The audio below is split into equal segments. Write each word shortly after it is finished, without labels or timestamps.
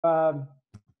Um,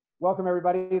 Welcome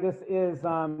everybody. This is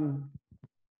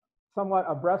somewhat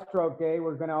a breaststroke day.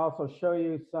 We're going to also show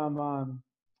you some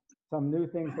new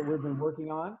things that we've been working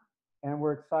on, and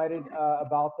we're excited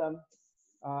about them.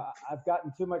 I've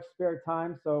gotten too much spare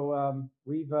time, so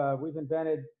we've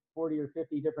invented 40 or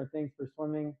 50 different things for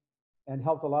swimming, and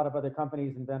helped a lot of other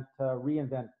companies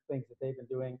reinvent things that they've been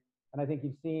doing. And I think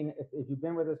you've seen, if you've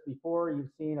been with us before, you've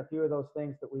seen a few of those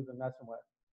things that we've been messing with.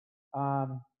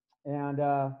 And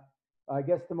I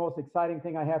guess the most exciting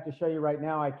thing I have to show you right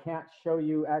now, I can't show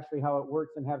you actually how it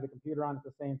works and have the computer on at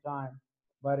the same time,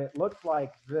 but it looks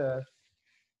like this.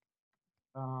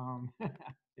 See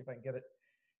if I can get it.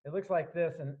 It looks like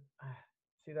this, and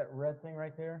see that red thing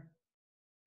right there?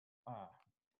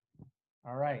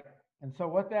 All right. And so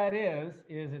what that is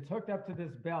it's hooked up to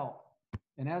this belt.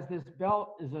 And as this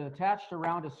belt is attached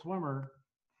around a swimmer,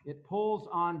 it pulls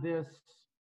on this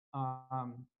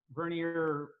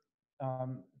vernier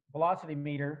velocity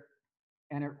meter,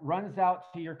 and it runs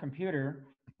out to your computer,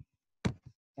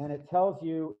 and it tells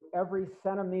you every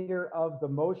centimeter of the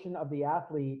motion of the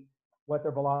athlete what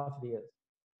their velocity is.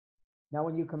 Now,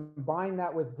 when you combine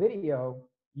that with video,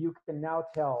 you can now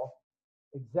tell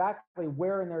exactly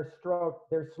where in their stroke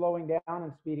they're slowing down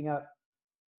and speeding up.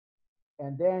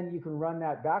 And then you can run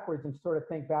that backwards and sort of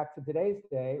think back to today's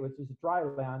day, which is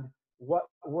Dryland. What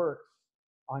works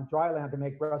on Dryland to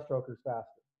make breaststrokers faster?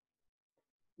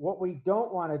 What we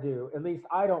don't want to do, at least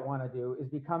I don't want to do, is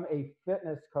become a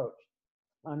fitness coach.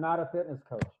 I'm not a fitness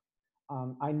coach.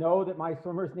 I know that my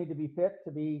swimmers need to be fit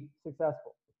to be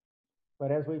successful.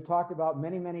 But as we've talked about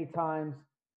many, many times,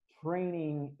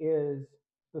 training is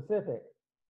specific.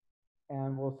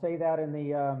 And we'll say that in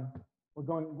the,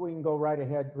 we can go right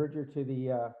ahead, Bridger, to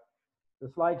the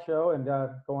slideshow and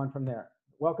go on from there.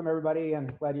 Welcome everybody,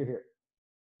 and glad you're here.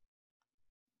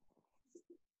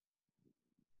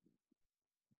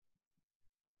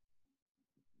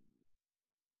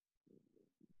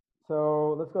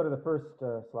 So let's go to the first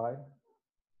slide.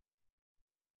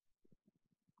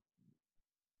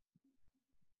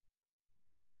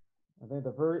 I think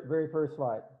the very first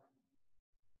slide.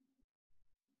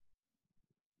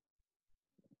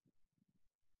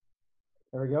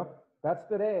 There we go. That's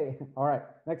today. All right,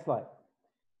 next slide.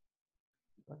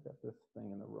 I got this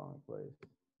thing in the wrong place.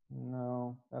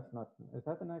 No, that's not. Is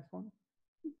that the next one?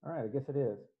 All right, I guess it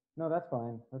is. No, that's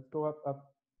fine. Let's go up.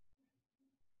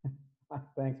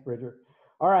 Thanks, Bridger.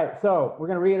 All right, so we're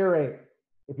going to reiterate.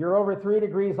 If you're over 3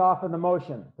 degrees off in the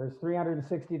motion, there's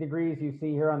 360 degrees you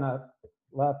see here on the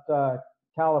left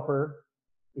caliper.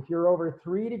 If you're over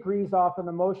 3 degrees off in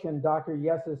the motion, Dr.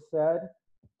 Yeses said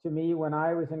to me when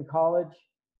I was in college,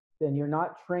 then you're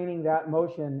not training that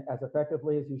motion as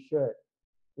effectively as you should.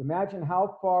 Imagine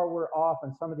how far we're off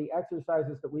on some of the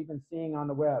exercises that we've been seeing on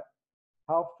the web.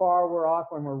 How far we're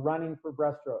off when we're running for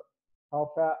breaststroke. How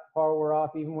far we're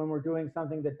off even when we're doing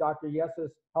something that Dr.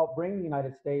 Yeses helped bring to the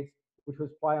United States, which was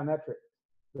plyometrics.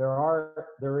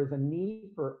 There is a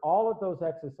need for all of those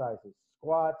exercises,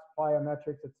 squats,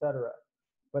 plyometrics, etc.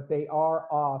 But they are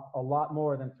off a lot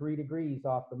more than 3 degrees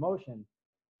off the motion.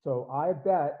 So I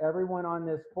bet everyone on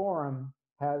this forum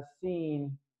has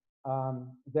seen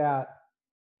that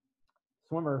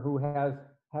swimmer who has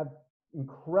had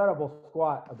incredible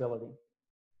squat ability,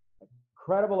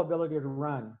 incredible ability to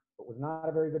run, but was not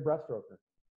a very good breaststroker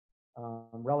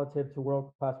relative to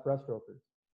world-class breaststrokers.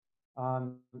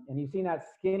 And you've seen that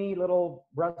skinny little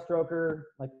breaststroker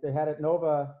like they had at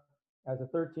Nova as a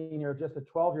 13-year, just a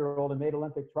 12-year-old, and made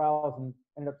Olympic trials and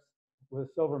ended up with a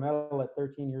silver medal at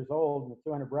 13 years old in the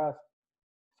 200 breast.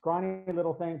 Scrawny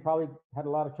little thing, probably had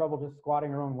a lot of trouble just squatting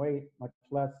her own weight, much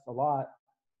less a lot.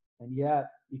 And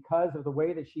yet, because of the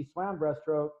way that she swam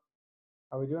breaststroke,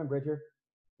 how are we doing, Bridger?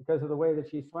 Because of the way that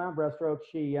she swam breaststroke,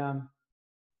 she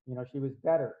was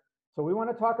better. So we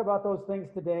want to talk about those things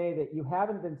today that you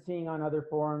haven't been seeing on other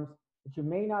forums, that you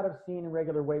may not have seen in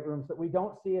regular weight rooms, that we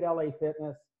don't see at LA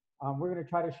Fitness. We're going to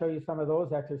try to show you some of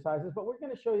those exercises, but we're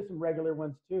going to show you some regular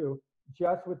ones too,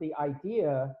 just with the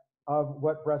idea of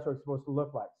what breaststroke is supposed to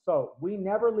look like. So we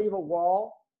never leave a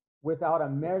wall without a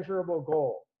measurable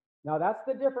goal. Now that's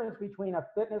the difference between a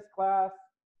fitness class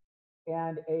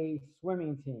and a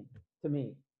swimming team to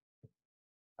me.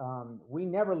 We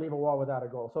never leave a wall without a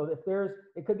goal. So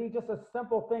it could be just a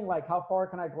simple thing like how far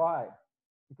can I glide?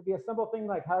 It could be a simple thing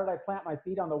like how did I plant my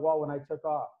feet on the wall when I took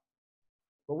off?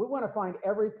 But we want to find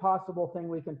every possible thing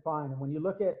we can find. And when you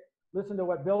listen to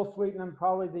what Bill Sweetenham,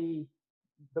 probably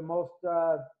the most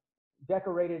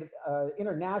decorated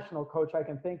international coach I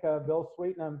can think of, Bill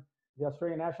Sweetenham, the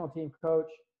Australian national team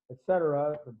coach,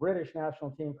 etc., the British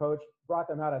national team coach, brought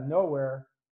them out of nowhere.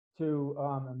 to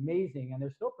amazing, and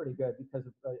they're still pretty good because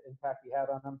of the impact he had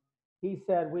on them. He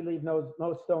said, we leave no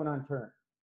stone unturned.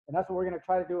 And that's what we're going to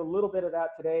try to do, a little bit of that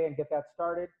today and get that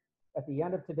started. At the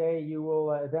end of today, you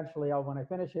will eventually, when I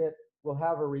finish it, we'll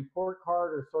have a report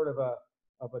card or sort of a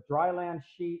Dryland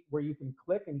sheet where you can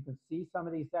click and you can see some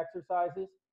of these exercises.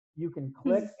 You can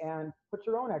click and put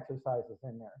your own exercises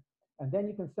in there. And then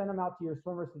you can send them out to your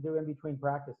swimmers to do in between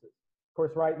practices. Of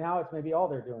course, right now, it's maybe all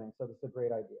they're doing, so this is a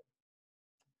great idea.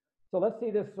 So let's see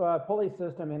this pulley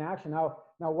system in action. Now,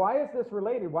 why is this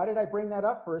related? Why did I bring that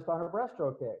up first on a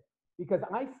breaststroke day? Because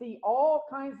I see all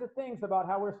kinds of things about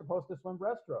how we're supposed to swim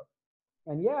breaststroke.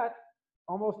 And yet,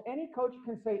 almost any coach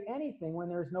can say anything when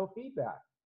there's no feedback.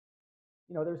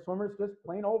 You know, there's swimmers just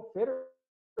plain old fitter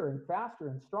and faster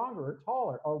and stronger or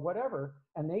taller or whatever,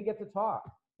 and they get to talk,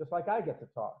 just like I get to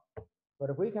talk. But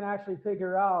if we can actually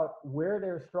figure out where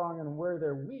they're strong and where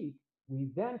they're weak, we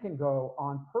then can go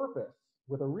on purpose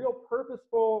with a real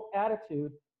purposeful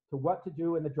attitude to what to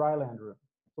do in the Dryland room.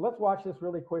 So let's watch this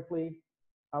really quickly.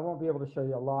 I won't be able to show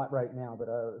you a lot right now, but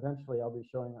eventually I'll be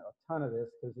showing a ton of this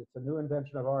because it's a new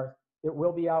invention of ours. It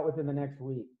will be out within the next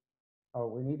week. Oh,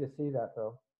 we need to see that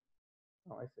though.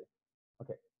 Oh, I see.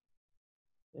 Okay.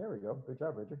 There we go. Good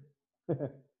job, Richard.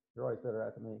 You're always better at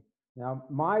it than me. Now,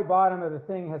 my bottom of the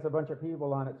thing has a bunch of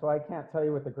people on it, so I can't tell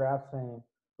you what the graph's saying.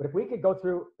 But if we could go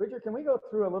through, Richard, can we go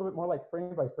through a little bit more like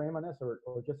frame by frame on this or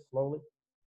just slowly?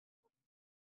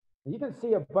 You can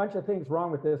see a bunch of things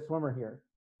wrong with this swimmer here.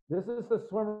 This is the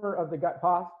swimmer of the gut.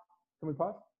 Pause. Can we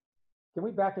pause? Can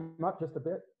we back him up just a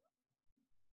bit?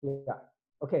 Yeah.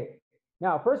 Okay.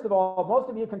 Now, first of all, most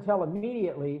of you can tell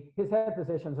immediately his head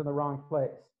position's in the wrong place.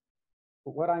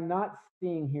 But what I'm not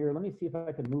seeing here, let me see if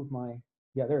I can move my,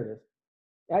 yeah, there it is.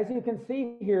 As you can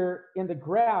see here in the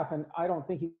graph, and I don't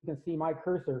think you can see my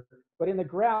cursor, but in the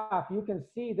graph, you can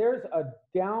see there's a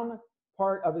down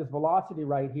part of his velocity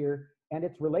right here, and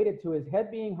it's related to his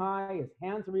head being high, his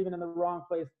hands are even in the wrong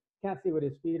place. Can't see what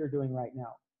his feet are doing right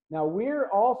now. Now, we're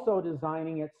also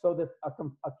designing it so that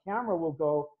a camera will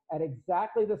go at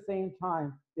exactly the same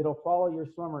time. It'll follow your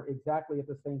swimmer exactly at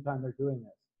the same time they're doing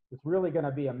this. It's really going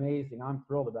to be amazing. I'm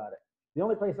thrilled about it. The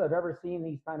only place I've ever seen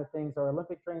these kind of things are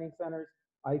Olympic training centers.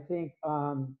 I think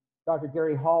Dr.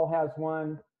 Gary Hall has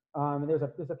one. And there's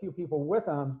a few people with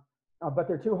them, but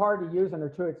they're too hard to use and they're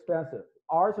too expensive.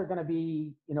 Ours are going to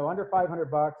be, under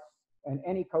 $500, and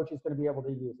any coach is going to be able to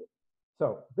use it.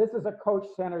 So this is a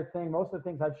coach-centered thing. Most of the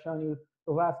things I've shown you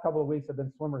the last couple of weeks have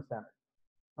been swimmer-centered.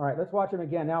 All right, let's watch him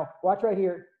again. Now, watch right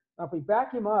here. Now, if we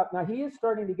back him up, now he is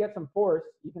starting to get some force,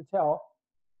 you can tell,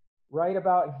 right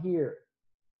about here.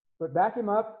 But back him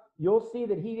up, you'll see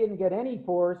that he didn't get any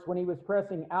force when he was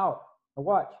pressing out. Now,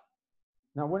 watch.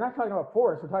 Now, we're not talking about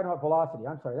force, we're talking about velocity.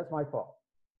 I'm sorry, that's my fault.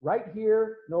 Right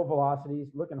here, no velocity,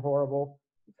 he's looking horrible.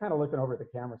 He's kind of looking over at the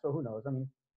camera, so who knows? I mean,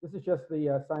 this is just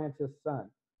the scientist's son.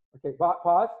 Okay,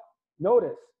 pause.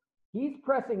 Notice, he's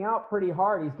pressing out pretty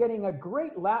hard. He's getting a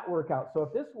great lat workout. So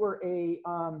if this were a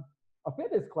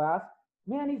fitness class,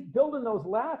 man, he's building those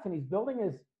lats and he's building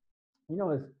his,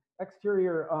 his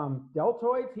exterior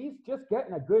deltoids. He's just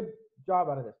getting a good job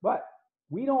out of this. But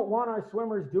we don't want our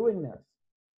swimmers doing this,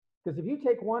 because if you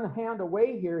take one hand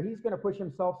away here, he's going to push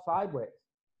himself sideways.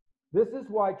 This is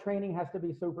why training has to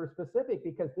be super specific,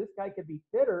 because this guy could be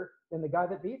fitter than the guy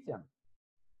that beats him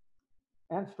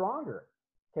and stronger.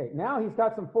 Okay, now he's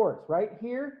got some force right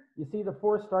here. You see the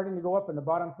force starting to go up in the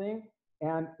bottom thing,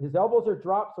 and his elbows are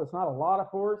dropped, so it's not a lot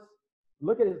of force.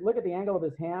 Look at the angle of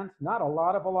his hands. Not a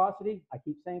lot of velocity. I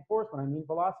keep saying force when I mean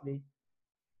velocity.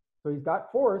 So he's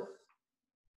got force,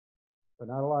 but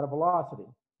not a lot of velocity.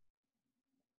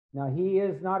 Now he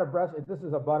is not this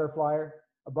is a butterfly,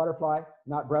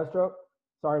 not breaststroke.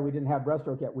 Sorry, we didn't have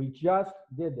breaststroke yet. We just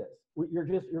did this.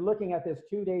 You're looking at this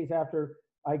 2 days after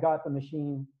I got the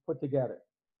machine put together.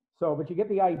 So, but you get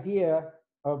the idea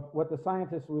of what the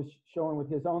scientist was showing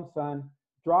with his own son.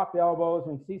 Drop elbows,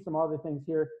 and we see some other things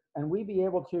here, and we be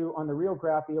able to, on the real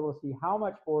graph, be able to see how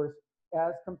much force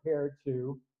as compared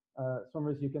to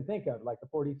swimmers you can think of, like the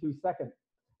 42-second,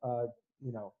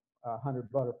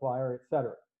 100 butterfly, or et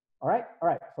cetera. All right,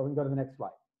 so we can go to the next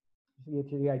slide. Just to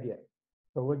get you the idea.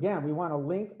 So again, we want to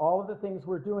link all of the things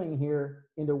we're doing here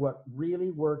into what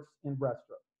really works in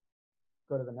breaststroke.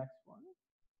 Go to the next one.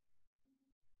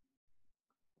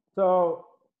 So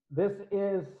this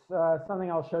is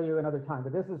something I'll show you another time,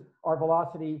 but this is our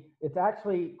velocity. It's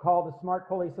actually called the Smart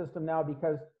Pulley System now,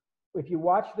 because if you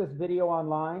watch this video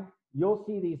online, you'll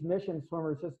see these mission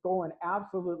swimmers just going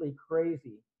absolutely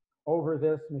crazy over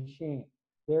this machine.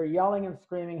 They're yelling and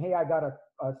screaming, hey, I got a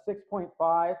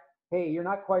 6.5. Hey, you're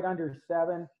not quite under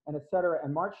 7, and et cetera.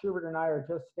 And Mark Schubert and I are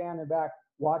just standing back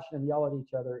watching them yell at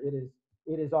each other. It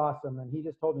is awesome. And he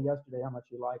just told me yesterday how much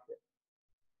he liked it.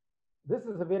 This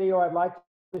is a video I'd like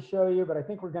to show you, but I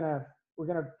think we're gonna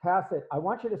pass it. I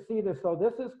want you to see this. So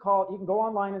this is called, you can go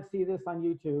online and see this on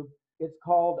YouTube. It's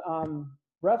called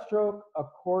Breaststroke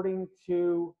According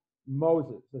to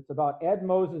Moses. It's about Ed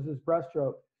Moses's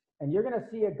breaststroke. And you're gonna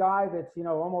see a guy that's, you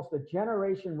know, almost a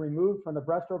generation removed from the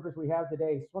breaststrokers we have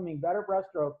today, swimming better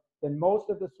breaststroke than most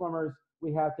of the swimmers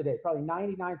we have today. Probably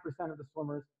 99% of the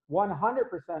swimmers,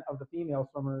 100% of the female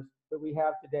swimmers that we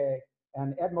have today.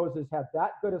 And Ed Moses had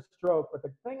that good a stroke. But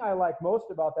the thing I like most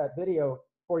about that video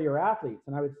for your athletes,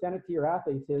 and I would send it to your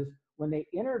athletes, is when they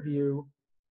interview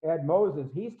Ed Moses,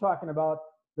 he's talking about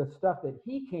the stuff that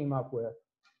he came up with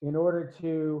in order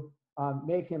to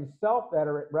make himself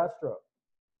better at breaststroke.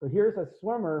 So here's a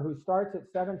swimmer who starts at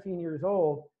 17 years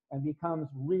old and becomes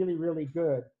really, really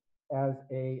good as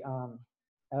an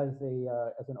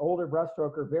older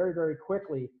breaststroker very, very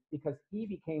quickly because he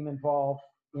became involved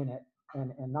in it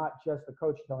and not just the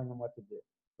coach telling him what to do.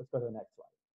 Let's go to the next slide.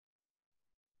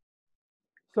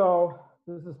 So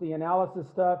this is the analysis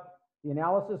stuff. The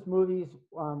analysis movies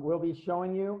we'll be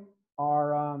showing you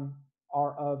are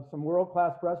of some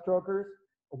world-class breaststrokers.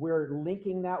 We're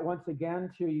linking that once again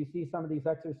to, you see some of these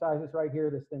exercises right here.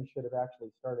 This thing should have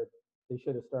actually started, they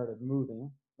should have started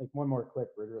moving. Make one more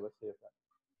click, Bridger. Let's see if that.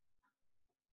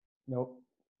 Nope.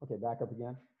 Okay, back up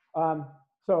again.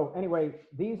 So anyway,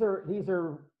 these are,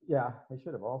 yeah, they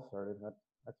should have all started.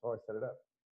 That's how I set it up.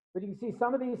 But you can see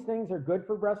some of these things are good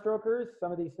for breaststrokers.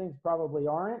 Some of these things probably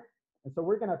aren't. And so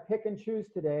we're going to pick and choose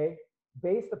today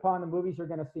based upon the movies you're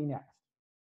going to see next.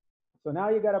 So now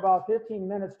you've got about 15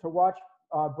 minutes to watch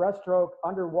breaststroke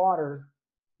underwater.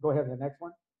 Go ahead to the next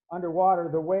one. Underwater,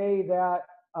 the way that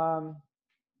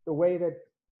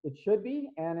it should be,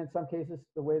 and in some cases,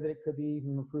 the way that it could be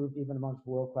even improved even amongst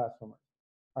world-class swimmers.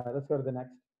 All right, let's go to the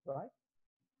next slide.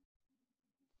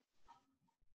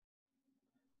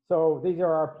 So these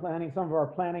are our planning, some of our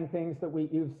planning things that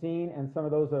you've seen, and some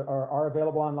of those are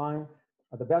available online.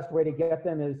 The best way to get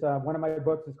them is one of my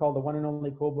books is called The One and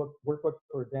Only Cool Book Workbook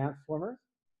for Advanced Swimmers.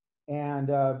 And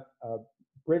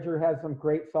Bridger has some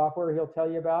great software he'll tell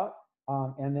you about.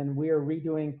 And then we are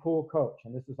redoing Cool Coach.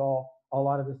 And this is a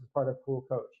lot of this is part of Cool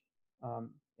Coach.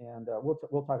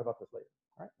 We'll talk about this later.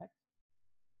 All right, next.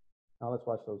 Now let's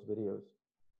watch those videos.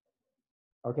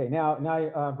 Okay, now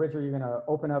Bridger, you're gonna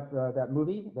open up that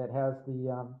movie that has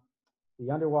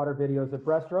the underwater videos of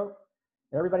breaststroke.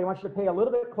 Everybody wants you to pay a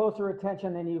little bit closer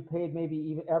attention than you've paid maybe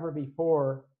even ever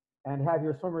before, and have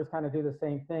your swimmers kind of do the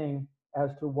same thing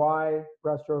as to why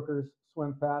breaststrokers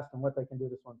swim fast and what they can do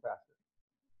to swim faster.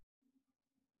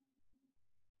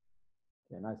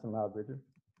 Okay, nice and loud, Bridger.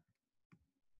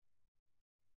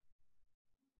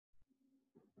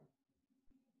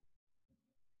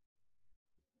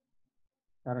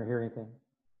 I don't hear anything.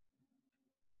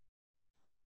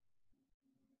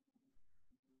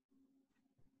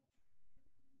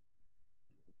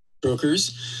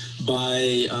 Brokers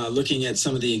by looking at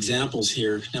some of the examples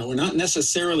here. Now, we're not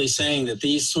necessarily saying that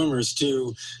these swimmers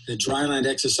do the dryland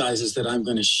exercises that I'm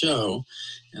going to show.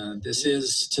 This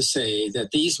is to say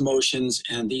that these motions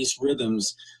and these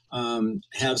rhythms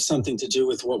have something to do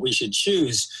with what we should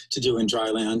choose to do in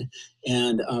dryland,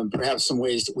 and perhaps some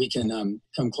ways that we can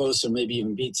come close or maybe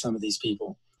even beat some of these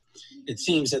people. It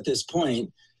seems at this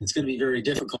point it's going to be very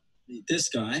difficult to beat this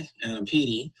guy, Adam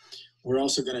Peaty. We're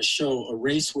also going to show a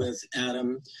race with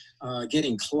Adam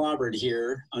getting clobbered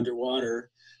here underwater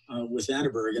with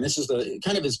Vandenberg. And this is the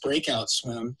kind of his breakout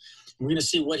swim. We're going to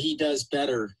see what he does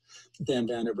better than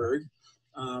Vandenberg.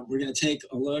 We're going to take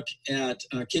a look at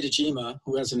Kitajima,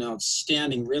 who has an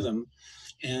outstanding rhythm.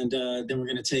 And then we're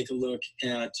going to take a look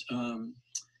at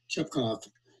Chupkov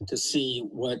to see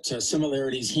what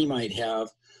similarities he might have.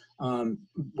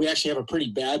 We actually have a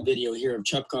pretty bad video here of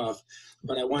Chupkov,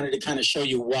 but I wanted to kind of show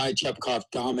you why Chupkov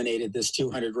dominated this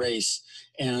 200 race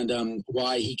and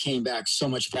why he came back so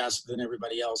much faster than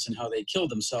everybody else and how they killed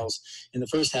themselves in the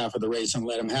first half of the race and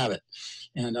let him have it.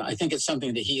 And I think it's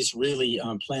something that he's really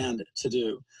planned to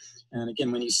do. And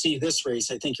again, when you see this race,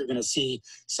 I think you're going to see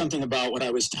something about what I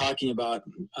was talking about,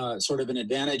 sort of an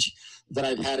advantage that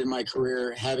I've had in my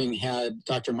career, having had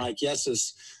Dr. Mike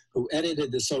Yessis, who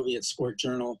edited the Soviet Sport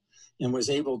Journal, and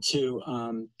was able to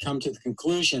come to the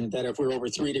conclusion that if we're over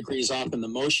 3 degrees off in the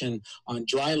motion on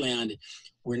dry land,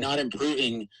 we're not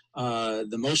improving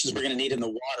the motions we're going to need in the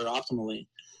water optimally.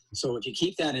 So if you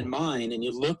keep that in mind and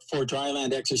you look for dry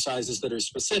land exercises that are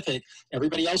specific,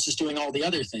 everybody else is doing all the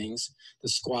other things, the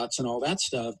squats and all that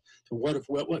stuff. What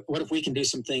if we can do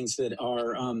some things that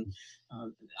are,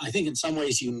 I think in some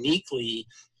ways uniquely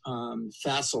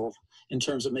facile in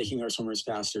terms of making our swimmers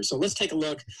faster. So let's take a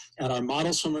look at our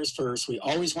model swimmers first. We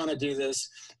always want to do this.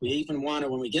 We even want to,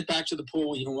 when we get back to the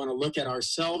pool, we even want to look at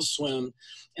ourselves swim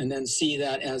and then see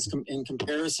that as in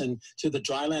comparison to the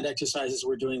dryland exercises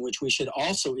we're doing, which we should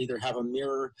also either have a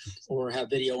mirror or have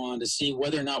video on to see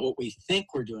whether or not what we think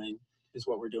we're doing is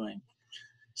what we're doing.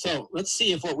 So let's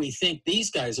see if what we think these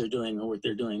guys are doing or what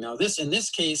they're doing. Now in this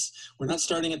case, we're not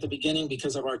starting at the beginning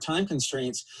because of our time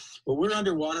constraints, but we're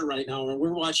underwater right now and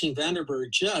we're watching Vanderberg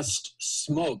just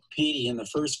smoke Petey in the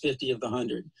first 50 of the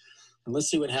 100. And let's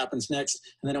see what happens next.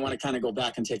 And then I want to kind of go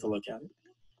back and take a look at it.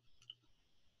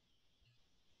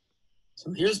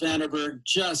 So here's Vanderberg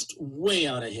just way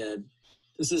out ahead.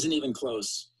 This isn't even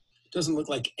close. It doesn't look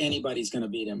like anybody's going to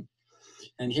beat him.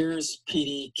 And here's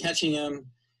Petey catching him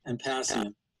and passing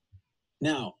him.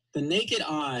 Now, the naked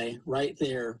eye right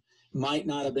there might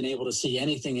not have been able to see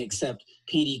anything except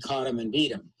Petey caught him and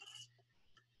beat him.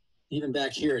 Even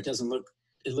back here, it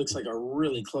looks like a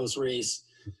really close race,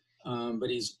 but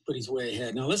he's way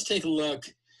ahead. Now let's take a look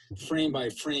frame by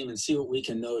frame and see what we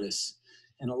can notice.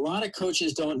 And a lot of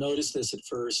coaches don't notice this at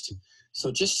first.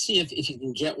 So just see if you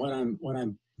can get what I'm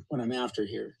after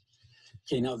here.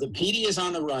 Okay, now the Petey is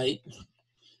on the right,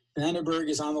 Vanderberg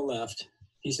is on the left.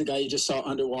 He's the guy you just saw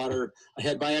underwater,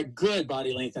 ahead by a good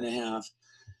body length and a half.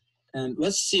 And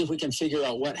let's see if we can figure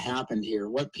out what happened here,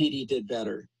 what Petey did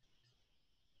better.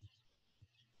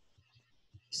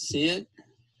 See it?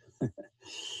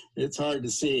 It's hard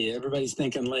to see. Everybody's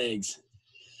thinking legs.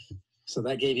 So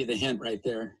that gave you the hint right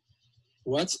there.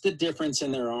 What's the difference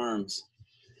in their arms?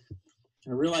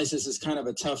 I realize this is kind of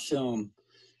a tough film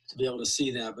to be able to see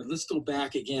that, but let's go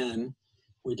back again.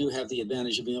 We do have the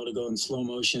advantage of being able to go in slow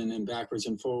motion and backwards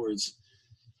and forwards.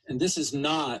 And this is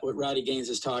not what Rowdy Gaines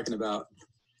is talking about.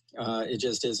 It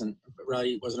just isn't.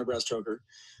 Rowdy wasn't a breaststroker.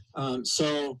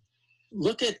 So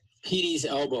look at Petey's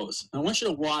elbows. I want you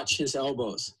to watch his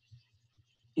elbows.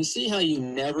 You see how you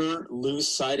never lose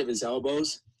sight of his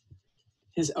elbows?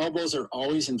 His elbows are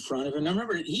always in front of him. Now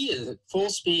remember, he is at full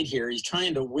speed here. He's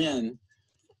trying to win.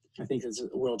 I think it's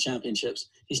World Championships.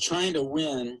 He's trying to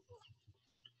win.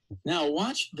 Now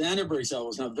watch Vanderberg's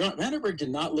elbows. Now Vanderberg did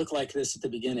not look like this at the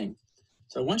beginning.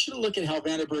 So I want you to look at how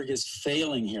Vanderberg is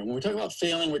failing here. When we talk about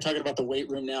failing, we're talking about the weight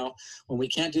room now, when we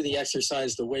can't do the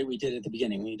exercise the way we did at the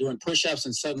beginning. When you're doing push-ups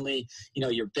and suddenly,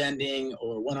 you're bending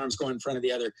or one arm's going in front of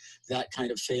the other, that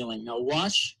kind of failing. Now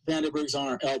watch Vanderberg's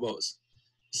elbows.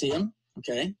 See him?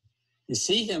 Okay. You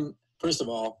see him, first of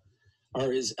all,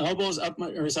 are his elbows up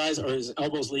or his eyes, or his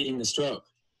elbows leading the stroke?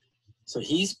 So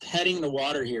he's petting the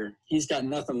water here. He's got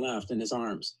nothing left in his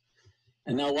arms.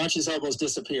 And now watch his elbows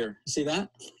disappear. See that?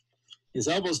 His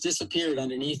elbows disappeared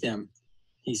underneath him.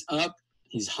 He's up,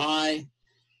 he's high,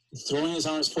 he's throwing his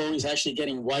arms forward. He's actually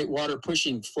getting white water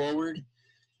pushing forward.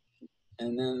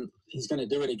 And then he's going to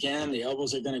do it again. The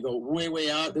elbows are going to go way, way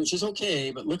out, which is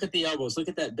okay, but look at the elbows. Look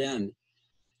at that bend.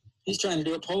 He's trying to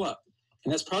do a pull-up.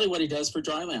 And that's probably what he does for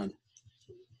dryland.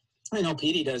 I know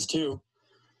Petey does too.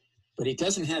 But he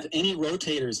doesn't have any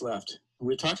rotators left.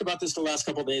 We talked about this the last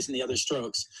couple of days in the other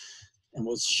strokes, and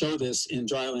we'll show this in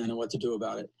dryland and what to do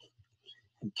about it.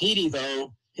 And Petey,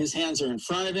 though, his hands are in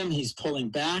front of him. He's pulling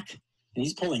back, and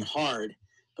he's pulling hard,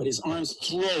 but his arms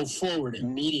throw forward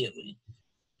immediately.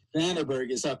 Vanderberg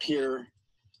is up here.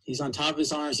 He's on top of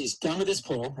his arms. He's done with his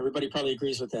pull. Everybody probably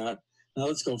agrees with that. Now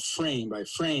let's go frame by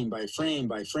frame by frame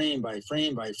by frame by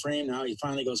frame by frame. Now he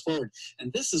finally goes forward.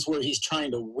 And this is where he's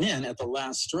trying to win at the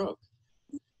last stroke.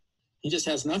 He just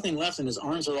has nothing left and his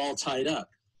arms are all tied up.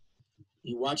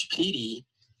 You watch Petey,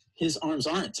 his arms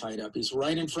aren't tied up. He's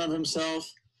right in front of himself,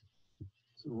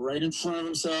 and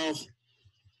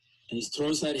he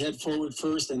throws that head forward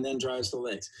first and then drives the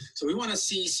legs. So we want to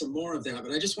see some more of that,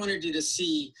 but I just wanted you to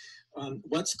see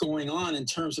what's going on in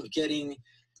terms of getting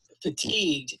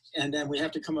fatigued, and then we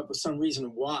have to come up with some reason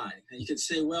why. And you could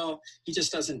say, well, he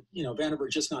just doesn't,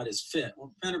 Vanderberg's just not as fit.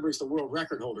 Well, Vanderberg's the world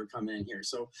record holder coming in here,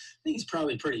 so I think he's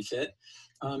probably pretty fit.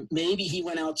 Maybe he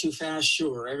went out too fast,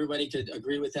 sure. Everybody could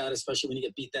agree with that, especially when you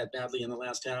get beat that badly in the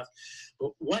last half.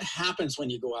 But what happens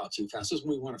when you go out too fast? This is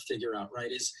what we want to figure out,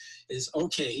 right? Is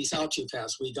okay, he's out too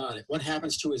fast, we got it. What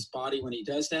happens to his body when he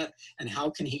does that, and how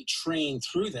can he train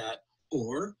through that,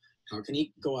 or how can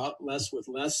he go out with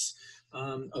less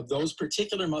of those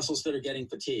particular muscles that are getting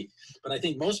fatigued? But I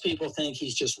think most people think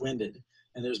he's just winded,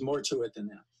 and there's more to it than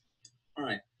that. All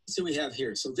right, let's see what we have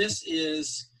here. So this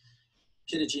is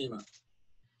Kitajima.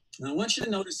 Now I want you to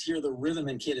notice here the rhythm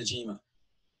in Kitajima.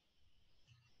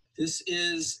 This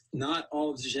is not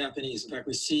all of the Japanese. In fact,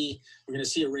 we're going to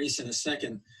see a race in a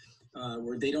second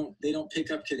where they don't pick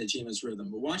up Kitajima's rhythm.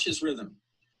 But watch his rhythm.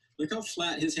 Look how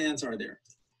flat his hands are there.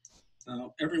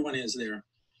 Everyone is there.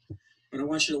 But I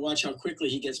want you to watch how quickly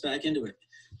he gets back into it.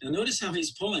 Now notice how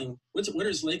he's pulling. What are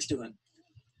his legs doing?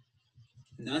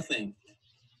 Nothing.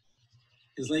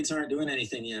 His legs aren't doing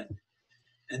anything yet.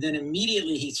 And then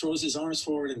immediately he throws his arms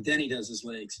forward and then he does his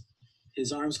legs.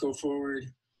 His arms go forward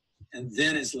and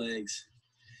then his legs.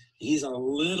 He's a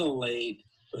little late,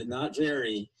 but not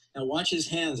very. Now watch his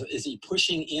hands. Is he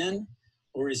pushing in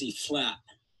or is he flat?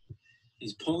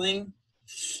 He's pulling,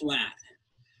 flat.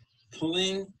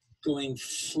 Pulling, going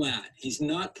flat. He's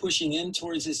not pushing in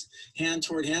towards his hand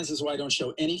toward hands. This is why I don't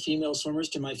show any female swimmers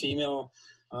to my female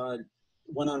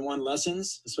one-on-one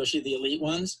lessons, especially the elite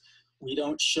ones. We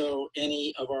don't show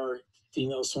any of our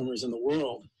female swimmers in the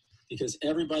world because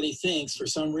everybody thinks for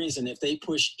some reason if they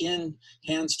push in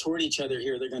hands toward each other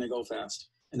here, they're going to go fast.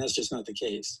 And that's just not the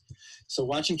case. So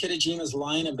watching Kitajima's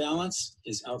line and balance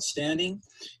is outstanding.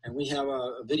 And we have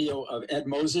a video of Ed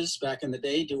Moses back in the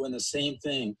day doing the same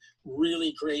thing.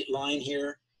 Really great line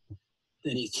here.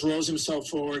 Then he throws himself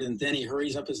forward and then he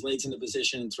hurries up his legs into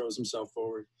position and throws himself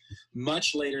forward.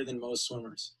 Much later than most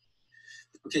swimmers.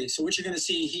 Okay, so what you're going to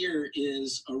see here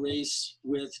is a race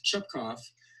with Chupkov.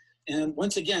 And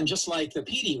once again, just like the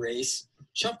PD race,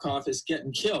 Chupkov is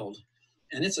getting killed.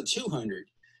 And it's a 200.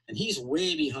 And he's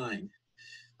way behind.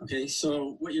 Okay,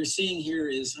 so what you're seeing here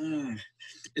is,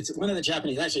 it's one of the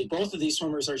Japanese, actually both of these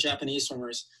swimmers are Japanese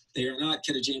swimmers. They are not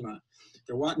Kitajima.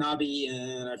 They're Watanabe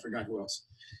and I forgot who else.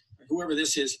 Whoever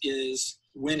this is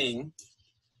winning.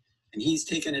 And he's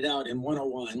taking it out in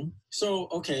 101. So,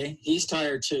 okay, he's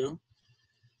tired too.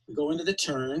 We go into the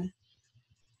turn.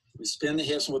 We spin the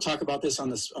hips, and we'll talk about this on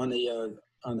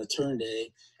the turn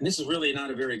day. And this is really not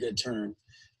a very good turn.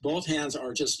 Both hands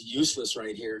are just useless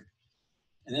right here.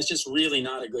 And that's just really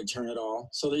not a good turn at all.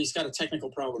 So he's got a technical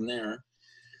problem there.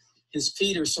 His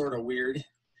feet are sort of weird.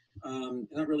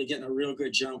 Not really getting a real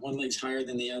good jump. One leg's higher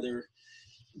than the other.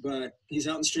 But he's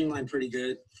out in streamline pretty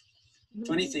good.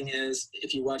 Funny thing is,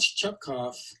 if you watch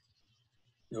Chupkov,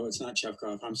 no, it's not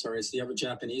Chupkov. I'm sorry. It's the other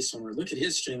Japanese swimmer. Look at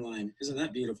his streamline. Isn't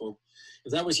that beautiful?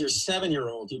 If that was your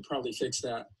 7-year-old, you'd probably fix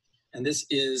that. And this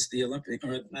is the Olympic,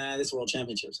 or this is World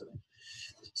Championships, I think.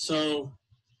 So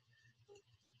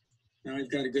now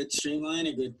we've got a good streamline,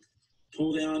 a good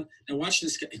pull down. Now watch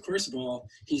this guy. First of all,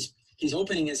 he's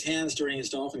opening his hands during his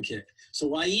dolphin kick. So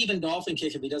why even dolphin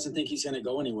kick if he doesn't think he's going to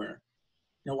go anywhere?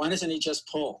 Now, why doesn't he just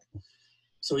pull?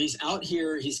 So he's out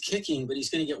here, he's kicking, but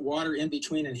he's going to get water in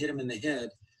between and hit him in the head.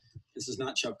 This is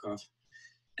not Chupkov.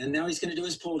 And now he's going to do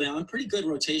his pull down. Pretty good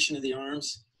rotation of the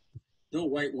arms. No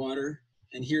white water.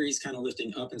 And here he's kind of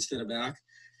lifting up instead of back.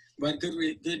 But good,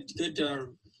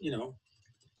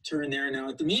 turn there. Now,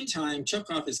 at the meantime,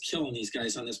 Chupkov is killing these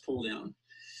guys on this pull down.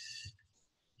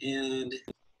 And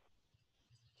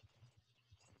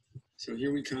so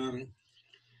here we come.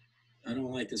 I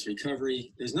don't like this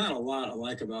recovery. There's not a lot I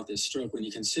like about this stroke when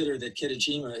you consider that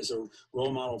Kitajima is a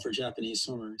role model for Japanese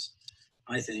swimmers,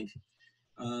 I think.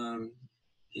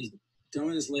 He's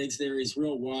doing his legs there. He's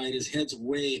real wide. His head's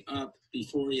way up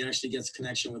before he actually gets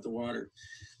connection with the water.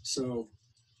 So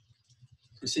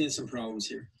we're seeing some problems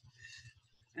here.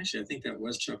 Actually, I think that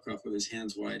was Chupkov with his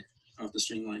hands wide off the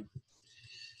streamline.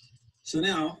 So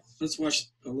now let's watch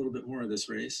a little bit more of this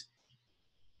race.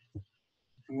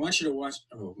 I want you to watch.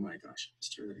 Oh my gosh, let's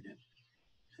try that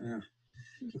again.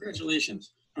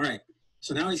 Congratulations. All right,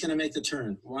 so now he's going to make the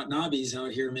turn. Watanabe's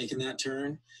out here making that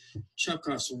turn.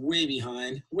 Chupkov's way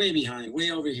behind,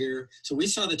 way over here. So we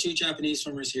saw the two Japanese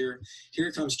swimmers here.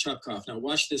 Here comes Chupkov. Now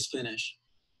watch this finish.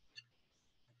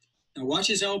 Now watch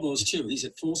his elbows too. He's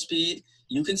at full speed.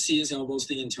 You can see his elbows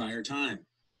the entire time.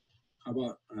 How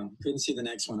about, couldn't see the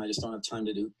next one. I just don't have time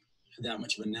to do that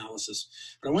much of analysis.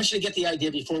 But I want you to get the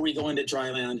idea before we go into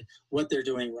Dryland, what they're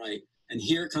doing right. And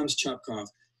here comes Chupkov,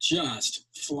 just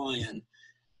flying.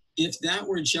 If that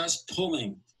were just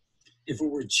pulling, if it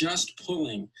were just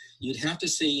pulling, you'd have to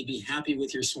say you'd be happy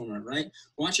with your swimmer, right?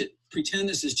 Watch it. Pretend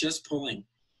this is just pulling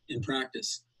in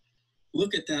practice.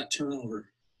 Look at that turnover.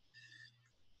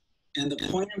 And the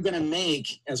point I'm going to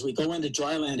make as we go into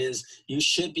Dryland is you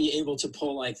should be able to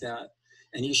pull like that.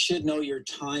 And you should know your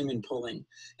time in pulling.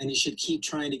 And you should keep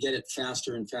trying to get it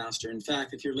faster and faster. In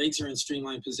fact, if your legs are in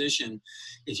streamline position,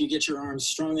 if you get your arms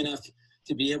strong enough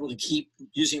to be able to keep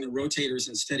using the rotators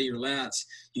instead of your lats,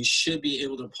 you should be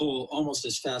able to pull almost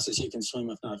as fast as you can swim,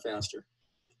 if not faster.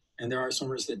 And there are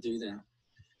swimmers that do that.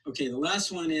 Okay, the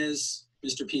last one is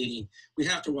Mr. Petey. We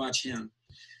have to watch him.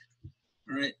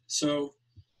 All right, so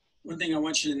one thing I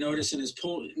want you to notice in his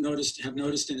have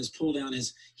noticed in his pull down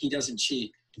is he doesn't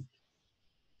cheat.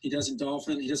 He doesn't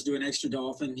dolphin. He doesn't do an extra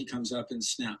dolphin. He comes up and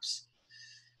snaps.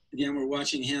 Again, we're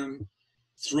watching him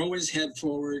throw his head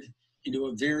forward You do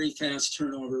a very fast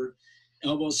turnover,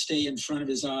 elbows stay in front of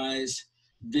his eyes,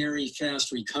 very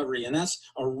fast recovery. And that's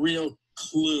a real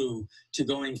clue to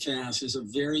going fast, is a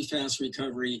very fast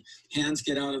recovery. Hands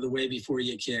get out of the way before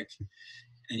you kick,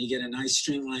 and you get a nice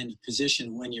streamlined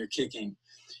position when you're kicking.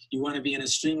 You want to be in a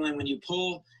streamline when you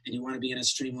pull, and you want to be in a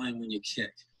streamline when you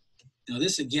kick. Now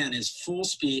this again is full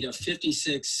speed of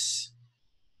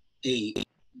 56.8,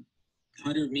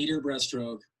 100-meter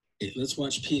breaststroke. Okay, let's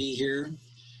watch PD here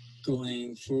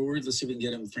going forward. Let's see if we can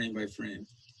get him frame by frame.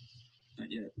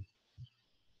 Not yet.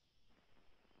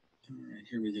 All right,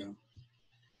 here we go.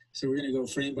 So we're going to go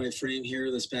frame by frame here.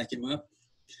 Let's back him up.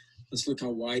 Let's look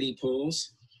how wide he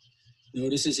pulls.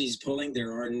 Notice as he's pulling,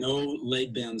 there are no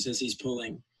leg bends as he's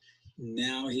pulling.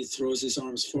 Now he throws his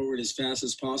arms forward as fast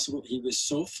as possible. He was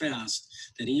so fast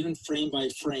that even frame by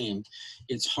frame,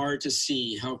 it's hard to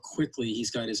see how quickly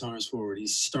he's got his arms forward.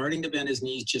 He's starting to bend his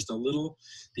knees just a little.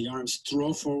 The arms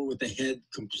throw forward with the head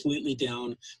completely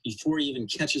down before he even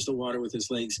catches the water with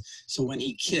his legs. So when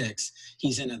he kicks,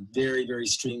 he's in a very, very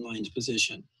streamlined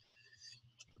position.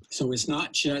 So it's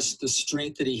not just the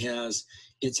strength that he has,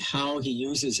 it's how he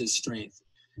uses his strength.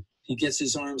 He gets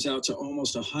his arms out to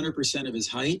almost 100% of his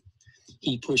height.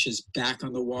 He pushes back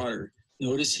on the water.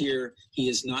 Notice here, he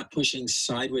is not pushing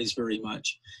sideways very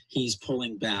much. He's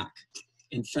pulling back.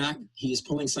 In fact, he is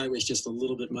pulling sideways just a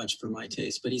little bit much for my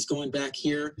taste, but he's going back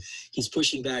here. He's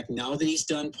pushing back. Now that he's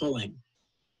done pulling,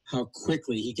 how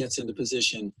quickly he gets into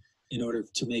position in order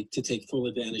to take full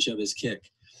advantage of his kick.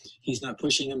 He's not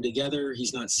pushing them together.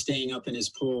 He's not staying up in his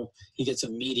pull. He gets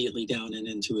immediately down and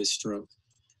into his stroke.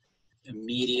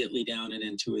 Immediately down and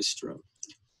into his stroke.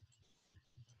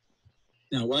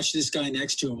 Now watch this guy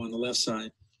next to him on the left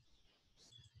side.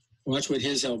 Watch what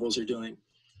his elbows are doing.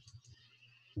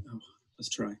 Oh, let's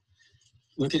try.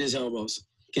 Look at his elbows.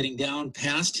 Getting down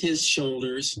past his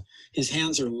shoulders. His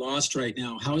hands are lost right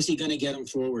now. How is he going to get them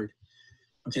forward?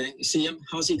 Okay, you see him?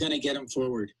 How's he going to get them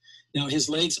forward? Now his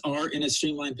legs are in a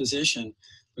streamlined position,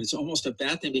 but it's almost a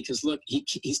bad thing because look,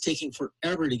 he's taking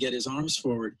forever to get his arms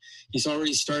forward. He's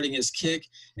already starting his kick,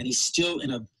 and he's still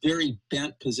in a very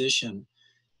bent position.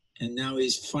 And now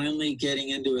he's finally getting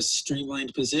into a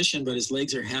streamlined position, but his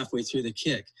legs are halfway through the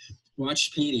kick.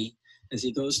 Watch Petey as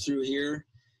he goes through here.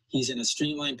 He's in a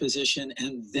streamlined position,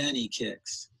 and then he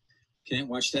kicks. Okay,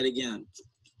 watch that again.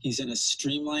 He's in a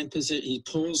streamlined position. He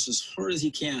pulls as hard as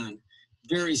he can.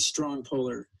 Very strong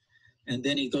puller. And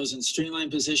then he goes in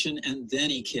streamlined position, and then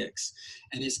he kicks.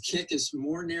 And his kick is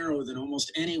more narrow than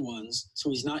almost anyone's, so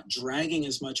he's not dragging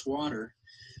as much water.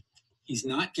 He's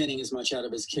not getting as much out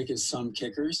of his kick as some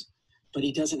kickers, but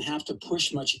he doesn't have to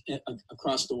push much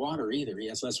across the water either. He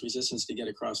has less resistance to get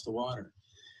across the water.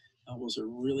 Elbows are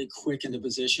really quick into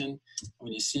position.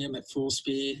 When you see him at full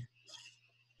speed,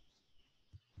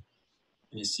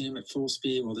 well, this isn't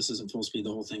full speed,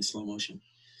 the whole thing's slow motion.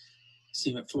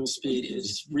 See him at full speed,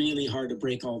 it's really hard to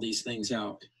break all these things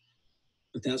out.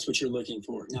 But that's what you're looking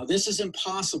for. Now, this is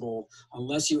impossible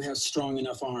unless you have strong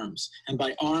enough arms. And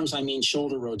by arms, I mean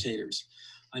shoulder rotators.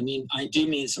 I do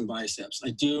mean some biceps.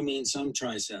 I do mean some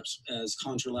triceps as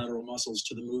contralateral muscles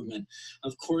to the movement.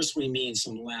 Of course, we mean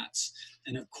some lats.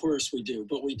 And of course we do.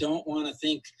 But we don't want to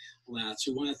think lats.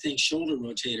 We want to think shoulder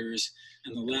rotators,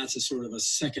 and the lats is sort of a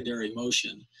secondary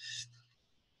motion.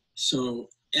 So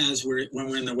when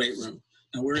we're in the weight room.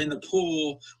 Now we're in the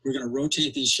pool, we're going to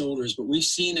rotate these shoulders, but we've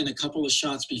seen in a couple of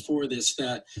shots before this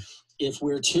that if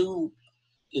we're too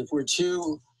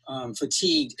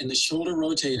fatigued in the shoulder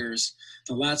rotators,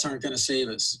 the lats aren't going to save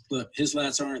us. Look, his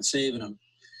lats aren't saving him.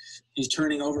 He's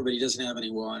turning over, but he doesn't have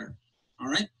any water. All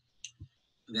right,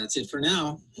 that's it for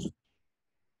now.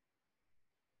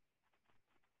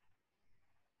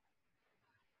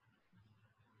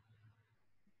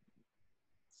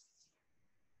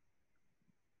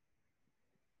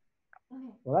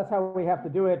 Well, that's how we have to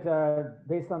do it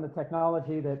based on the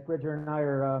technology that Bridger and I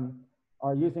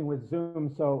are using with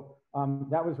Zoom. So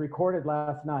that was recorded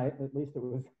last night. At least it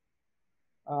was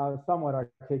somewhat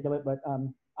articulate, but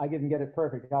I didn't get it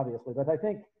perfect, obviously. But I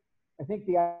think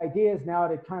the idea is now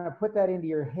to kind of put that into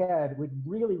your head. We'd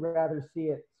really rather see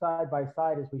it side by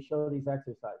side as we show these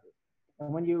exercises.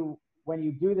 And when you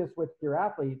do this with your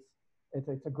athletes,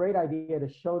 it's a great idea to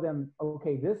show them,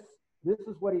 okay, this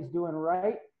is what he's doing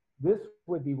right. This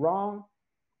would be wrong.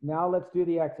 Now let's do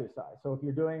the exercise. So if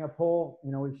you're doing a pull,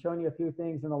 we've shown you a few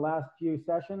things in the last few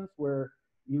sessions where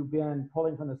you've been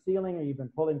pulling from the ceiling or you've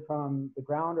been pulling from the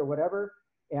ground or whatever,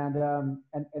 and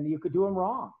you could do them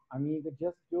wrong. I mean, you could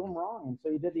just do them wrong. And so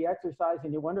you did the exercise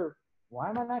and you wonder,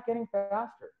 why am I not getting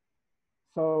faster?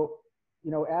 So,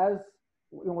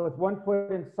 with one foot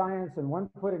in science and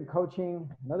one foot in coaching,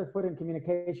 another foot in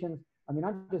communications, I mean,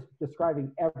 I'm just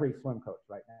describing every swim coach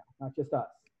right now, not just us.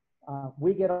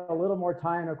 We get a little more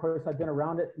time. Of course, I've been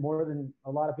around it more than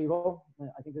a lot of people.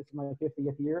 I think this is my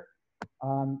 50th year.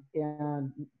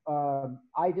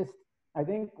 I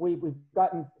think we've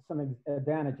gotten some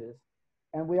advantages.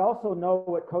 And we also know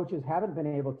what coaches haven't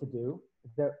been able to do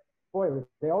that, boy,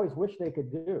 they always wish they could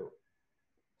do.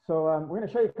 So we're going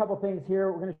to show you a couple things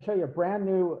here. We're going to show you a brand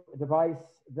new device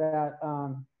that,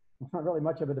 it's not really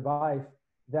much of a device,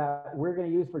 that we're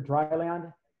going to use for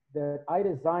Dryland, that I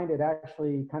designed it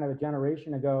actually kind of a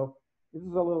generation ago. This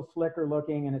is a little slicker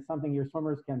looking, and it's something your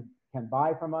swimmers can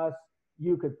buy from us.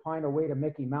 You could find a way to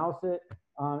Mickey Mouse it,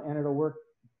 and it'll work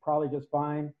probably just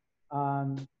fine.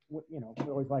 You know, we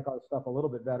always like our stuff a little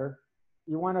bit better.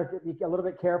 You want to be a little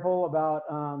bit careful about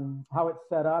how it's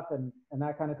set up and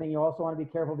that kind of thing. You also want to be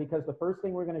careful because the first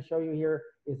thing we're going to show you here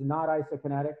is not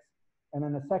isokinetics. And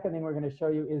then the second thing we're going to show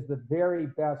you is the very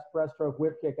best breaststroke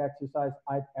whip kick exercise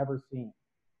I've ever seen.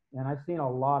 And I've seen a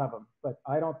lot of them, but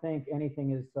I don't think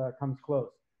anything comes close.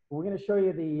 But we're going to show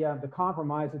you the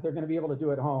compromise that they're going to be able to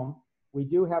do at home. We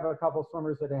do have a couple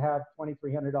swimmers that have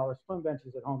 $2,300 swim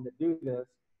benches at home that do this.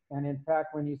 And in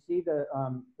fact, when you see the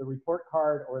report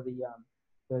card or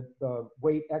the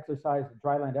weight exercise, the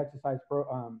Dryland exercise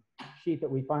sheet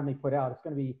that we finally put out, it's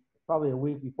going to be probably a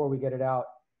week before we get it out.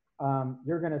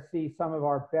 You're going to see some of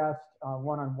our best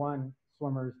one-on-one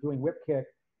swimmers doing whip kick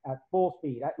at full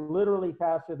speed, at literally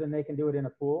faster than they can do it in a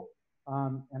pool.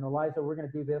 And Eliza, we're going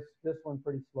to do this one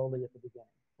pretty slowly at the beginning.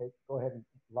 Okay, go ahead and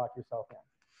lock yourself in.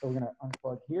 So we're going to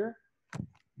unplug here, and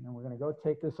then we're going to go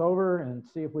take this over and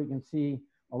see if we can see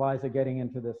Eliza getting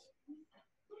into this.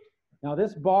 Now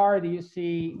this bar that you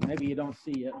see, maybe you don't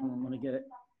see it. I'm going to get it.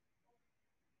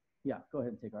 Yeah, go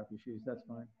ahead and take off your shoes. That's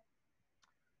fine.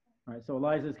 All right, so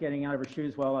Eliza's getting out of her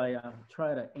shoes while I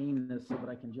try to aim this so that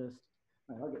I can just,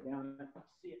 all right, I'll get down and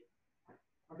see it.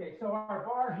 Okay, so our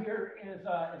bar here is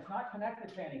it's not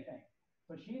connected to anything.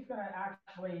 So she's going to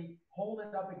actually hold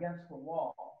it up against the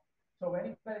wall. So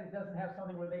anybody that doesn't have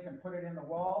something where they can put it in the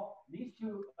wall, these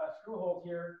two screw holes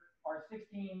here are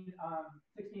 16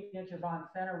 inches on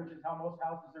center, which is how most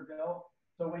houses are built.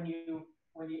 So when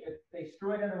if they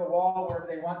screw it into the wall wherever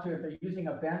they want to, if they're using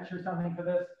a bench or something for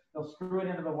this, they'll screw it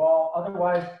into the wall.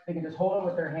 Otherwise, they can just hold it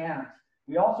with their hands.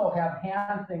 We also have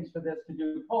hand things for this to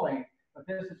do pulling, but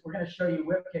we're going to show you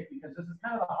whip kick because this is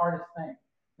kind of the hardest thing.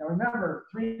 Now remember,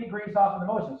 3 degrees off of the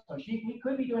motion. So we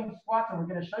could be doing squats, and we're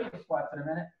going to show you squats in a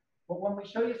minute. But when we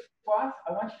show you squats,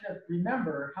 I want you to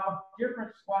remember how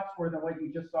different squats were than what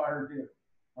you just saw her do.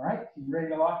 All right, so you ready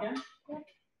to lock in? Yeah.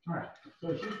 All right,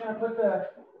 so she's going to put the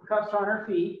cuffs on her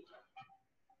feet.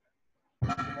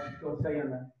 Let's go stay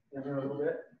in there a little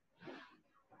bit.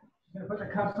 She's going to put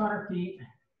the cuffs on her feet.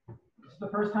 This is the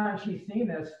first time she's seen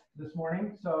this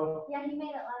morning, so. Yeah, he made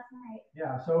it last night.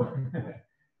 Yeah, so.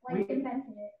 We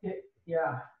invented it.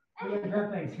 Yeah, we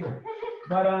invent things here.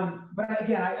 But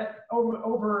again,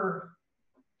 over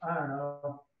I don't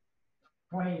know,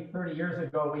 20, 30 years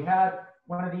ago, we had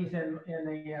one of these in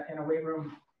a weight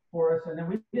room for us, and then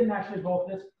we didn't actually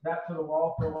bolt that to the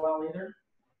wall for a while either.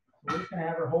 So we're just going to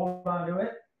have her hold on to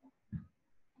it.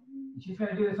 And she's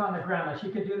going to do this on the ground. Now, she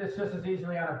could do this just as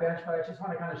easily on a bench, but I just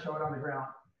want to kind of show it on the ground.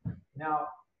 Now,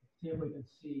 see if we can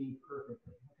see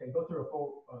perfectly. Okay, go through a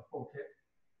full kick.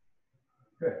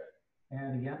 Good.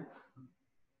 And again.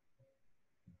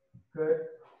 Good.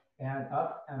 And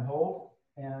up and hold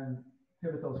and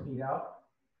pivot those feet out.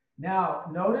 Now,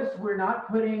 notice we're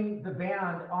not putting the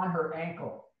band on her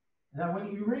ankle. Now,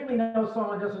 when you really know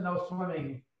someone doesn't know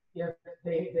swimming, if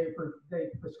they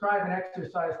prescribe an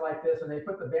exercise like this and they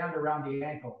put the band around the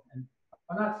ankle. And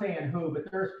I'm not saying who, but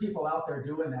there's people out there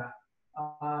doing that.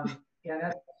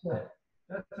 And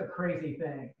that's a crazy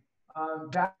thing.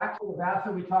 Back to the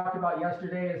VASA we talked about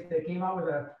yesterday is they came out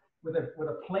with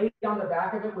a plate on the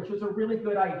back of it, which was a really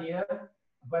good idea.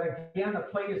 But again, the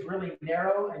plate is really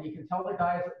narrow, and you can tell the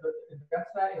guys that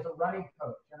invents that is a running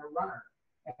coach and a runner.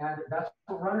 And that's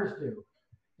what runners do.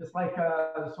 Just like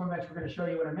the swim bench we're going to show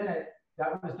you in a minute,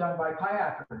 that was done by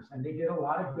kayakers, and they did a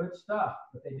lot of good stuff,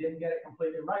 but they didn't get it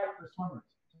completely right for swimmers.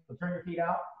 So turn your feet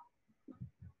out.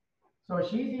 So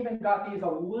she's even got these a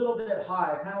little bit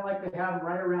high, kind of like they have them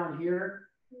right around here,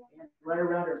 right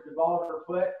around the ball of her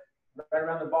foot, right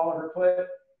around the ball of her foot,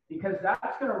 because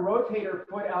that's going to rotate her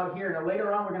foot out here. Now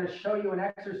later on, we're going to show you an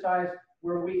exercise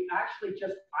where we actually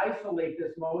just isolate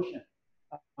this motion.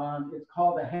 It's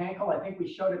called the Hankel. I think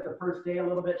we showed it the first day a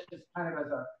little bit, just kind of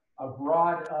as a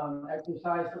broad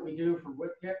exercise that we do for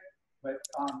whip kick. But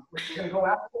we're going to go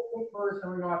after the foot first,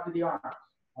 and we're going to go after the arms.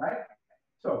 All right?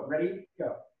 So ready,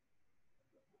 go.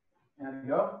 And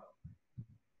go.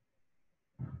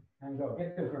 And go.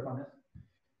 Get a good grip on this.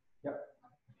 Yep.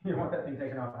 You don't want that thing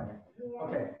taken off on you. Yeah.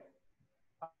 Okay.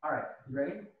 All right. You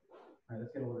ready? All right.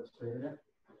 Let's get a little bit straighter there.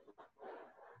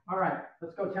 All right.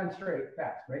 Let's go 10 straight.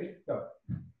 Fast. Ready? Go.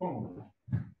 Boom.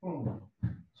 Boom.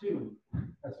 2.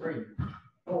 That's 3.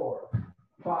 4.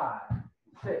 5.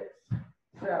 6.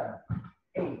 7.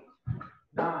 8.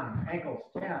 9. Ankles.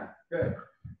 10. Good.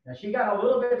 Now she got a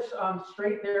little bit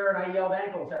straight there, and I yelled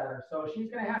ankles at her. So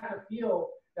she's going to have to feel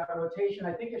that rotation.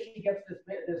 I think if she gets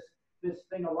this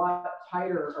thing a lot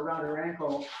tighter around her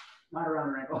ankle, not around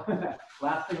her ankle,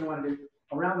 last thing I want to do,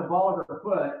 around the ball of her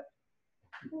foot,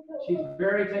 she's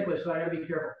very ticklish, so I got to be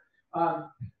careful.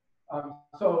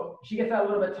 So she gets that a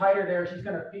little bit tighter there, she's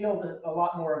going to feel a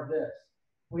lot more of this.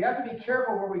 We have to be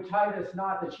careful where we tie this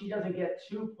knot that she doesn't get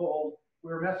too pulled.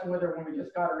 We were messing with her when we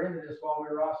just got her into this while we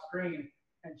were off screen,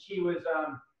 and she was,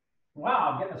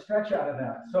 wow, getting a stretch out of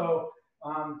that. So,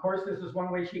 of course, this is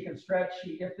one way she can stretch.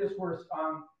 If this were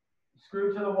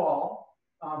screwed to the wall,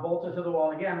 bolted to the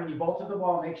wall, again, when you bolt to the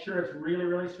wall, make sure it's really,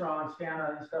 really strong, stand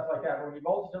on it and stuff like that. But when you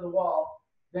bolt it to the wall,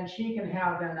 then she can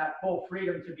have then that full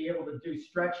freedom to be able to do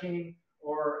stretching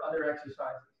or other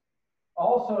exercises.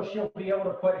 Also, she'll be able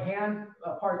to put hand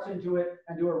parts into it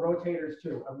and do her rotators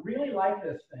too. I really like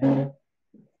this thing.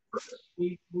 First,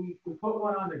 we put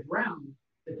one on the ground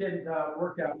that didn't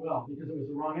work out well because it was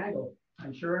the wrong angle.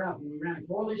 And sure enough, when we ran a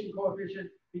correlation coefficient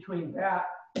between that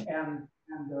and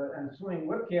the swing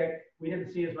whip kick, we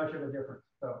didn't see as much of a difference.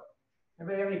 So,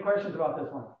 anybody have any questions about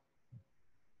this one?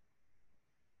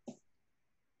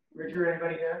 Richard,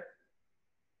 anybody there?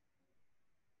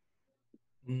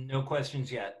 No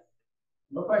questions yet.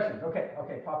 No questions. Okay,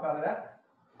 okay, pop out of that.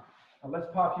 Now let's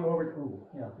pop you over to,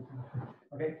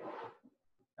 okay.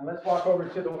 And let's walk over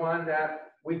to the one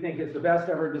that we think is the best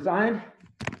ever designed.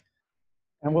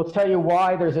 And we'll tell you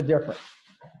why there's a difference.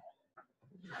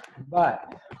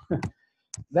 But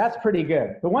that's pretty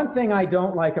good. The one thing I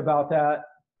don't like about that,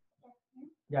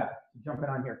 yeah, jumping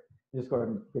on here. Just go ahead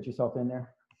and get yourself in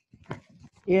there.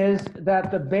 Is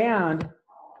that the band,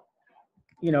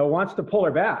 wants to pull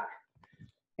her back.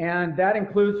 And that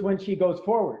includes when she goes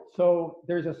forward. So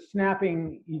there's a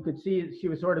snapping, you could see she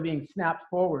was sort of being snapped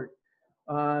forward.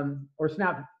 Or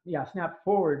snapped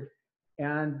forward.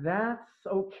 And that's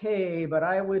okay, but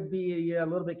I would be a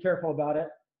little bit careful about it.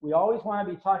 We always want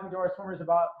to be talking to our swimmers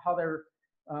about how their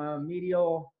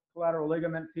medial collateral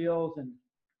ligament feels and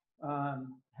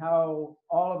how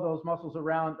all of those muscles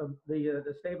around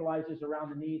the stabilizers around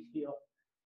the knees feel.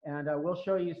 And we'll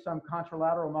show you some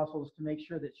contralateral muscles to make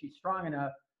sure that she's strong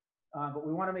enough. But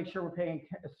we want to make sure we're paying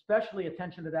especially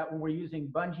attention to that when we're using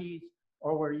bungees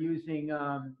or we're using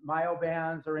myo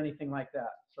bands or anything like that.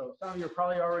 So some of you are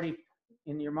probably already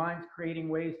in your minds creating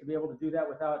ways to be able to do that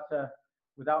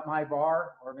without my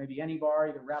bar or maybe any bar.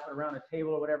 You can wrap it around a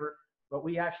table or whatever. But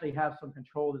we actually have some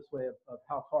control this way of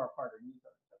how far apart her knees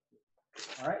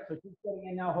are. All right, so she's getting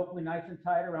in now, hopefully nice and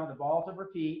tight around the balls of her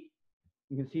feet.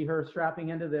 You can see her strapping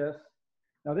into this.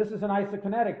 Now this is an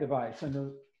isokinetic device, and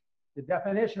the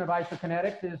definition of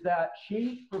isokinetics is that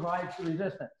she provides the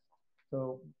resistance.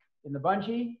 So in the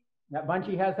bungee, that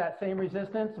bungee has that same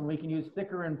resistance, and we can use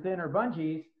thicker and thinner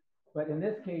bungees, but in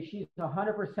this case, she's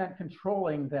 100%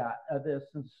 controlling this,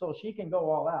 and so she can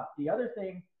go all out. The other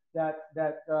thing that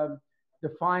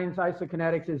defines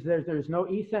isokinetics is there's no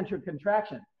eccentric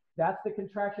contraction. That's the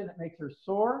contraction that makes her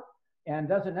sore and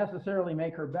doesn't necessarily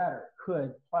make her better.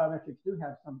 Could, plyometrics do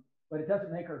have some, but it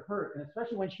doesn't make her hurt, and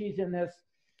especially when she's in this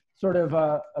sort of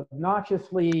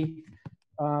obnoxiously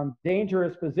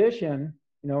dangerous position.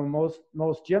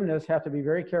 Most gymnasts have to be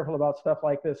very careful about stuff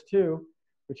like this too,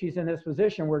 but she's in this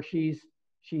position where she's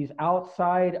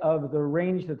outside of the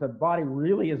range that the body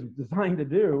really is designed to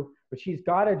do, but she's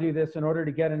got to do this in order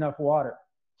to get enough water.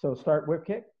 So start whip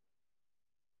kick.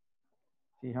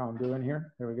 See how I'm doing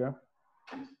here? Here we go.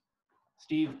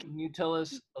 Steve, can you tell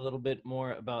us a little bit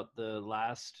more about the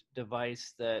last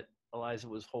device that Eliza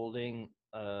was holding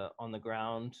on the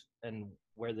ground and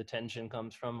where the tension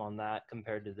comes from on that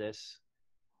compared to this?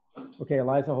 Okay,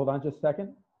 Eliza, hold on just a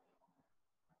second.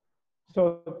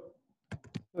 So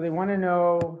they want to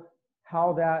know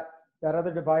how that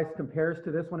other device compares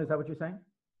to this one. Is that what you're saying?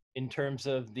 In terms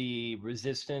of the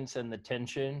resistance and the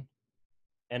tension,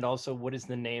 and also what is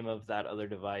the name of that other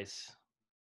device?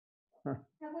 Have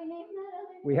we named that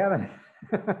other? We haven't.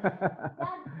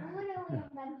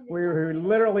 We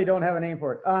literally don't have a name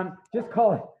for it. Just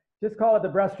call it the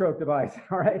breaststroke device.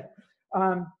 All right.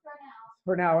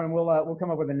 For now, and we'll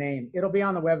come up with a name. It'll be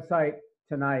on the website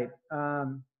tonight.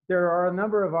 There are a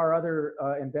number of our other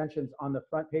inventions on the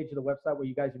front page of the website where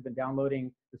you guys have been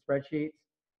downloading the spreadsheets,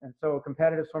 and so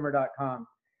competitiveswimmer.com.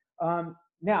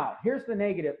 Now, here's the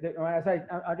negative. As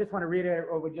I just want to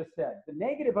reiterate what we just said. The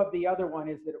negative of the other one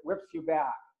is that it rips you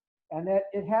back, and that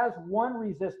it has one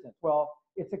resistance. Well,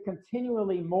 it's a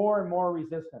continually more and more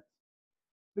resistance.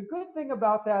 The good thing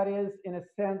about that is, in a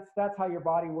sense, that's how your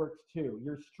body works too.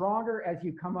 You're stronger as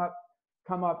you come up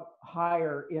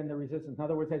higher in the resistance. In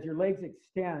other words, as your legs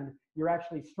extend, you're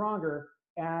actually stronger,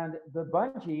 and the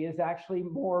bungee is actually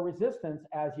more resistance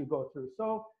as you go through.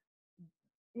 So,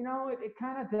 you know, it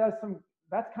kind of does some,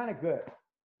 that's kind of good.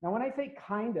 Now, when I say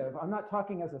kind of, I'm not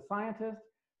talking as a scientist.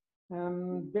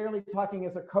 I'm barely talking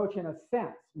as a coach in a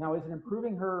sense. Now, is it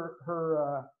improving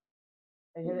her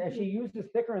as she uses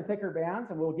thicker and thicker bands,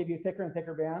 and we'll give you thicker and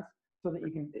thicker bands so that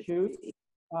you can choose.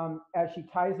 As she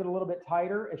ties it a little bit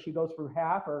tighter, as she goes through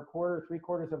half or a quarter or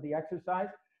 3/4 of the exercise,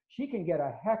 she can get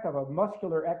a heck of a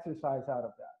muscular exercise out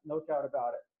of that, no doubt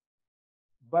about it.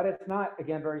 But it's not,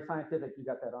 again, very scientific. You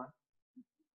got that on?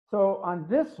 So on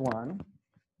this one,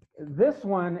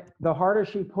 the harder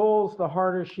she pulls, the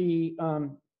harder she,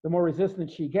 the more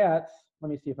resistance she gets. Let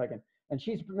me see if I can. And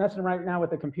she's messing right now with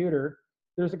the computer.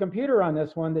 There's a computer on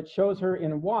this one that shows her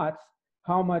in watts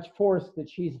how much force that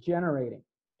she's generating.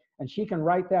 And she can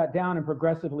write that down and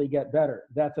progressively get better.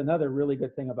 That's another really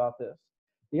good thing about this.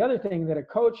 The other thing that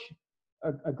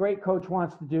a great coach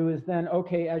wants to do is then,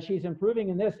 okay, as she's improving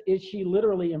in this, is she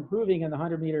literally improving in the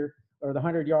 100-meter or the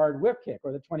 100-yard whip kick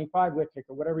or the 25 whip kick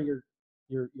or whatever you're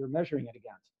measuring it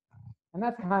against? And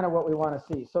that's kind of what we want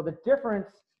to see. So the difference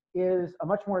is a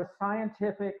much more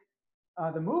scientific.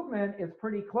 The movement is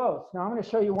pretty close. Now I'm going to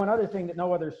show you one other thing that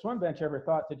no other swim bench ever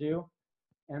thought to do,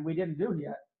 and we didn't do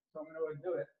yet. So I'm going to go ahead and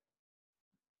do it.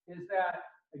 Is that,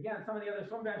 again, some of the other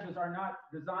swim benches are not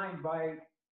designed by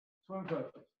swim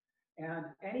coaches. And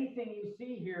anything you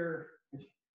see here,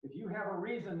 if you have a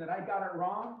reason that I got it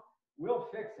wrong, we'll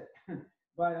fix it.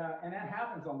 And that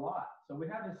happens a lot. So we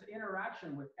have this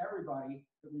interaction with everybody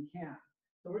that we can.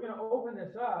 So we're going to open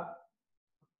this up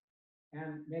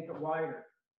and make it wider.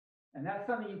 And that's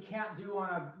something you can't do on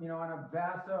a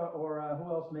VASA or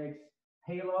who else makes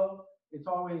Halo. It's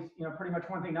always, pretty much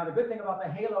one thing. Now, the good thing about the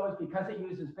Halo is because it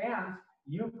uses bands,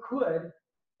 you could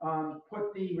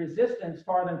put the resistance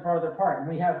farther and farther apart. And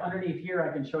we have underneath here,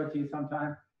 I can show it to you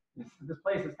sometime. This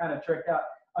place is kind of tricked out.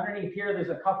 Underneath here, there's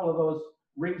a couple of those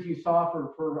rings you saw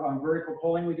for vertical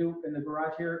pulling we do in the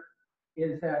garage here,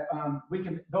 is that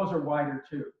those are wider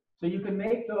too. So you can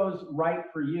make those right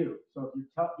for you. So if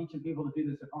you're teaching people to do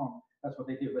this at home, that's what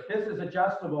they do. But this is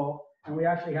adjustable, and we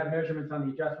actually have measurements on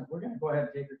the adjustment. We're going to go ahead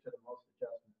and take her to the most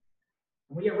adjustment.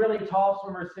 And we get really tall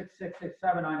swimmers, 6'6",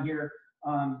 6'7" on here.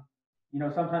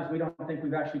 Sometimes we don't think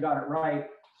we've actually got it right.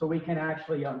 So we can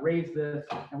actually raise this,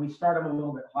 and we start them a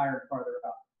little bit higher and farther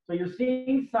up. So you're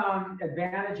seeing some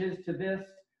advantages to this.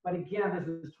 But again, this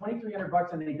is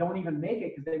 $2,300, and they don't even make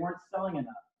it because they weren't selling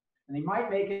enough. And they might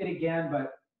make it again,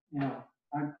 but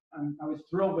I was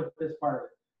thrilled with this part of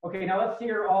it. Okay, now let's see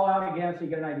her all out again so you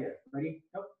get an idea. Ready?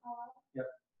 Nope. Yep.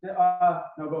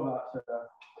 No, go about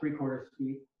 3/4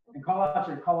 speed. And call out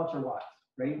your watts.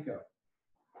 Ready? Go.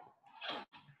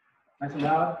 Nice and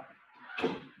loud.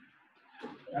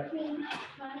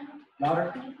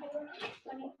 Louder.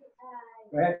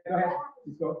 Go ahead.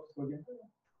 Just go again.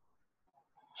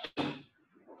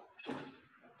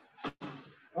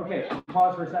 Okay,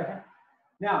 pause for a second.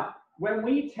 Now, when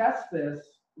we test this,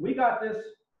 we got this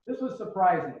was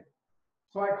surprising.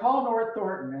 So I called North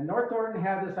Thornton, and North Thornton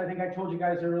had this, I think I told you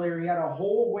guys earlier, he had a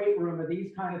whole weight room of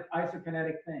these kind of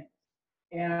isokinetic things.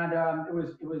 And it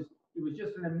was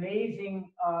just an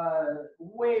amazing,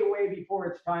 way before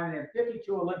its time. And they had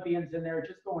 52 Olympians in there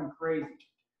just going crazy.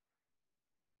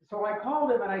 So I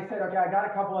called him and I said, okay, I got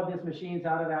a couple of his machines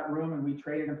out of that room and we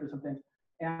traded them for some things.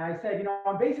 And I said,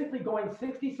 I'm basically going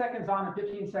 60 seconds on and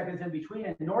 15 seconds in between.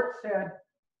 And Nort said,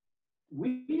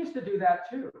 we used to do that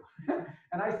too.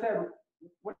 And I said,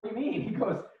 what do you mean? He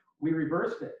goes, we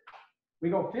reversed it.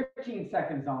 We go 15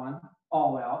 seconds on,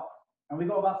 all out, and we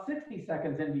go about 60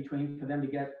 seconds in between for them to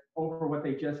get over what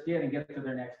they just did and get to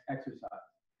their next exercise.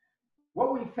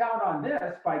 What we found on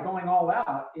this by going all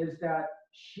out is that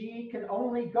she can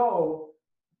only go,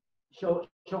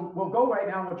 we'll go right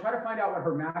now and we'll try to find out what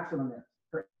her maximum is.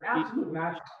 Her absolute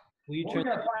maximum. What we're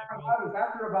going to find out is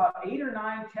after about 8 or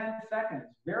 9, 10 seconds,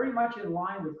 very much in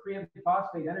line with creatine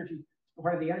phosphate energy,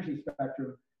 part of the energy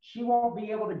spectrum, she won't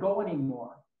be able to go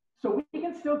anymore. So we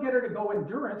can still get her to go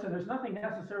endurance, and there's nothing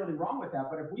necessarily wrong with that.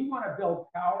 But if we want to build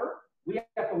power, we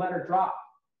have to let her drop.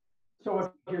 So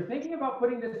if you're thinking about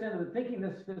putting this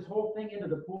this whole thing into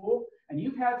the pool, and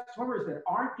you've had swimmers that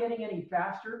aren't getting any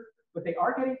faster, but they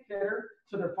are getting fitter,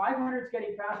 so their 500's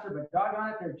getting faster, but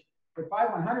doggone it, If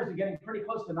 5/100s are getting pretty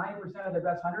close to 90% of their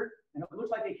best 100, and it looks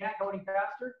like they can't go any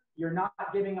faster, you're not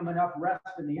giving them enough rest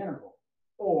in the interval.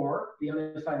 Or the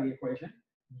other side of the equation,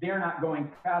 they're not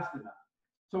going fast enough.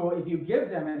 So if you give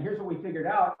them, and here's what we figured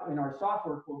out in our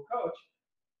software for coach,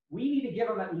 we need to give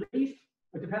them at least,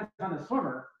 it depends on the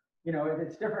swimmer, you know, if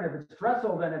it's different, if it's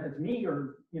Dressel than if it's me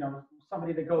or, you know,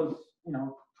 somebody that goes, you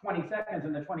know, 20 seconds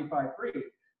in the 25 free.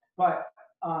 But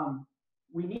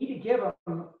we need to give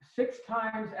them 6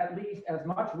 times at least as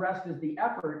much rest as the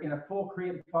effort in a full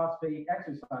creatine phosphate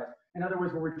exercise. In other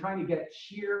words, where we're trying to get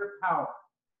sheer power.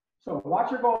 So watch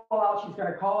her go out. She's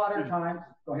going to call out her times.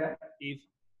 Go ahead.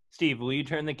 Steve, will you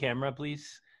turn the camera,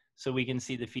 please, so we can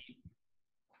see the feet?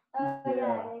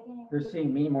 Yeah, they're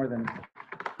seeing me more than.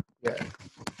 Yeah.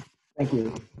 Thank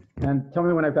you. And tell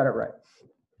me when I've got it right.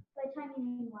 By time you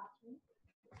mean watching.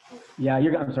 Yeah,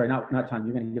 you're. I'm sorry, not time.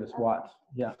 You're going to give us watts.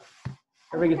 Yeah.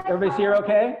 Everybody see her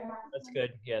okay? That's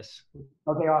good. Yes.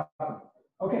 Okay, awesome.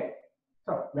 Okay,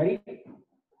 so ready?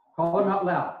 Call them out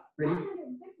loud. Ready?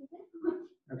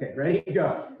 Okay, ready?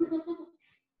 Go.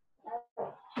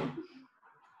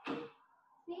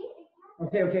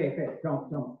 Okay.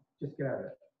 Don't. Just get out of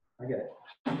it. I get it.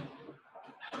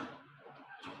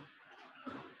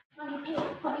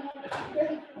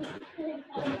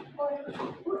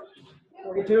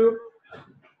 42.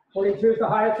 42 is the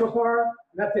highest so far.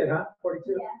 That's it, huh?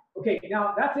 42. Yeah. Okay,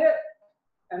 now that's it.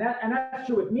 And that's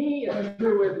true with me. It's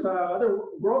true with other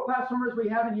world-class swimmers we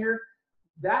have in here.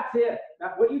 That's it.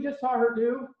 What you just saw her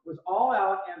do was all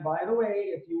out. And by the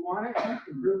way, if you want to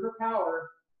improve her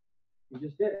power, you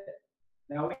just did it.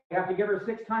 Now we have to give her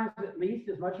 6 times at least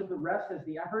as much of the rest as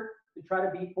the effort to try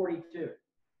to beat 42.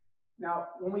 Now,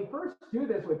 when we first do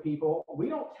this with people, we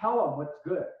don't tell them what's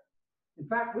good. In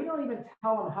fact, we don't even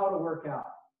tell them how to work out.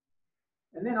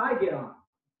 And then I get on.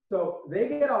 So they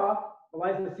get off.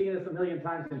 Eliza's seen this a million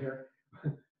times in here.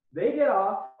 They get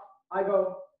off. I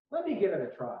go, let me give it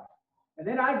a try. And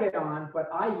then I get on, but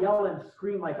I yell and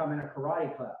scream like I'm in a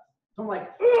karate class. So I'm like,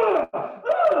 ugh, ugh,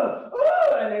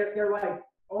 ugh. And they're like,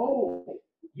 oh,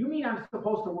 you mean I'm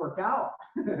supposed to work out?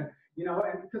 You know,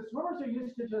 and because swimmers are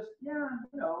used to just, yeah,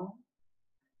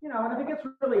 and if it gets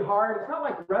really hard, it's not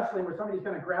like wrestling where somebody's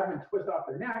going to grab them and twist off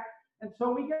their neck. And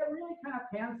so we get really kind of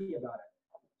pansy about it.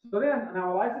 So then,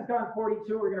 now Eliza's gone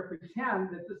 42. We're going to pretend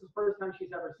that this is the first time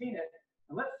she's ever seen it.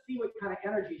 And let's see what kind of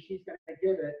energy she's going to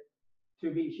give it to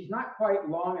be. She's not quite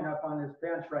long enough on this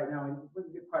bench right now and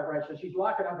wouldn't get quite right. So she's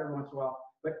locking up every once in a while.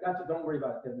 But don't worry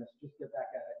about it, business. Just get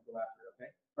back at it and go after it,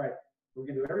 okay? All right. We're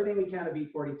going to do everything we can to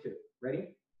beat 42.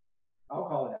 Ready? I'll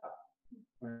call it out.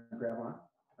 Want to grab one?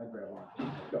 I grab one.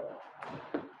 Go.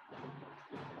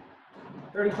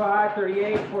 35,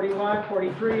 38, 41,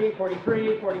 43,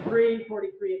 43, 43,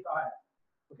 43 is the highest.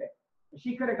 Okay.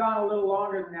 She could have gone a little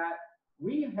longer than that.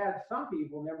 We've had some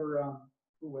people, remember,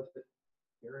 who was it?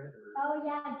 Garrett? Oh,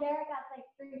 yeah, Garrett got like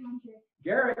 300.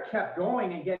 Garrett kept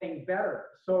going and getting better.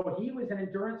 So he was an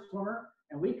endurance swimmer,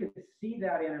 and we could see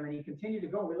that in him, and he continued to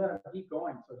go. We let him keep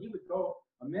going. So he would go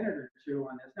a minute or two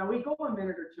on this. Now, we go a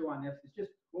minute or two on this. It's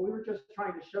just what we were just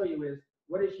trying to show you is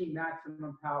what is she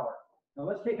maximum power. Now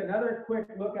let's take another quick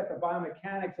look at the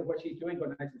biomechanics of what she's doing. Go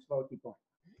nice and slow, keep going.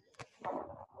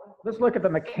 Let's look at the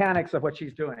mechanics of what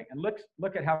she's doing, and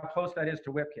look at how close that is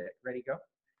to whip kick. Ready, go.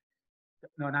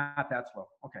 No, not that slow.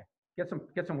 Okay, get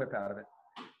some whip out of it.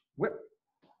 Whip.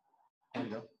 There you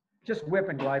go. Just whip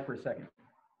and glide for a second.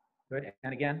 Good,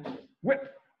 and again,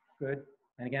 whip. Good,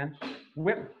 and again,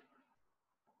 whip.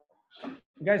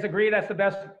 You guys agree that's the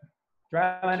best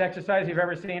Dryland exercise you've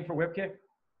ever seen for whip kick?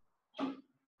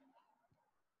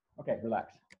 Okay,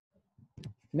 relax.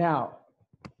 Now,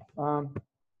 what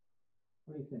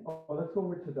do you think? Oh, let's go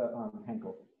over to the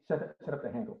ankle. Set up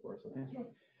the ankle for us, okay?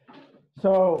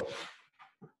 So,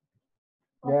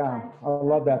 yeah, I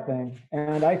love that thing.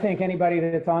 And I think anybody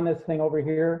that's on this thing over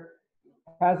here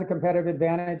has a competitive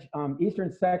advantage.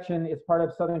 Eastern section is part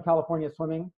of Southern California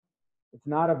swimming. It's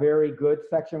not a very good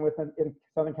section in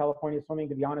Southern California swimming,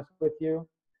 to be honest with you.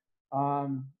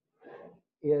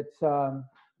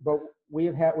 But we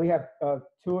have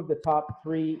 2 of the top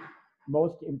 3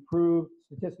 most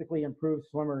statistically improved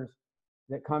swimmers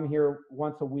that come here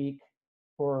once a week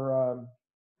for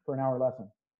an hour lesson.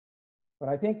 But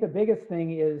I think the biggest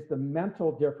thing is the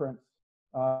mental difference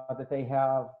that they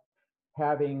have,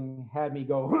 having had me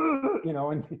go,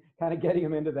 and kind of getting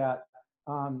them into that.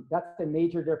 That's a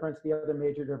major difference. The other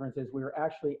major difference is we're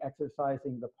actually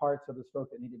exercising the parts of the stroke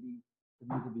that need to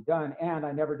be done. And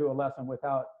I never do a lesson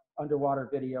without underwater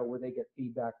video where they get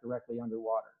feedback directly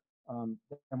underwater. And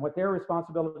what their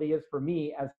responsibility is for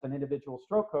me as an individual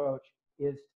stroke coach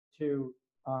is to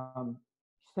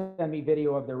send me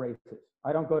video of their races.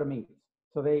 I don't go to meets.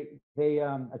 So I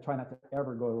try not to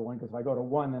ever go to one, because if I go to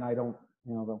one, then I don't,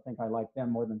 they'll think I like them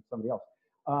more than somebody else,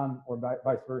 or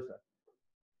vice versa.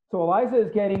 So Eliza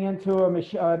is getting into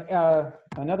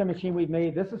another machine we've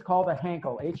made. This is called a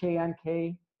Hankel,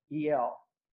 Hankel,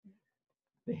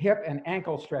 the hip and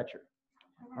ankle stretcher.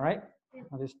 All right.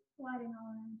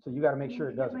 So you got to make sure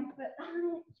it does it.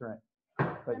 That's right.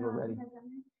 I thought you were ready.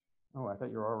 Oh, I thought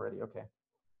you were all ready. Okay.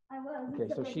 I was.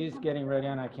 Okay, so she's getting ready,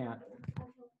 and I can't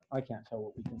tell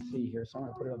what we can see here, so I'm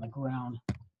gonna put it on the ground.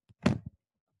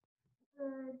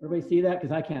 Everybody see that?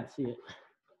 Because I can't see it.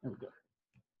 There we go.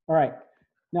 All right.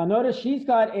 Now notice she's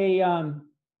got a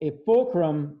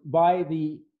fulcrum by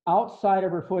the outside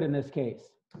of her foot in this case.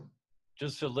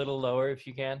 Just a little lower if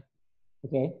you can.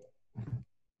 Okay.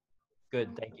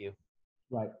 Good, thank you.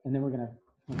 Right, and then we're gonna.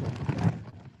 Okay.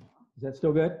 Is that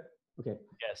still good? Okay.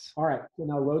 Yes. All right. So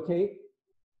now rotate,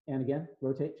 and again,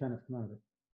 rotate. Try not to come out of it.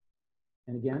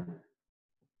 And again,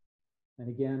 and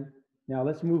again. Now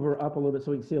let's move her up a little bit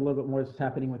so we can see a little bit more what's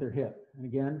happening with her hip. And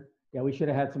again, yeah, we should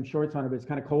have had some shorts on her, but it's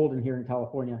kind of cold in here in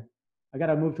California. I got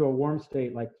to move to a warm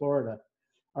state like Florida.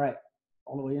 All right,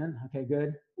 all the way in. Okay,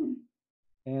 good.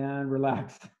 And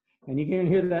relax. And you can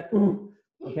hear that. Ooh.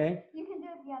 Okay. You can do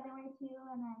it the other way too,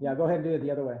 and then. Yeah, go ahead and do it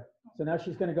the other way. So now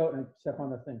she's going to go and step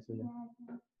on the thing. So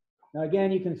yeah. Now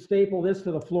again, you can staple this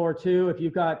to the floor too if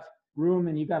you've got room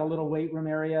and you've got a little weight room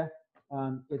area.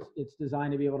 It's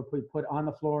designed to be able to be put on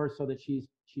the floor so that she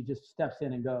just steps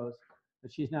in and goes.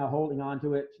 But she's now holding on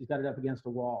to it. She's got it up against a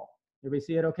wall. Everybody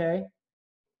see it okay?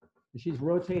 And she's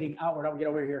rotating outward. I'll get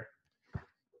over here.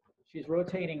 She's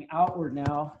rotating outward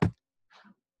now.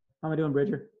 How am I doing,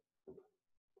 Bridger?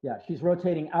 Yeah, she's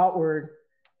rotating outward,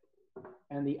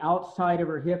 and the outside of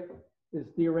her hip is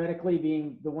theoretically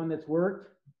being the one that's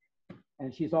worked.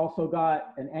 And she's also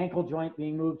got an ankle joint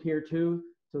being moved here too,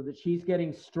 so that she's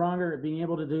getting stronger at being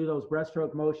able to do those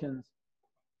breaststroke motions.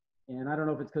 And I don't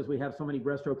know if it's because we have so many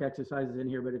breaststroke exercises in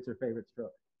here, but it's her favorite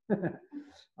stroke.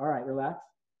 All right, relax.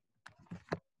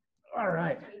 All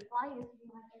right. Fly used to be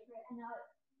my favorite,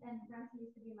 and dress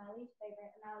used to be my least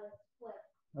favorite, and now it's flipped.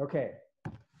 Okay.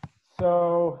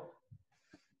 So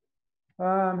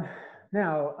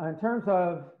now, in terms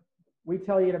of, we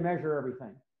tell you to measure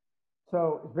everything.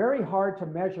 So it's very hard to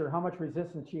measure how much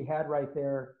resistance she had right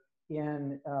there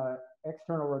in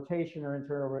external rotation or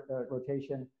internal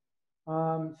rotation.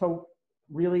 So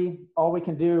really all we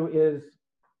can do is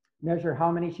measure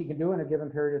how many she can do in a given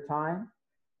period of time,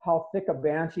 how thick a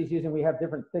band she's using. We have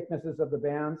different thicknesses of the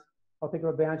bands, how thick of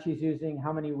a band she's using,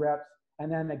 how many reps.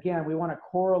 And then again, we want to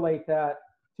correlate that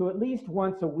to at least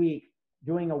once a week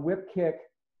doing a whip kick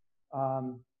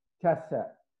test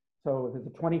set. So if it's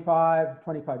a 25,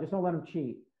 just don't let them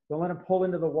cheat. Don't let them pull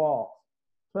into the walls,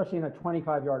 especially in a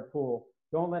 25-yard pool.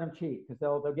 Don't let them cheat, because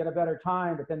they'll get a better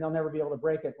time, but then they'll never be able to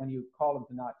break it when you call them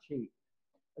to not cheat.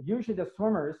 Usually the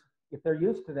swimmers, if they're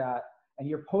used to that and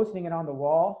you're posting it on the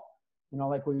wall,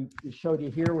 like we showed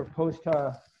you here, we're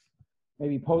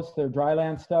maybe post their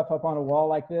Dryland stuff up on a wall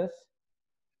like this.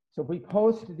 So if we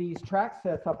post these track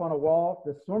sets up on a wall,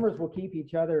 the swimmers will keep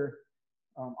each other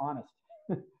honest.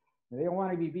 They don't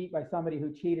want to be beat by somebody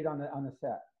who cheated on the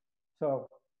set. So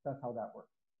that's how that works.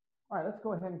 All right, let's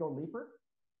go ahead and go leaper.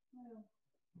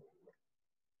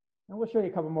 And we'll show you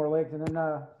a couple more legs, and then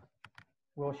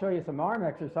we'll show you some arm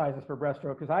exercises for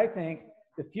breaststroke, because I think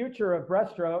the future of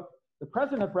breaststroke, the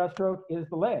present of breaststroke is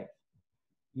the legs.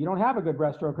 You don't have a good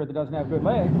breaststroker that doesn't have good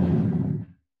legs,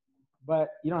 but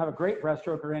you don't have a great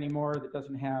breaststroker anymore that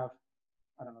doesn't have,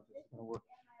 I don't know if this is going to work.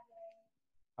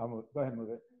 I'll move, go ahead and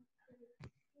move it.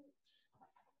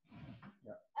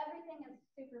 Yeah. Everything is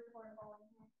super portable in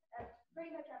here.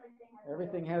 Pretty much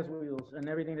everything has wheels, and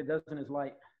everything that doesn't is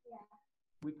light. Yeah.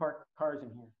 We park cars in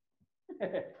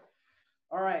here.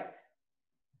 All right.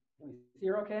 Can we see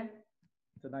her okay?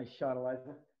 It's a nice shot,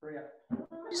 Eliza. Hurry up.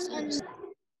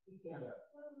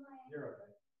 You're okay.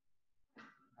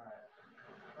 All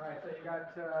right. All right, so you got,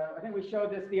 I think we showed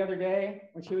this the other day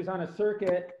when she was on a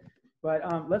circuit,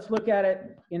 but let's look at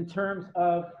it in terms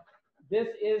of, this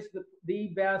is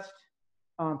the best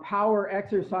power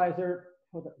exerciser.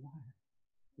 Hold on.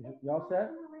 You all set?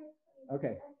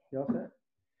 Okay, you all set?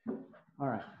 All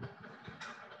right.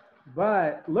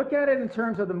 But look at it in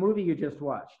terms of the movie you just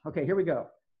watched. Okay, here we go.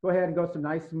 Go ahead and go some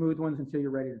nice smooth ones until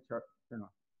you're ready to turn on.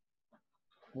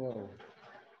 Whoa.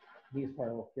 These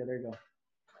part. Yeah, there you go.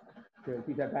 Good.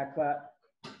 Keep that back flat.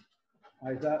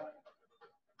 Eyes up.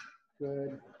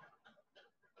 Good.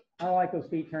 I don't like those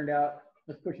feet turned out.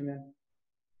 Let's push them in.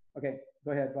 Okay,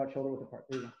 go ahead. About shoulder width apart.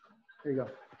 There you go. There you go.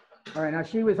 All right, now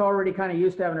she was already kind of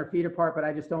used to having her feet apart, but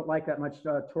I just don't like that much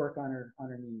torque on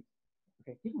her knees.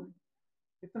 Okay, keep going.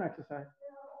 It's an exercise.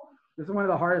 This is one of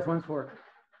the hardest ones for her.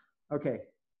 Okay.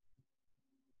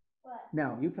 What?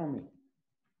 Now, you tell me.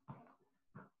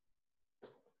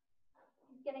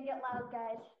 It's gonna get loud,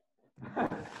 guys. I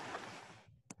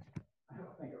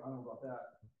don't think I don't know about that.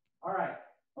 All right.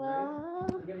 Well,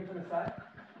 Give me from the side.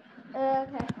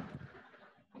 okay.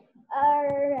 All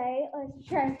right, let's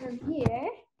try from here.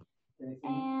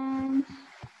 And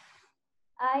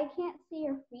I can't see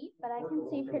your feet, but I can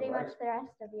see pretty much the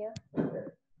rest of you. Okay.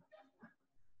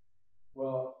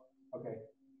 Well, okay.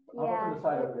 I'll Yeah. go from the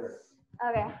side over there.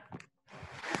 Okay.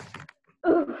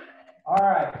 All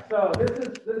right. So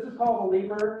this is called a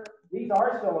leaper. These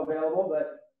are still available,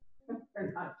 but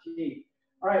they're not cheap.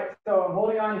 All right. So I'm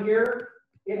holding on here.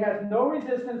 It has no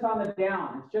resistance on the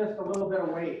down. It's just a little bit of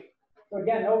weight. So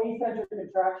again, no eccentric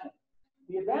contraction.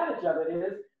 The advantage of it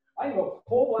is I can go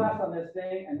full blast on this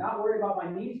thing and not worry about my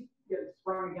knees getting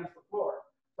sprung against the floor.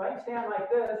 So I can stand like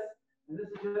this, and this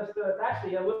is just, it's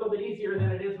actually a little bit easier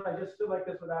than it is if I just stood like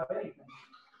this without anything,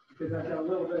 because I've got a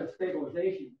little bit of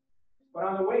stabilization. But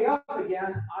on the way up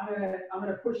again, I'm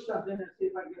gonna push something and see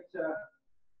if I can get to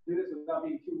do this without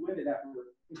being too winded afterwards.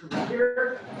 From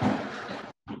here.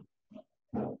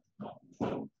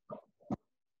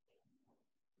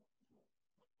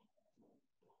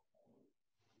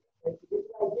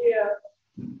 Idea.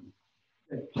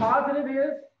 The positive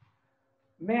is,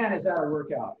 man, is that a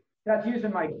workout. That's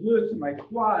using my glutes and my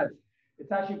quads.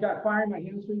 It's actually got firing my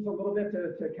hamstrings a little bit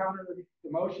to counter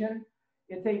the motion.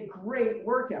 It's a great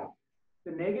workout.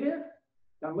 The negative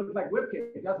doesn't look like whip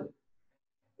kick, does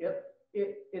it?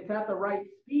 It's at the right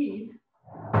speed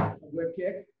of whip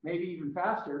kick, maybe even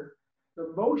faster.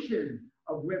 The motion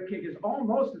of whip kick is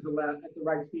almost at the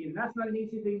right speed, and that's not an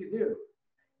easy thing to do.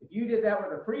 If you did that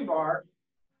with a free bar,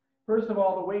 first of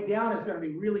all, the way down is going to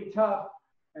be really tough.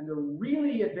 And the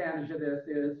really advantage of this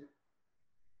is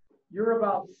you're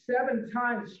about 7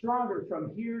 times stronger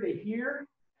from here to here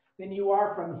than you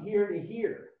are from here to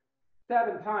here.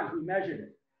 7 times, we measured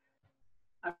it.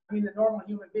 I mean, the normal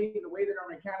human being, the way that our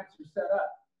mechanics are set up.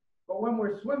 But when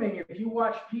we're swimming, if you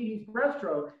watch Petey's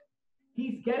breaststroke,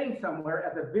 he's getting somewhere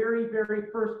at the very, very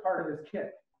first part of his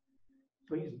kick.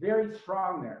 So he's very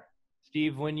strong there.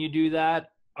 Steve, when you do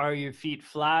that, are your feet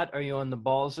flat? Are you on the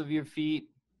balls of your feet?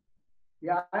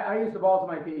 Yeah, I use the balls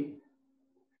of my feet.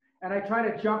 And I try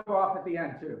to jump off at the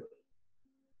end too.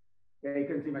 Yeah, you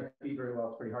couldn't see my feet very well.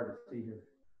 It's pretty hard to see here.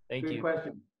 Thank you. Good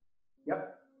question.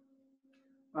 Yep.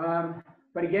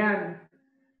 But again,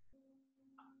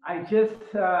 I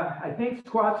think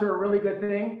squats are a really good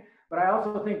thing, but I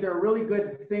also think they're a really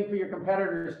good thing for your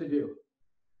competitors to do.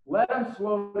 Let them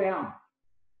slow down.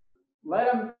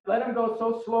 Let them go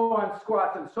so slow on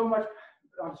squats and so much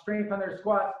strength on their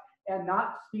squats and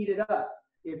not speed it up.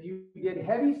 If you did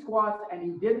heavy squats and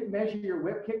you didn't measure your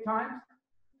whip kick times,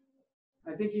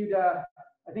 I think you'd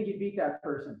beat that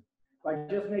person by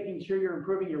just making sure you're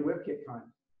improving your whip kick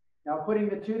times. Now, putting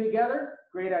the two together,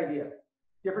 great idea.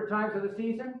 Different times of the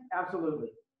season,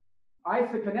 absolutely.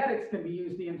 Isokinetics can be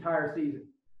used the entire season.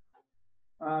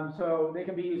 So they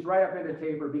can be used right up into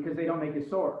taper because they don't make you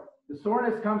sore. The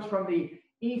soreness comes from the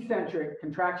eccentric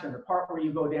contraction, the part where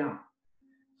you go down.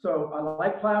 So I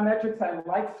like plyometrics, I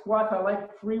like squats, I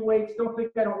like free weights. Don't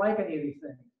think I don't like any of these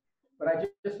things. But I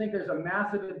just think there's a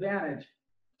massive advantage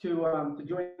to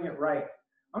doing it right.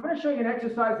 I'm going to show you an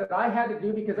exercise that I had to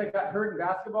do because I got hurt in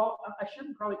basketball. I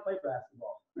shouldn't probably play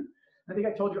basketball. I think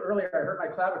I told you earlier I hurt my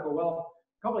clavicle. Well,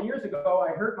 a couple of years ago,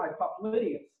 I hurt my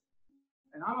popliteus.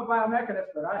 And I'm a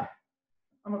biomechanist, but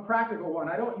I'm a practical one.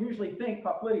 I don't usually think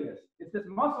popliteus. It's this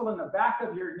muscle in the back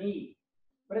of your knee.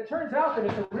 But it turns out that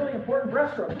it's a really important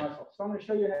breaststroke muscle. So I'm going to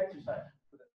show you an exercise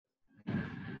for this.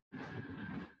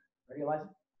 Ready, Eliza?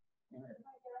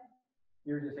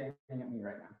 You're just aiming at me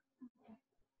right now.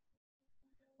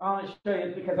 I'll just show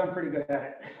you because I'm pretty good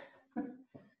at it.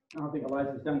 I don't think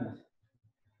Eliza's done this.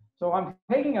 So I'm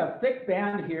taking a thick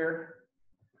band here,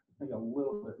 maybe a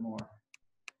little bit more.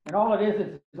 And all it is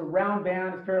it's a round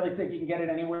band. It's fairly thick. You can get it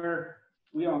anywhere.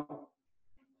 I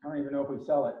don't even know if we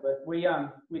sell it, but we'd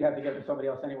have to get it to somebody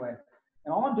else anyway.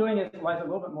 And all I'm doing is, Eliza, a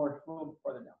little bit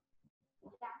further down.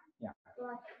 Yeah.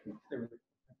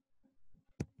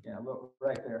 Yeah, a little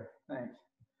right there. Thanks.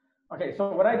 Okay,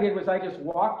 so what I did was I just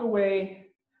walked away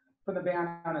from the band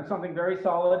on something very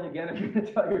solid. Again, if you're going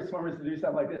to tell your swimmers to do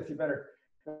something like this, you better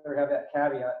have that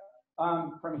caveat.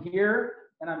 From here,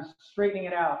 and I'm straightening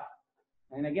it out.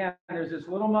 And again, there's this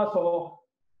little muscle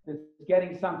that's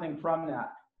getting something from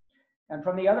that. And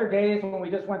from the other days when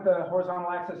we just went the horizontal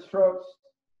axis strokes,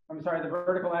 the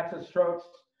vertical axis strokes,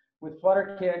 with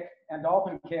flutter kick and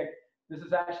dolphin kick, this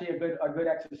is actually a good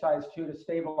exercise too to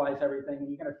stabilize everything. And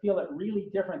you're going to feel it really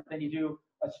different than you do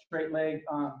a straight leg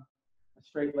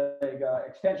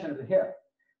extension of the hip.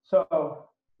 So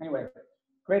anyway,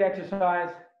 great exercise.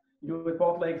 You do it with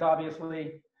both legs,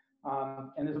 obviously,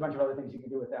 and there's a bunch of other things you can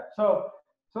do with that. So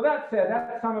that said,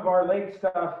 that's some of our leg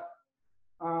stuff.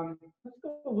 Let's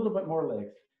go a little bit more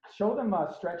legs. Show them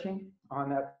stretching on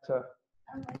that.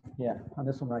 Yeah, on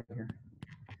this one right here.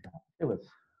 It was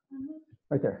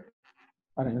right there.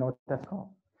 I don't even know what that's called.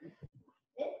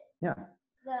 Yeah.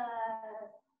 The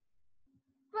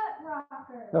foot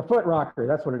rocker. The foot rocker.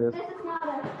 That's what it is. This is not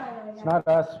us, by the way. It's not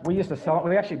us. We used to sell it.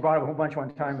 We actually bought a whole bunch one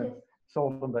time and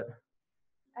sold them, but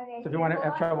Okay. so if you want to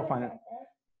have trouble finding it,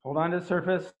 hold on to the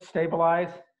surface,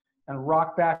 stabilize, and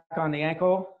rock back on the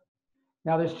ankle.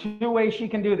 Now there's two ways she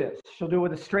can do this. She'll do it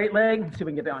with a straight leg. Let's see if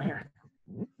we can get down here.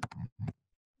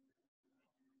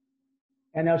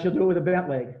 And now she'll do it with a bent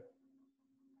leg.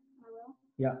 I will.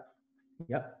 Yep.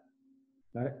 Yep.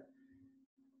 Got it.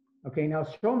 Okay, now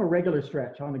show them a regular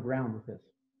stretch on the ground with this.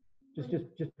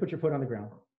 Just put your foot on the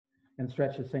ground and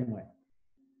stretch the same way.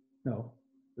 No,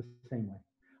 the same way.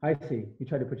 I see. You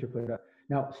try to put your foot up.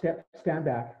 Now stand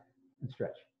back and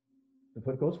stretch. The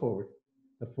foot goes forward.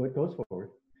 The foot goes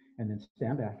forward. And then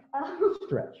stand back.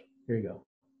 Stretch. Here you go.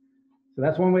 So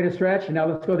that's one way to stretch. And now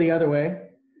let's go the other way.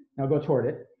 Now go toward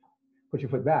it. Put your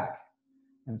foot back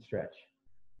and stretch.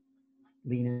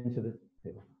 Lean into the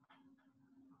table.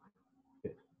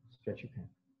 Good. Stretch your pen.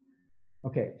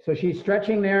 Okay, so she's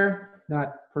stretching there,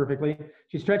 not perfectly.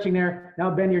 She's stretching there. Now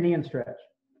bend your knee and stretch.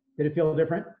 Did it feel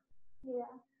different? Yeah.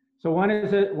 So one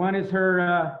is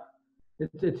her,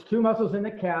 it's two muscles in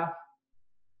the calf,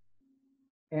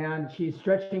 and she's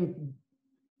stretching,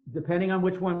 depending on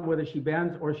which one, whether she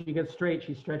bends or she gets straight,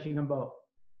 she's stretching them both.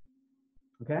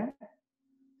 Okay?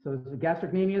 So the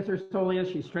gastrocnemius or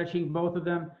soleus, she's stretching both of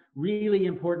them. Really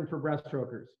important for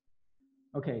breaststrokers.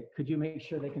 Okay, could you make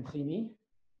sure they can see me?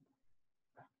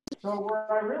 So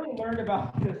where I really learned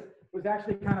about this was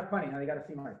actually kind of funny. Now they got to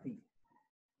see my feet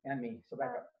and me. So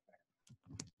back up.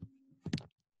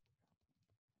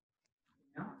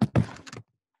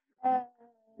 Now,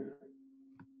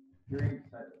 you're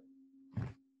inside. There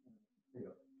you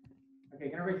go. Okay,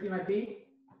 can everybody see my feet?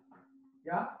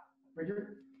 Yeah,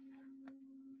 Richard?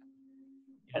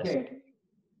 Yes. Okay,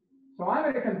 so I'm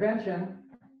at a convention,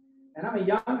 and I'm a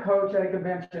young coach at a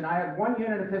convention. I had 1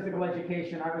 unit of physical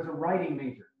education. I was a writing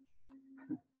major.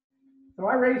 So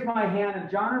I raised my hand, and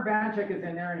John Urbanchik is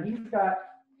in there, and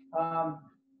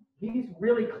he's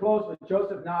really close with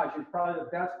Joseph Naj, who's probably the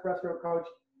best breaststroke coach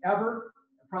ever,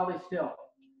 and probably still,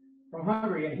 from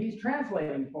Hungary, and he's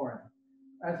translating for him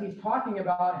as he's talking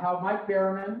about how Mike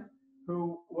Berriman,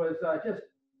 who was just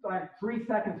like 3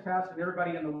 seconds faster than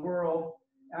everybody in the world,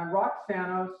 and Rock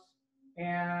Sanos,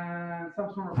 and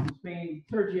some swimmer from Spain,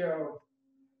 Sergio,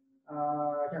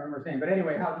 I can't remember his name, but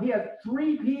anyway, how he has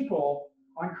 3 people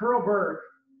on Curl Berg.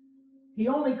 He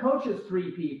only coaches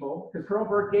 3 people because Curl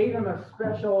Berg gave him a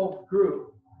special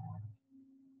group,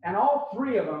 and all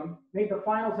 3 of them made the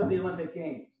finals of the Olympic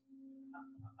Games.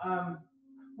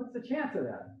 What's the chance of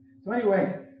that? So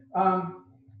anyway,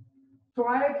 so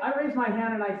I raised my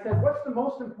hand and I said, what's the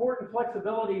most important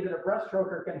flexibility that a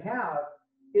breaststroker can have?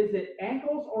 Is it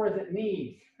ankles or is it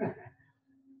knees?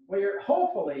 Well,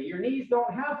 hopefully your knees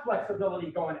don't have flexibility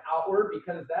going outward,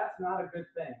 because that's not a good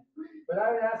thing. But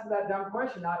I would ask that dumb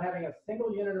question, not having a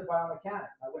single unit of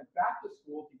biomechanics. I went back to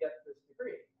school to get this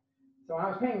degree. So I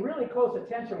was paying really close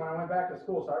attention when I went back to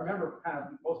school, so I remember kind of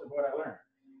most of what I learned.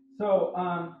 So,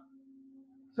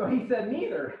 so he said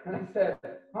neither, and I said,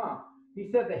 huh? He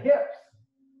said the hips.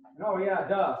 And, oh yeah,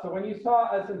 duh. So when you saw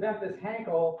us invent this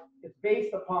Hankel, it's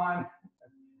based upon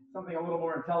something a little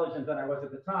more intelligent than I was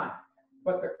at the time.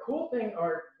 But the cool thing,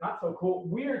 or not so cool,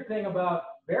 weird thing about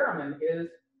Berriman is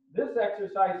this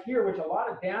exercise here, which a lot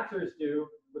of dancers do,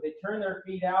 where they turn their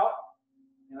feet out.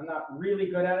 And I'm not really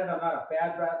good at it. I'm not a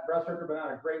bad breaststroker, but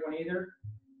not a great one either.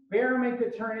 Berriman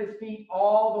could turn his feet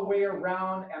all the way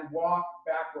around and walk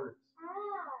backwards.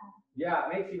 Yeah,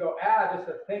 it makes you go, just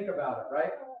to think about it,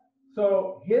 right?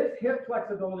 So his hip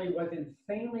flexibility was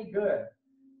insanely good,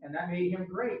 and that made him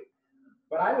great.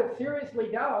 But I would seriously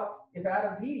doubt if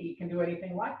Adam Peaty can do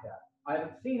anything like that. I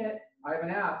haven't seen it. I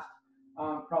haven't asked.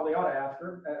 Probably ought to ask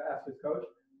his coach,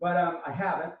 but I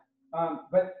haven't.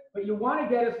 But you want to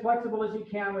get as flexible as you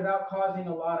can without causing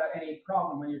any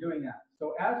problem when you're doing that.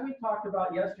 So as we talked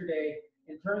about yesterday,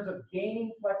 in terms of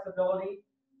gaining flexibility,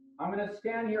 I'm going to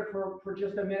stand here for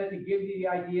just a minute to give you the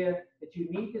idea that you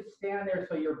need to stand there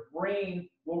so your brain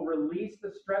will release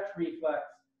the stretch reflex,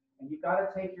 and you've got to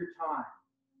take your time.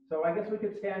 So I guess we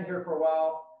could stand here for a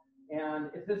while. And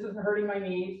if this isn't hurting my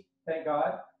knees, thank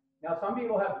God. Now, some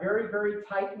people have very, very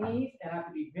tight knees and have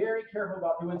to be very careful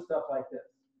about doing stuff like this.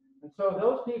 And so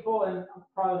those people, and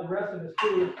probably the rest of us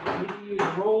too, need to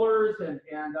use rollers and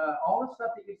all the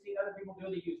stuff that you've seen other people do.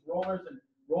 They use rollers and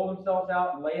roll themselves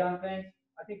out and lay on things.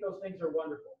 I think those things are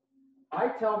wonderful. I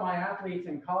tell my athletes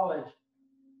in college,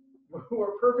 who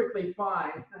are perfectly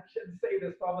fine, I shouldn't say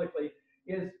this publicly,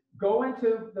 is go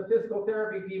into the physical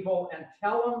therapy people and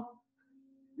tell them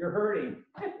you're hurting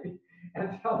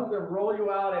and tell them to roll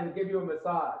you out and give you a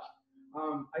massage.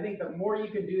 I think the more you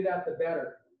can do that, the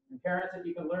better. And parents, if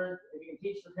you can learn, if you can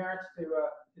teach the parents to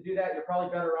do that, you're probably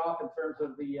better off in terms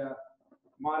of the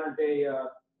modern day,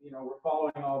 we're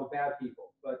following all the bad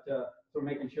people. But so we're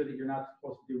making sure that you're not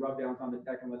supposed to do rub downs on the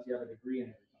deck unless you have a degree in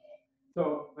it.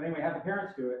 So, but anyway, have the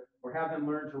parents do it or have them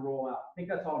learn to roll out. I think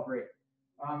that's all great.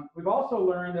 We've also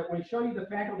learned that when we showed you the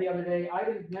ankle the other day, I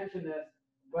didn't mention this,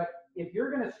 but if you're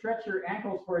going to stretch your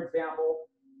ankles, for example,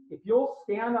 if you'll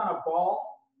stand on a ball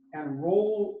and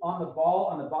roll on the ball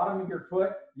on the bottom of your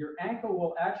foot, your ankle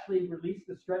will actually release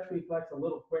the stretch reflex a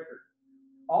little quicker.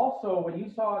 Also, when you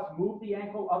saw us move the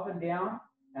ankle up and down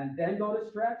and then go to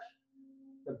stretch,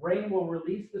 the brain will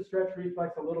release the stretch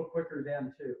reflex a little quicker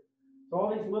then too. So all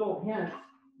these little hints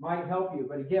might help you,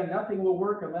 but again, nothing will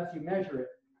work unless you measure it.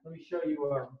 Let me show you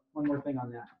one more thing on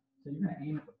that. So you're going to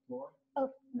aim at the floor. Oh,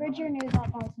 Bridger knew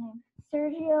that guy's name.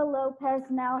 Sergio Lopez,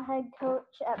 now head coach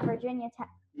at Virginia Tech.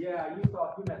 Yeah, you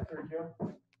met Sergio.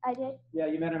 I did? Yeah,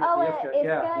 you met him at the ISCA. It's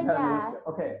Yeah, good, yeah.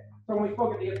 Okay, so when we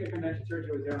spoke at the ISCA convention,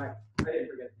 Sergio was there, and I didn't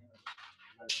forget his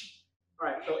name. All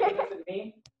right, so Amos and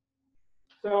me.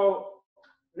 So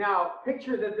now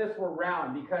picture that this were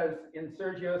round, because in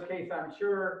Sergio's case, I'm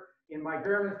sure, in my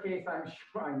German's case, I'm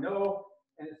sure, I know,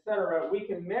 and etc. We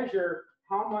can measure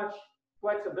how much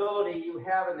flexibility you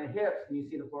have in the hips. Can you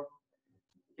see the floor?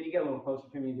 Can you get a little closer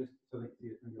to me just so they can see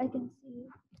it? I can see.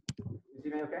 You see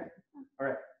me okay? All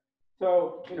right.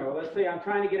 So, let's say I'm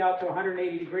trying to get out to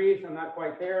 180 degrees. I'm not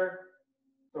quite there.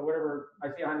 So whatever, I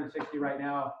see 160 right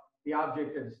now. The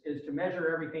object is to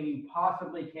measure everything you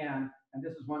possibly can. And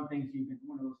this is one of those things you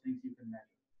can measure.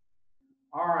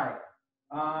 All right.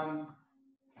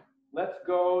 Let's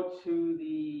go to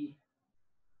the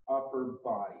upper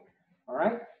body. All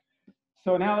right.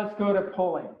 So now let's go to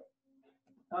pulling.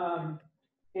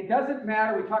 It doesn't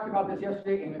matter. We talked about this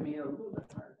yesterday.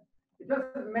 It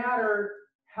doesn't matter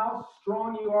how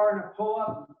strong you are in a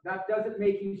pull-up. That doesn't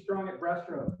make you strong at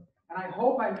breaststroke. And I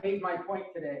hope I made my point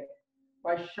today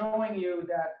by showing you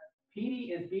that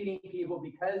Petey is beating people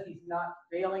because he's not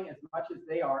failing as much as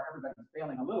they are. Everybody's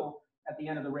failing a little at the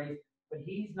end of the race, but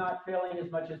he's not failing as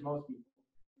much as most people.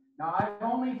 Now, I've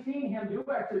only seen him do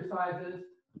exercises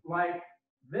like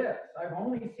this. I've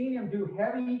only seen him do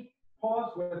heavy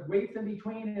pull-ups with weights in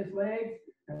between his legs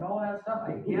and all that stuff.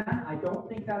 Again, I don't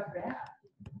think that's bad.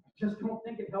 I just don't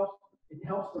think it helps. It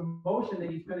helps the motion that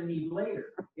he's going to need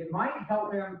later. It might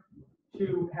help him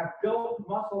to have built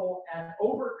muscle and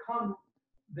overcome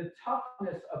the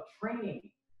toughness of training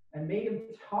and made him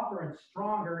tougher and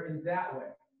stronger in that way.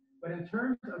 But in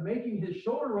terms of making his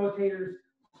shoulder rotators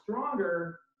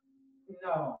stronger,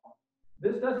 no.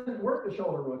 This doesn't work the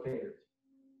shoulder rotators.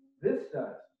 This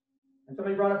does. And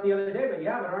somebody brought up the other day, but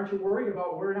aren't you worried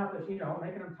about wearing out this, making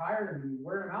them tired and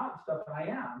wearing them out and stuff? And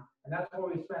I am. And that's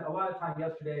what we spent a lot of time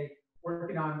yesterday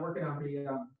working on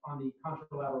the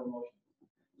contralateral motion.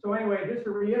 So anyway, just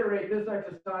to reiterate this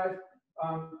exercise,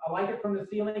 I like it from the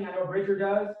ceiling. I know Bridger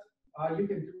does. You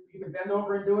can bend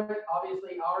over and do it.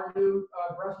 Obviously, our new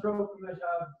breaststroke from the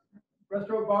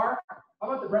breaststroke bar.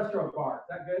 How about the breaststroke bar?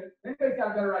 Is that good? Anybody's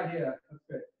got a better idea? That's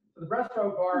good. So the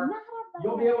breaststroke bar,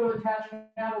 you'll be able to attach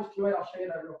handles to it. I'll show you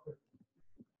that real quick.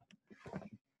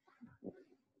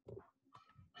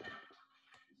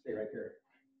 Stay right there.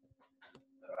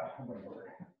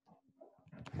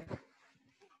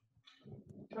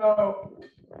 So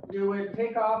you would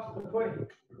take off the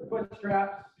foot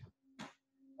straps,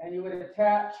 and you would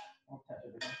attach. I'll touch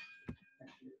it again.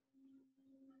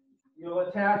 You'll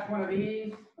attach one of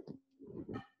these.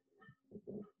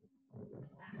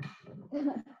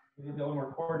 You'll be a little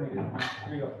more coordinated.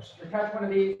 Here you go. Attach one of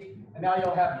these, and now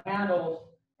you'll have handles,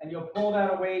 and you'll pull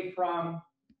that away from,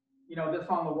 this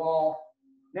on the wall.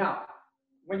 Now,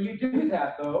 when you do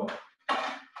that, though,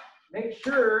 make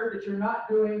sure that you're not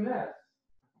doing this,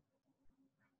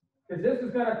 because this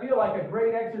is going to feel like a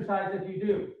great exercise if you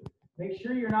do. Make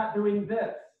sure you're not doing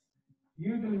this.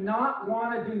 You do not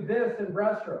want to do this in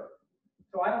breaststroke.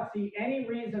 So I don't see any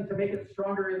reason to make it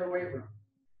stronger in the weight room,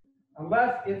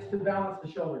 unless it's to balance the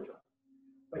shoulder joint.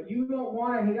 but you don't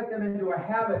want to get them into a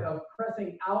habit of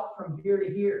pressing out from here to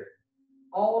here.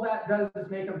 All that does is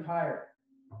make them tired.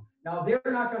 Now, they're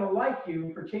not going to like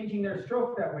you for changing their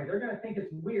stroke that way. They're going to think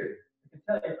it's weird. I can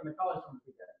tell you from the college ones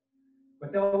we did.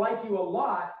 But they'll like you a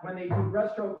lot when they do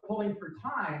breaststroke pulling for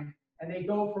time, and they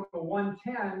go from a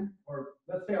 110, or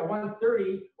let's say a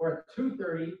 130 or a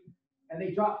 230, and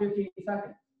they drop 15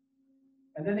 seconds.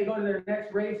 And then they go to their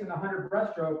next race in the 100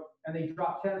 breaststroke, and they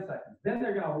drop 10 seconds. Then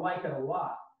they're going to like it a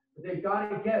lot. But they've got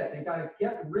to get it. They've got to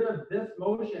get rid of this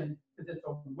motion because it's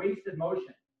a wasted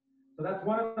motion. So that's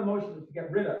one of the motions to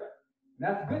get rid of. And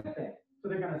that's a good thing. So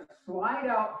they're going to slide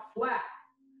out flat.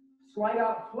 Slide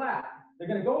out flat. They're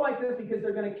going to go like this because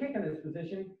they're going to kick in this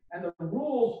position. And the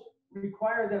rules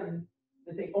require them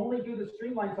that they only do the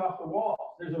streamlines off the walls.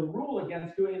 There's a rule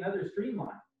against doing another streamline.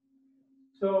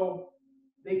 So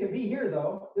they can be here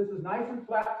though. This is nice and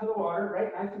flat to the water,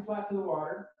 right? Nice and flat to the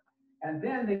water. And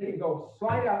then they can go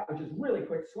slide out, which is really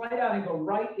quick, slide out and go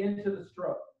right into the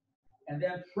stroke. And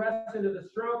then press into the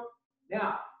stroke.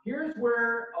 Now, here's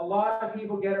where a lot of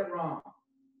people get it wrong.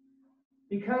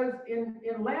 Because in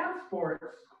land sports,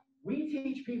 we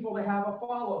teach people to have a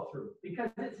follow through because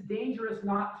it's dangerous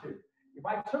not to. If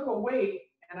I took a weight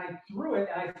and I threw it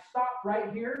and I stopped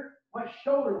right here, my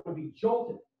shoulder would be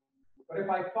jolted. But if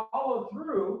I follow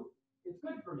through, it's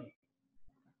good for me.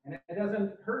 And it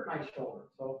doesn't hurt my shoulder.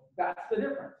 So that's the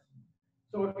difference.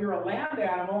 So if you're a land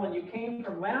animal and you came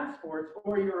from land sports,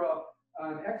 or you're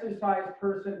an exercise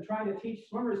person trying to teach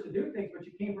swimmers to do things, but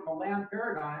you came from a land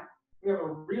paradigm, we have a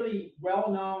really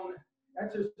well-known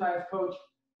exercise coach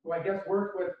who I guess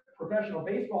worked with professional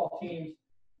baseball teams.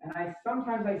 And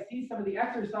sometimes I see some of the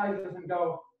exercises and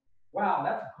go, wow,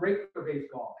 that's great for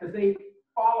baseball, because they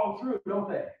follow through, don't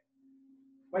they?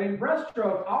 But in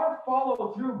breaststroke, our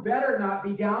follow through better not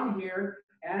be down here,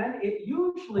 and it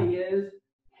usually is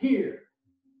here.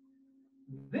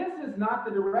 This is not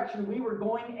the direction we were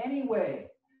going anyway.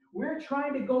 We're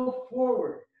trying to go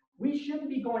forward. We shouldn't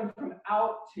be going from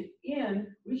out to in.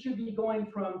 We should be going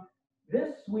from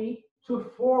this sweep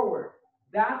to forward.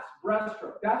 That's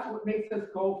breaststroke. That's what makes us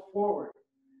go forward.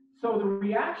 So the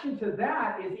reaction to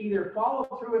that is either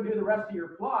follow through and do the rest of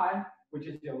your fly, which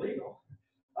is illegal,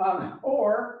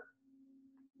 or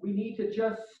we need to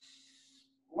just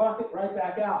lock it right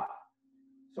back out.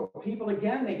 So people,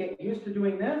 again, they get used to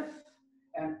doing this,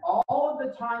 and all of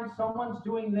the time someone's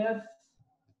doing this,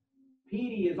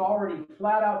 Petey is already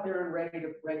flat out there and ready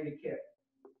to kick,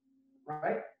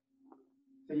 right?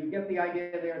 So you get the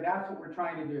idea there. That's what we're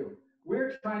trying to do.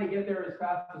 We're trying to get there as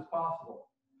fast as possible.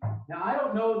 Now, I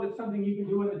don't know that something you can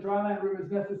do in the dryland room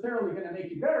is necessarily going to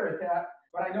make you better at that,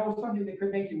 but I know something that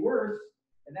could make you worse,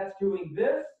 and that's doing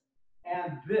this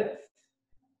and this.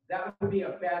 That would be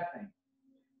a bad thing.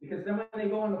 Because then when they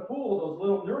go in the pool, those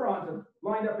little neurons are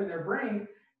lined up in their brain,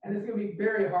 and it's going to be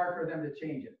very hard for them to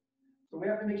change it. So we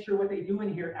have to make sure what they do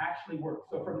in here actually works.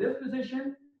 So from this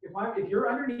position, if you're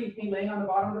underneath me laying on the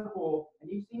bottom of the pool, and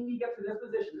you've seen me get to this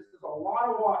position, this is a lot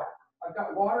of water. I've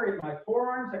got water in my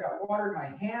forearms, I've got water in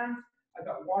my hands, I've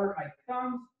got water in my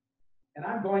thumbs, and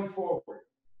I'm going forward.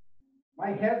 My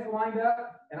head's lined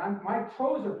up, and my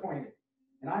toes are pointed,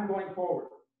 and I'm going forward.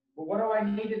 But what do I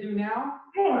need to do now?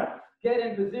 Get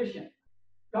in position.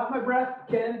 Got my breath,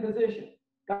 get in position.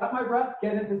 Got my breath,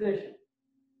 get in position.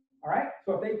 All right?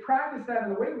 So if they practice that in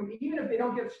the weight room, even if they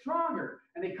don't get stronger,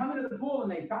 and they come into the pool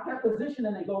and they've got that position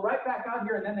and they go right back out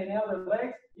here and then they nail their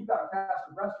legs, you've got a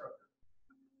faster breaststroke.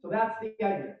 So that's the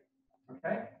idea.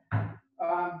 Okay?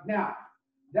 Now,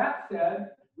 that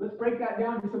said, let's break that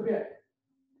down just a bit.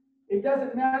 It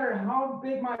doesn't matter how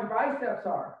big my biceps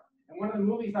are. And one of the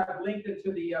movies I've linked it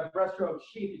to the breaststroke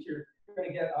sheet that you're going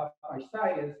to get off my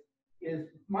site is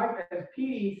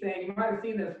Petey saying, you might have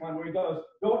seen this one where he goes,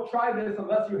 don't try this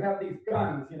unless you have these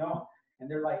guns, you know, and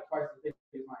they're like twice as big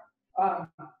as mine.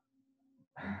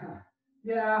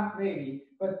 Yeah, maybe,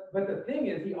 but the thing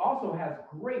is, he also has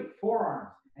great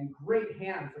forearms and great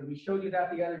hands, and we showed you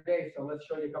that the other day. So let's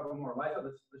show you a couple more. Liza,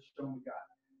 let's show them we got.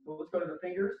 So let's go to the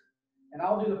fingers, and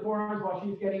I'll do the forearms while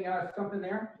she's getting something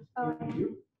there. Okay.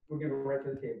 We're gonna go right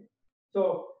to the table.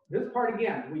 So this part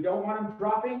again, we don't want them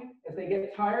dropping. As they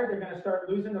get tired, they're going to start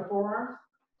losing the forearms.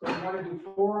 So we want to do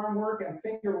forearm work and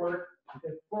finger work.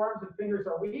 If forearms and fingers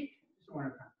are weak, just one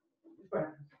at a time. Just go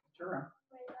ahead, turn around.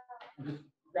 And just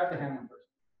grab the hand one first.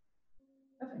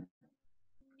 That's it.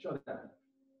 Show that.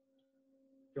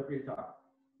 Feel free to talk.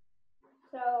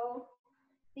 So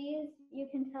these, you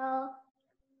can tell,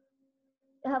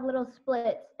 have little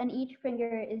splits, and each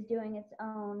finger is doing its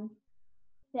own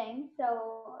thing.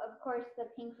 So of course the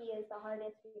pinky is the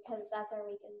hardest because that's our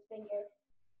weakest finger.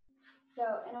 So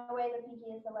in a way, the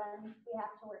pinky is the one we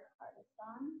have to work hardest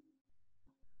on.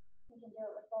 You can do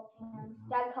it with both hands.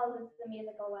 Dad calls it the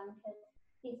musical one because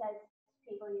he says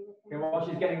people use it. Okay, well,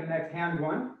 she's getting the next hand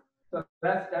one. So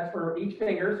that's for each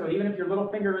finger. So even if your little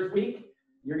finger is weak,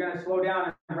 you're going to slow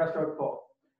down and breaststroke pull.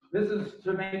 This is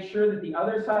to make sure that the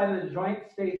other side of the joint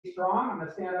stays strong. I'm going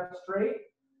to stand up straight.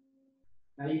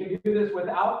 Now you can do this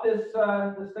without this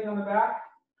this thing on the back.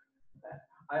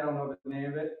 I don't know the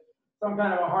name of it. Some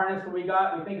kind of a harness that we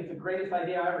got. We think it's the greatest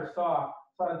idea I ever saw.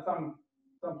 Saw it in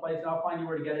some place. I'll find you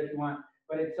where to get it if you want.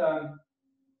 But it's I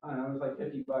don't know. It was like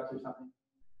 $50 or something.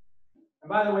 And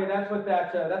by the way, that's what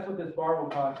this bar will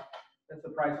cost. That's the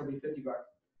price. Will be $50,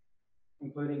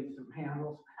 including some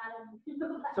handles.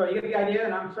 So you get the idea,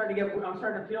 and I'm starting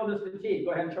to feel this fatigue.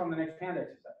 Go ahead and show them the next hand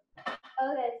exercise.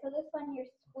 Okay, so this one you're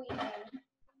squeezing,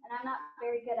 and I'm not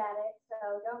very good at it,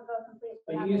 so don't go completely.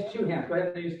 So you use two hands. Go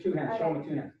ahead and use two hands. Okay. Show them with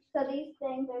two hands. So these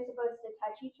things are supposed to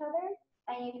touch each other,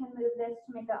 and you can move this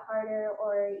to make it harder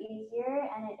or easier,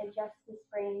 and it adjusts the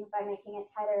spring by making it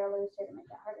tighter or looser to make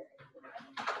it harder.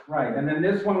 Right, and then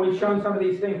this one, we've shown some of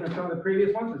these things in some of the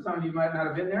previous ones, but some of you might not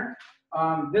have been there.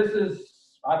 This is,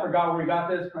 I forgot where we got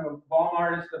this from.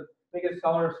 Walmart. It's the biggest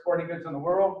seller of sporting goods in the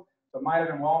world. So it might have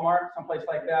been Walmart, someplace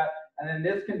like that. And then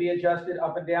this can be adjusted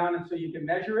up and down, and so you can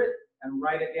measure it and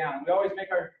write it down. We always make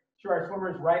sure our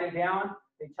swimmers write it down.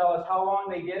 They tell us how long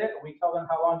they did it, or we tell them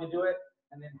how long to do it,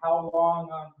 and then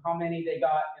how many they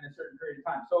got in a certain period of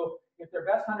time. So if their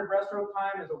best 100 breaststroke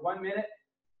time is a 1 minute,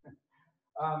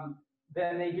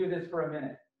 then they do this for a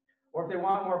minute. Or if they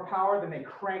want more power, then they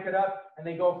crank it up and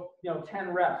they go, 10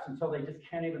 reps until they just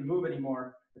can't even move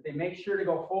anymore. But they make sure to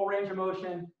go full range of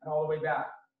motion and all the way back.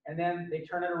 And then they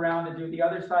turn it around and do the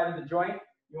other side of the joint.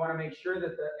 You want to make sure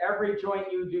that every joint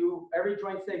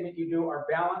segment you do are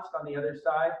balanced on the other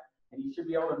side, and you should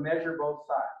be able to measure both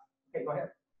sides. Okay, go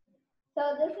ahead.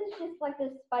 So this is just like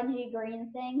this spongy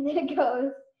green thing that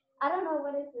goes, I don't know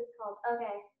what is this called.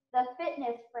 Okay,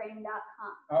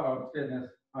 thefitnessframe.com. Uh-oh, it's fitness.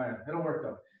 All right, it'll work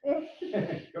though.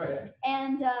 Go ahead.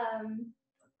 And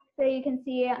so you can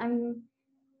see I'm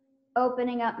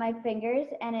opening up my fingers,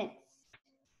 and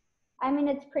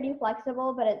it's pretty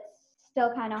flexible, but it's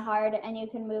still kind of hard, and you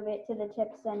can move it to the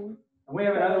tips. And we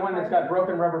have another one that's got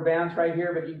broken rubber bands right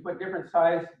here, but you can put different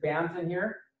size bands in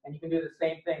here, and you can do the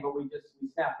same thing, but we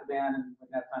snap the band and when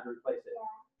that's time to replace it. Yeah.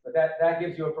 But that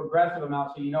gives you a progressive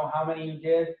amount, so you know how many you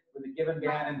did with a given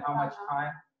band and how much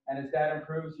time. And as that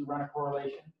improves, you run a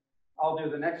correlation. I'll do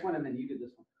the next one, and then you do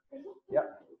this one.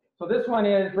 Yep. So this one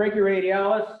is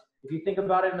brachioradialis. If you think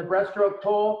about it in the breaststroke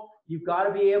pull, you've got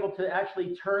to be able to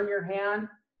actually turn your hand,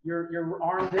 your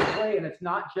arm this way, and it's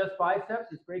not just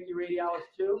biceps, it's brachioradialis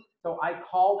too. So I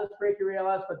call this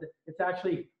brachioradialis, but it's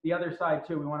actually the other side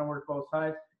too. We want to work both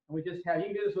sides. And you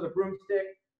can do this with a broomstick.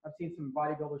 I've seen some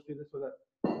bodybuilders do this with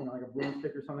like a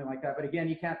broomstick or something like that. But again,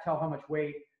 you can't tell how much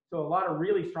weight. So a lot of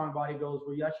really strong bodybuilders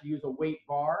will actually use a weight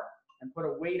bar and put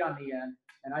a weight on the end.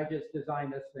 And I just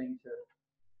designed this thing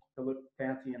to look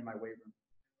fancy in my weight room.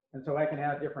 And so I can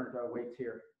have different weights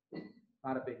here.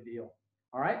 Not a big deal.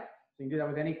 All right. So you can do that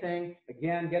with anything.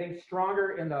 Again, getting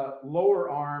stronger in the lower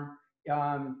arm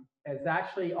is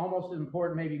actually almost as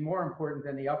important, maybe more important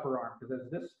than the upper arm. Because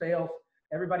as this fails,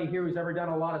 everybody here who's ever done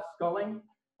a lot of sculling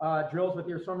drills with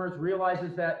your swimmers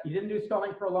realizes that you didn't do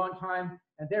sculling for a long time,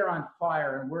 and they're on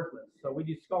fire and worthless. So we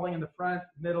do sculling in the front,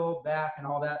 middle, back, and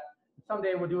all that.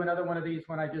 Someday we'll do another one of these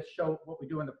when I just show what we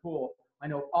do in the pool. I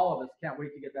know all of us can't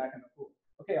wait to get back in the pool.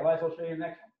 Okay, Eliza, I'll show you the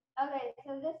next one. Okay,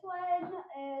 so this one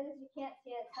is, you can't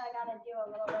see it, so I gotta do a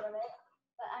little bit of it.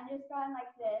 But I'm just going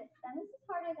like this, and this is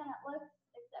harder than it looks,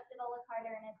 except it'll look harder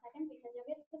in a second because you'll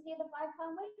get to see the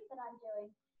 5-pound weight that I'm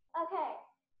doing. Okay,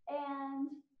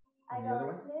 and I go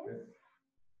like this,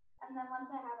 and then once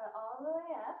I have it all the way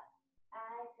up,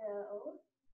 I go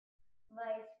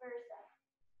vice versa,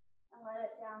 and let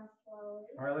it down slowly.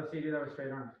 All right, let's see you do that with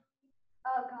straight arms.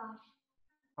 Oh gosh.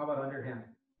 How about underhand?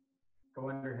 Go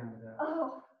underhand with that.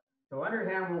 Oh. So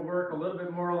underhand will work a little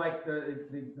bit more like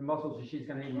the muscles that she's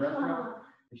going to need in breaststroke.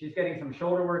 She's getting some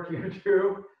shoulder work here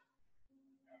too.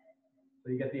 So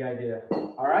you get the idea.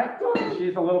 All right.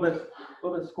 She's a little bit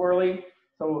squirrely.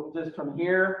 So just from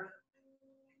here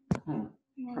to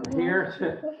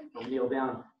kneel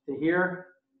down to here.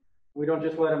 We don't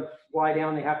just let them fly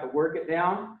down. They have to work it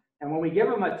down. And when we give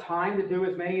them a time to do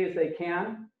as many as they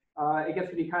can, it gets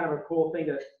to be kind of a cool thing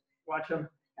to watch them.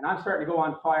 And I'm starting to go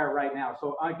on fire right now.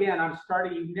 So again,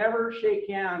 you never shake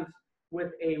hands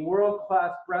with a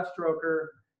world-class breaststroker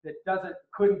that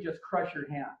couldn't just crush your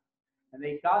hand. And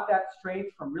they got that strength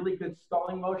from really good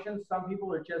sculling motions. Some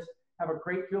people have a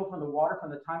great feel from the water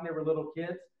from the time they were little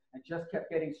kids. and just kept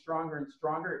getting stronger and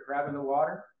stronger at grabbing the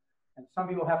water. And some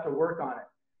people have to work on it.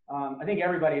 I think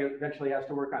everybody eventually has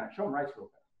to work on it. Show them rice real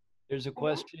fast. There's a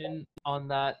question on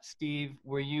that, Steve.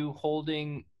 Were you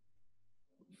holding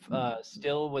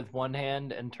still with one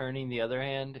hand and turning the other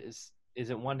hand? Is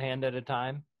it one hand at a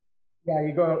time? Yeah,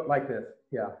 you go like this.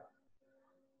 Yeah.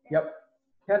 Yep.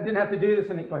 Ken didn't have to do this.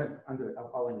 Go ahead, undo it.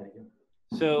 I'll link it again.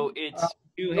 So it's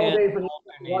two Old hands days when you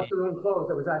alternating. wash the room closed,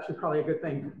 that was actually probably a good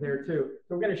thing there too.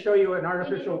 So we're going to show you an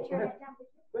artificial. Go ahead.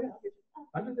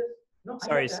 Undo this. No,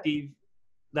 Sorry, Steve,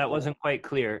 that wasn't quite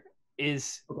clear.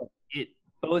 Is it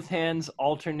both hands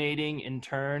alternating in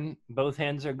turn? Both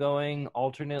hands are going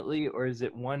alternately, or is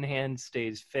it one hand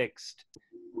stays fixed?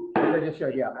 I just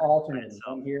showed you, alternating.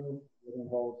 From here, we're going to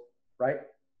hold, right?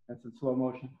 That's in slow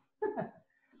motion.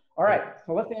 All right,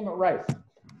 so let's aim at rice.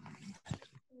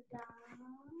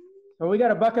 So we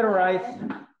got a bucket of rice.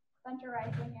 Bunch of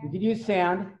rice in here. You could use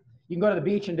sand. You can go to the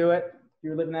beach and do it. If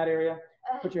you live in that area,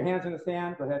 put your hands in the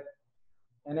sand. Go ahead.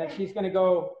 And then she's going to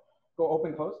go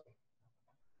open, close.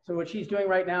 So what she's doing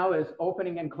right now is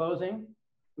opening and closing.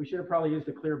 We should have probably used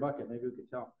a clear bucket. Maybe we could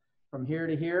tell. From here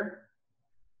to here.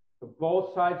 So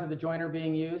both sides of the joint are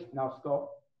being used. Now sculpt.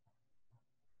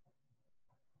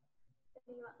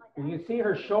 And you can see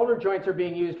her shoulder joints are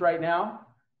being used right now.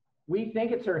 We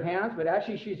think it's her hands, but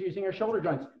actually she's using her shoulder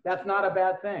joints. That's not a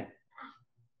bad thing.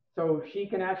 So she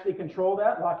can actually control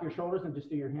that. Lock your shoulders and just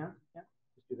do your hands. Yeah,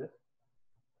 just do this.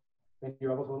 Bend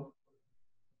your elbows a little.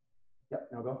 Yep,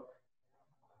 now go.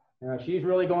 Now she's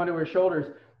really going to her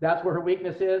shoulders. That's where her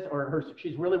weakness is, or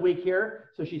she's really weak here,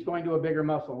 so she's going to a bigger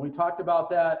muscle. And we talked about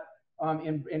that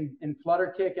in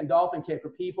flutter kick and dolphin kick,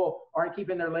 where people aren't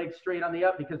keeping their legs straight on the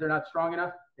up because they're not strong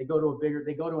enough. They go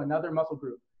to another muscle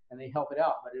group and they help it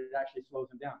out, but it actually slows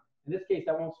them down. In this case,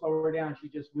 that won't slow her down.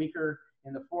 She's just weaker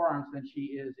in the forearms than she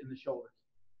is in the shoulders.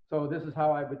 So this is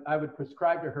how I would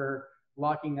prescribe to her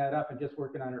locking that up and just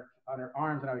working on her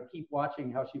arms, and I would keep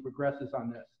watching how she progresses on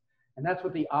this. And that's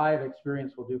what the eye of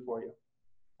experience will do for you.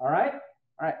 All right?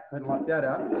 All right, go ahead and lock that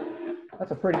up.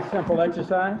 That's a pretty simple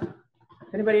exercise.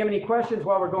 Anybody have any questions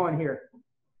while we're going here?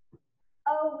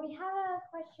 Oh, we have a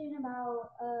question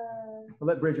about Well,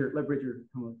 let Bridger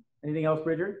come on. Anything else,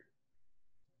 Bridger?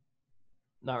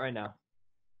 Not right now.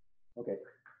 Okay.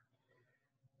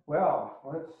 Well,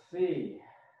 let's see.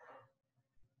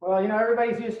 Well, you know,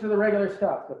 everybody's used to the regular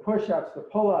stuff, the push-ups, the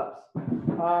pull-ups.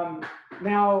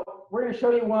 Now, we're going to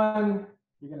show you one.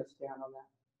 You're going to stand on that.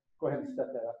 Go ahead and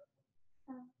set that up.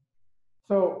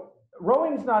 So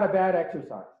rowing's not a bad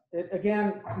exercise.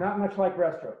 Again, not much like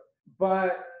breaststroke,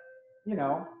 but, you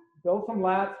know, build some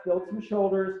lats, build some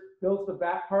shoulders, builds the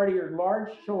back part of your large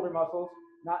shoulder muscles,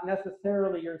 not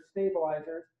necessarily your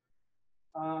stabilizers.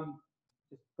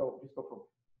 Just go forward.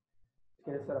 Just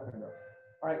get it set up and go.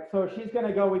 All right, so she's going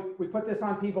to go. We put this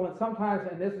on people, and sometimes,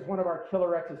 and this is one of our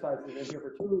killer exercises in here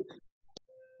for 2 weeks.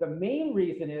 The main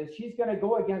reason is she's going to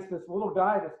go against this little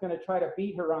guy that's going to try to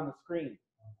beat her on the screen.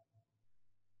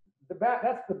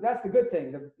 That's the good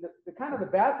thing. The kind of the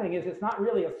bad thing is it's not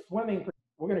really a swimming.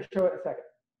 We're going to show it in a second.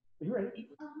 Are you ready?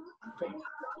 Okay.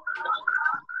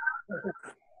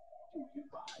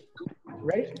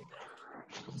 Ready?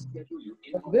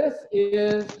 So this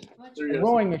is a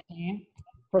rowing machine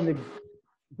from the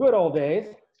good old days.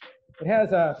 It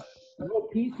has a little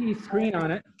PC screen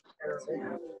on it.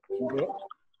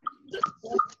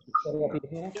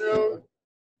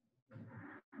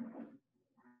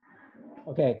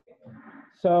 Okay,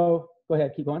 so go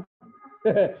ahead, keep going.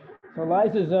 So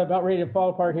Liza's about ready to fall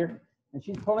apart here, and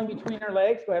she's pulling between her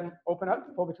legs. Go ahead and open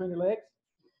up, pull between your legs.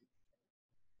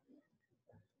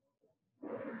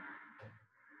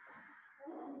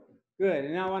 Good,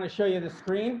 and now I want to show you the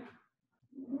screen.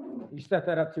 You set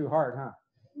that up too hard, huh?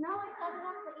 No, I set it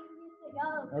up the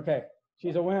easiest to go. Okay,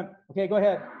 she's a wimp. Okay, go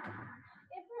ahead.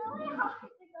 It's really hard to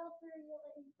go through your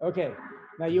legs. Okay,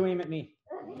 now you aim at me.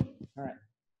 All right.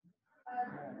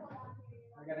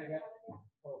 I gotta get.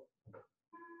 Oh.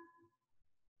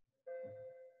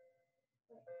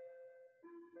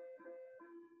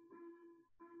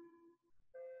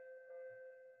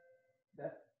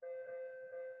 That?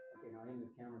 Okay, now aim the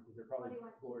camera because they're probably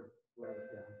bored. Whatever.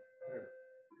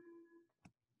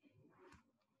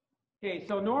 Okay,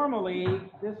 so normally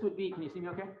this would be. Can you see me?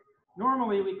 Okay.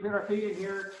 Normally we put our feet in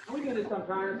here. And we do this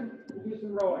sometimes. We do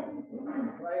some rowing,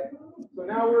 right? So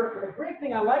now the great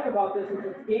thing I like about this is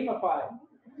it's gamified.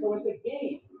 So it's a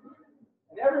game.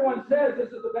 And everyone says this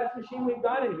is the best machine we've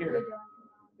got in here.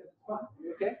 It's fun.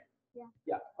 You okay? Yeah.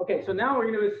 Yeah. Okay, so now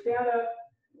we're going to stand up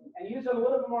and use it a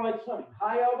little bit more like swimming.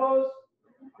 High elbows.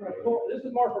 I'm going to pull. This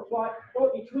is more for fly. Pull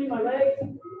it between my legs.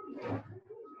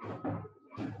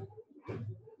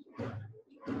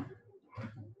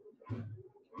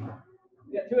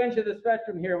 two ends of the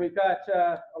spectrum here. We've got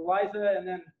Eliza and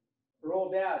then her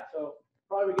old dad. So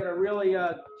probably get a really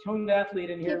tuned athlete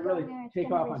in here, Keep really going there, it's take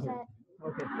gonna off on here.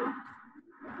 reset. Okay.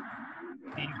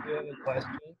 Steve, do you have a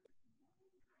question?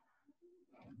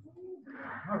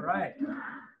 All right.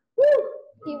 Woo!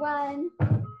 You won.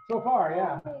 So far,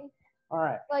 yeah. Okay. All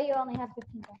right. Well, you only have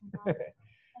 15 seconds left.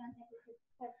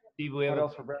 Steve, we have What a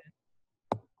else for Brett?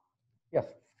 Yes.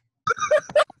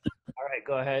 All right,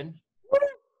 go ahead.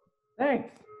 Thanks.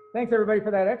 Thanks everybody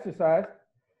for that exercise.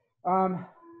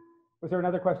 Was there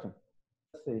another question?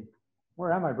 Let's see.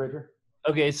 Where am I, Bridger?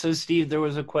 Okay, so Steve, there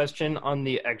was a question on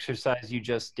the exercise you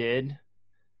just did,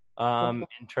 in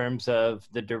terms of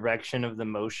the direction of the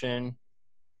motion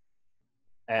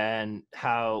and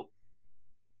how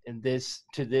in this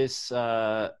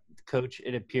coach,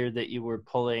 it appeared that you were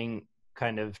pulling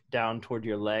kind of down toward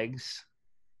your legs,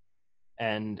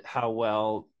 and how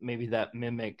well maybe that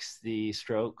mimics the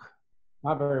stroke.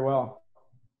 Not very well.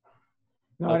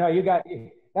 No, Okay. no, you got,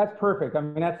 that's perfect. I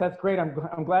mean, that's great.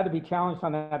 I'm glad to be challenged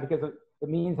on that because it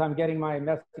means I'm getting my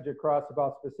message across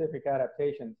about specific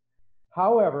adaptations.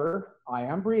 However, I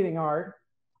am breathing hard.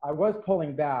 I was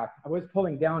pulling back. I was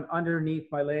pulling down underneath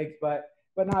my legs, but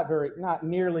not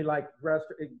nearly like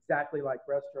exactly like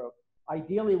breaststroke.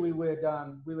 Ideally, we would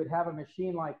have a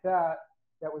machine like that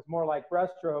was more like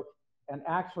breaststroke. And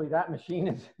actually, that machine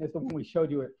is the one we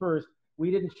showed you at first. We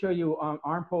didn't show you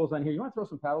arm pulls on here. You want to throw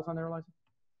some paddles on there, Eliza?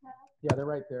 Yeah, they're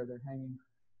right there. They're hanging.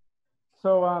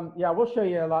 So yeah, we'll show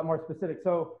you a lot more specific.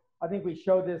 So I think we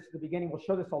showed this at the beginning. We'll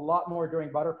show this a lot more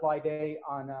during Butterfly Day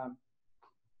on,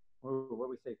 what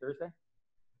we say, Thursday?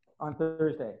 On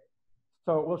Thursday.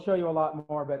 So we'll show you a lot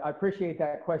more, but I appreciate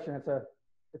that question.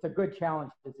 It's a good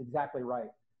challenge. It's exactly right.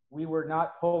 We were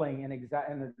not pulling in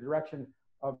the direction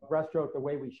of breaststroke the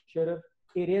way we should have.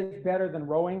 It is better than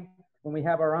rowing when we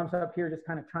have our arms up here, just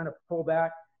kind of trying to pull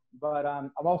back. But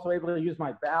I'm also able to use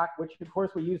my back, which of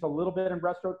course we use a little bit in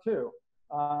breaststroke too.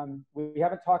 We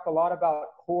haven't talked a lot about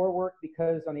core work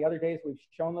because on the other days we've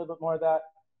shown a little bit more of that.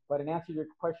 But in answer to your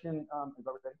question,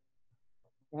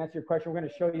 we're going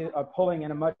to show you pulling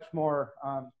in a much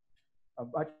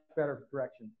better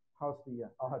direction. How's the?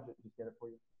 I'll have to just get it for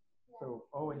you. So,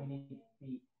 and you need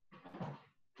feet.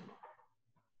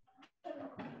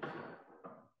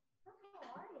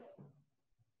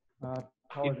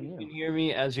 If you can hear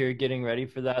me as you're getting ready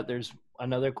for that, there's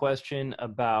another question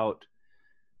about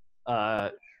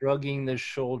shrugging the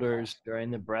shoulders during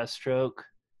the breaststroke,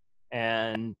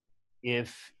 and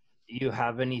if you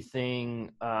have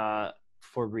anything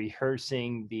for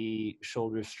rehearsing the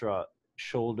shoulder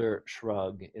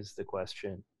shrug is the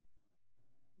question.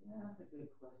 Yeah, that's a good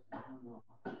question. I don't know.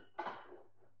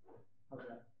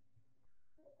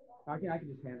 Okay. I can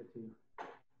just hand it to you.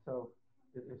 So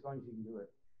as long as you can do it.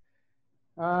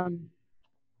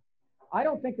 I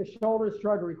don't think the shoulder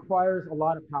shrug requires a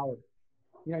lot of power.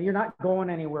 You know, you're not going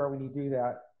anywhere when you do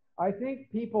that. I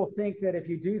think people think that if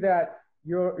you do that,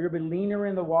 you'll be leaner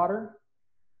in the water.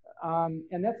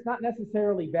 And that's not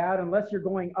necessarily bad unless you're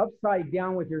going upside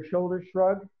down with your shoulder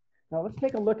shrug. Now let's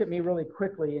take a look at me really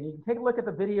quickly, and you can take a look at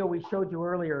the video we showed you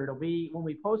earlier. It'll be, when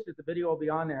we post it, the video will be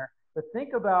on there. But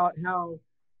think about how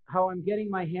I'm getting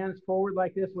my hands forward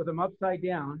like this with them upside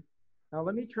down. Now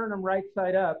let me turn them right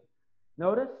side up.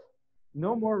 Notice,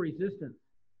 no more resistance.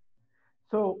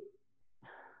 So,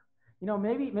 you know,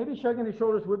 maybe shrugging the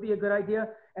shoulders would be a good idea.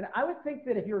 And I would think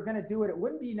that if you were going to do it, it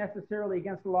wouldn't be necessarily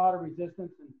against a lot of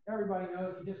resistance. And everybody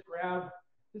knows you just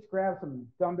grab some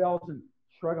dumbbells and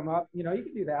shrug them up. You know, you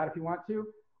can do that if you want to.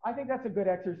 I think that's a good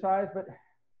exercise, but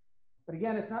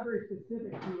again, it's not very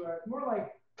specific to, it's more like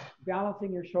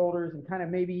balancing your shoulders and kind of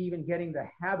maybe even getting the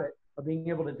habit of being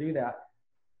able to do that.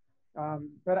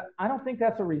 But I don't think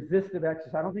that's a resistive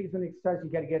exercise. I don't think it's an exercise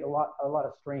you got to get a lot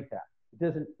of strength at. It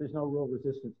doesn't, there's no real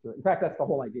resistance to it. In fact, that's the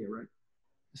whole idea, right?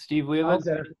 Steve, we have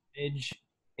an image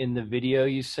in the video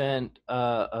you sent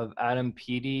of Adam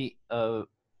Peaty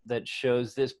that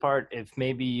shows this part. If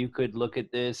maybe you could look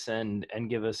at this and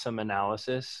give us some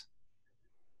analysis.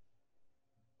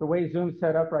 The way Zoom's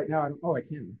set up right now, I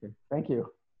can. Okay. Thank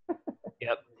you.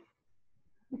 Yep.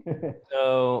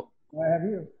 So I have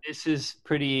you. This is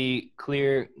pretty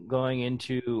clear going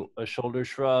into a shoulder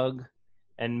shrug,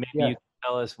 and maybe you can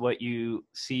tell us what you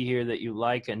see here that you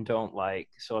like and don't like.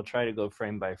 So I'll try to go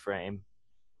frame by frame.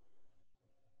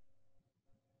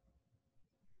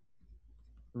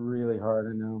 Really hard,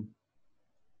 I know.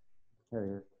 There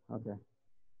he is. Okay.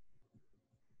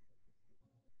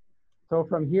 So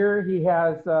from here, he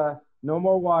has no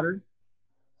more water.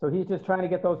 So he's just trying to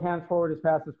get those hands forward as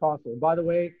fast as possible. And by the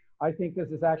way, I think this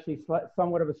is actually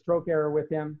somewhat of a stroke error with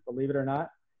him, believe it or not.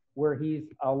 where he's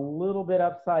a little bit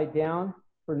upside down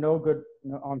for no good,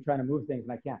 no, I'm trying to move things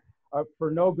and I can't,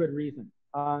 for no good reason.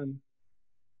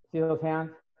 See those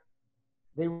hands?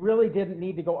 They really didn't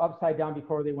need to go upside down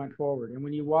before they went forward. And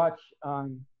when you watch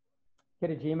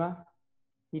Kitajima,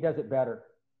 he does it better.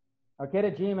 Now,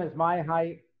 Kitajima is my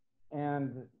height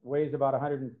and weighs about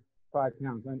 105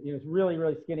 pounds. And he's a really,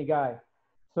 really skinny guy.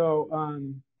 So,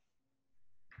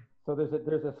 so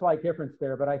there's a slight difference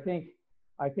there. But I think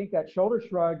that shoulder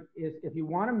shrug is, if you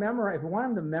want to memorize, if you want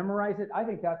him to memorize it, I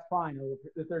think that's fine.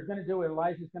 If they're going to do what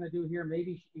Eliza's going to do here,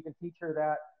 maybe you can teach her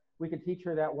that. We can teach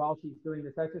her that while she's doing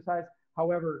this exercise.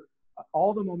 However,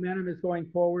 all the momentum is going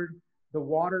forward. The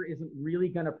water isn't really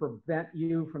going to prevent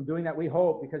you from doing that, we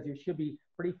hope, because you should be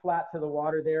pretty flat to the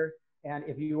water there. And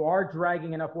if you are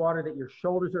dragging enough water that your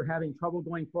shoulders are having trouble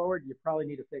going forward, you probably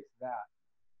need to fix that.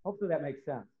 Hopefully that makes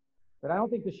sense. But I don't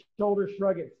think the shoulder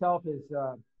shrug itself is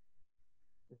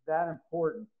that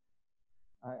important.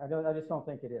 I just don't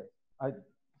think it is.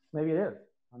 Maybe it is.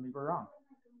 I mean, we're wrong.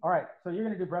 All right, so you're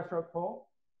going to do breaststroke pull.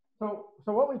 So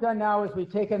what we've done now is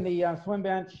we've taken the swim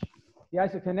bench, the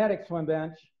isokinetic swim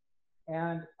bench,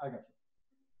 and I got you.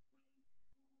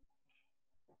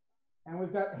 And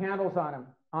we've got handles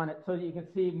on it so that you can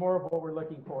see more of what we're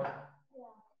looking for.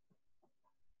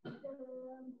 Yeah.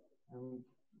 I'm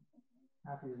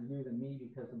happier to do than me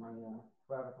because of my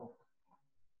clavicle.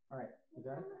 All right, you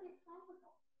got it?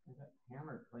 I got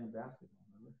hammered playing basketball,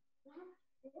 remember?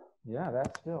 Yeah,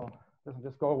 that still doesn't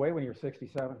just go away when you're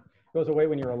 67. It goes away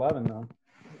when you're 11, though.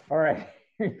 All right,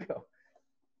 here you go.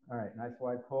 All right, nice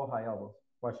wide pull, high elbows.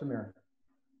 Watch the mirror.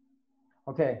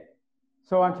 Okay,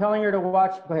 so I'm telling her to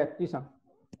watch. Go ahead, do some.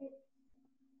 It's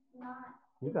not.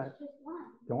 You got it. Just one.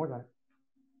 Don't worry about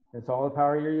it. It's all the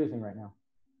power you're using right now.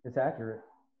 It's accurate.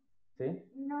 See?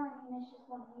 No, I mean, it's just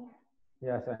one here.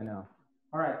 Yes, I know.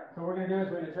 All right, so what we're going to do is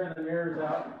we're going to turn the mirrors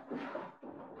out.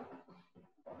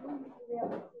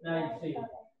 Now you see.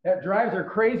 That drives her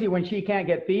crazy when she can't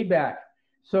get feedback.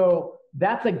 So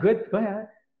that's a good, go ahead.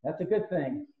 That's a good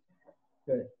thing.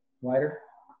 Good. Wider?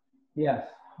 Yes.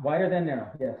 Wider than narrow.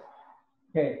 Yes.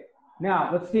 Okay. Now,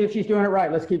 let's see if she's doing it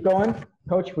right. Let's keep going.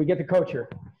 Coach, we get to coach her.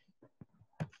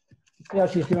 See how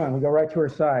she's doing. We go right to her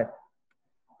side.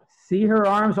 See her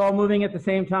arms all moving at the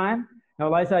same time? Now,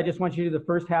 Eliza, I just want you to do the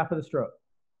first half of the stroke.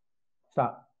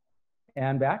 Stop.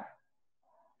 And back.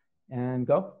 And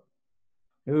go.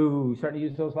 Ooh, starting to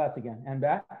use those lats again. And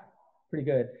back. Pretty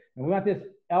good. And we want this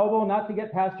elbow not to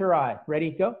get past her eye.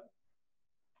 Ready? Go.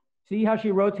 See how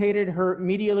she rotated her,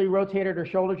 medially rotated her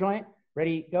shoulder joint?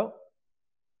 Ready? Go.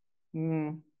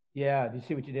 Yeah, do you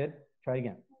see what you did? Try it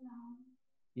again.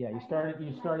 Yeah, you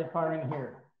started firing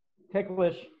here.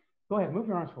 Ticklish. Go ahead, move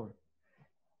your arms forward.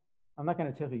 I'm not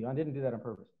going to tickle you. I didn't do that on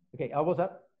purpose. Okay, elbows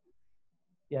up.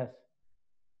 Yes.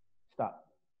 Stop.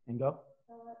 And go.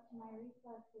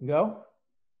 Go.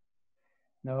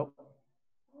 No.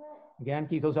 Again,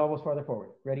 keep those elbows farther forward.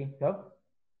 Ready? Go.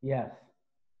 Yes.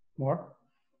 More.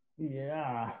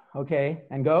 Yeah. Okay.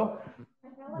 And go.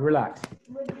 Relax.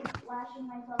 Flashing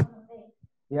myself in the face.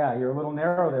 Yeah, you're a little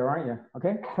narrow there, aren't you?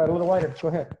 Okay. Try it a little wider. Go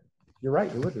ahead. You're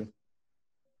right. You would be.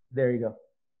 There you go.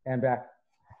 And back.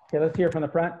 Okay. Let's hear from the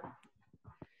front.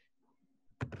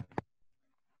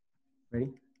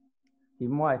 Ready? Keep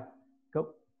them wide. Go.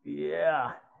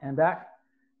 Yeah. And back.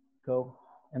 Go.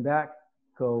 And back.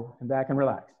 Go. And back and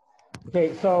relax.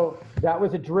 Okay. So that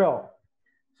was a drill.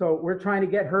 So we're trying to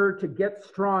get her to get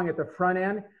strong at the front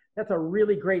end. That's a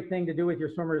really great thing to do with your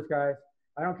swimmers, guys.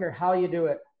 I don't care how you do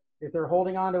it. If they're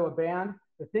holding onto a band,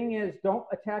 the thing is, don't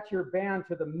attach your band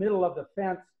to the middle of the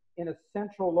fence in a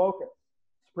central locus.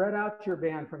 Spread out your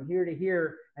band from here to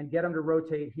here and get them to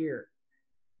rotate here.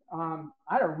 I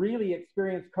had a really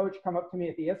experienced coach come up to me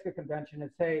at the ISCA convention and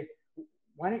say,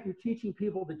 why aren't you teaching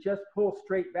people to just pull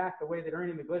straight back the way that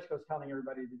Ernie McGlishko is telling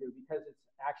everybody to do? Because it's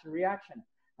action-reaction.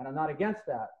 And I'm not against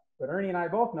that. But Ernie and I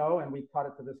both know, and we taught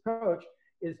it to this coach,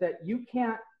 is that you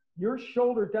can't, your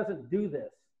shoulder doesn't do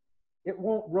this. It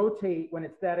won't rotate when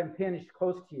it's that impinged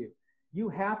close to you. You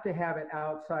have to have it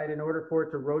outside in order for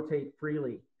it to rotate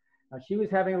freely. Now, she was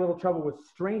having a little trouble with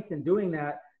strength in doing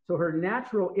that. So her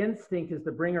natural instinct is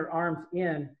to bring her arms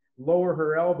in, lower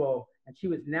her elbow, and she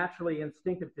was naturally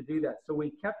instinctive to do that. So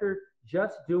we kept her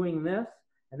just doing this.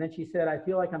 And then she said, I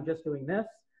feel like I'm just doing this.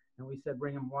 And we said,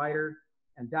 bring them wider.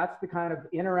 And that's the kind of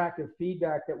interactive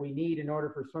feedback that we need in order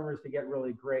for swimmers to get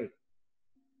really great.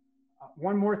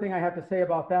 One more thing I have to say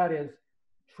about that is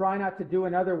try not to do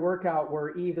another workout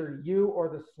where either you or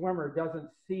the swimmer doesn't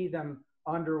see them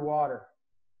underwater.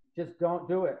 Just don't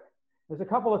do it. There's a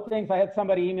couple of things. I had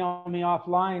somebody email me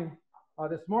offline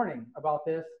this morning about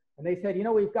this. And they said, you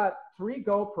know, we've got 3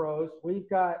 GoPros, we've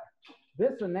got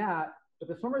this and that, but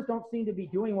the swimmers don't seem to be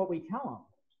doing what we tell them.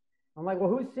 I'm like,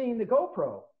 well, who's seeing the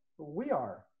GoPro? Well, we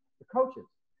are, the coaches.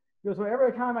 He goes, well,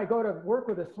 every time I go to work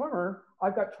with a swimmer,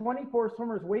 I've got 24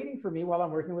 swimmers waiting for me while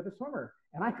I'm working with a swimmer.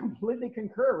 And I completely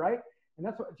concur, right? And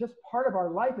that's what, just part of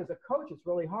our life as a coach. It's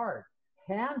really hard.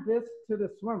 Hand this to the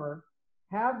swimmer,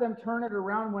 have them turn it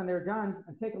around when they're done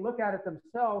and take a look at it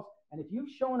themselves. And if you've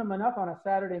shown them enough on a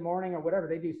Saturday morning or whatever,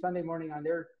 they do Sunday morning on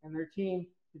their team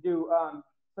to do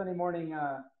Sunday morning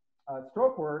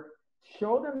stroke work,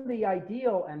 show them the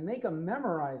ideal and make them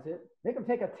memorize it. Make them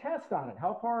take a test on it.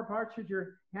 How far apart should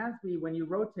your hands be when you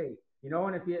rotate? You know,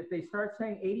 and if they start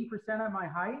saying 80% of my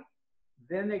height,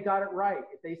 then they got it right.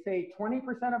 If they say 20%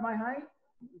 of my height,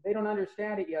 they don't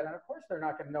understand it yet. And of course, they're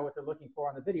not going to know what they're looking for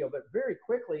on the video, but very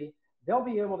quickly, they'll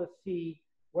be able to see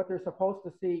what they're supposed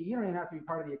to see. You don't even have to be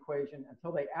part of the equation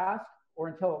until they ask or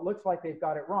until it looks like they've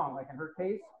got it wrong. Like in her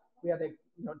case, we had to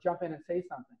jump in and say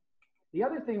something. The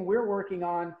other thing we're working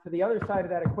on to the other side of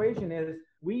that equation is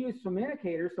we use swim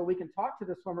indicators so we can talk to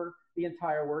the swimmer the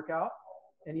entire workout.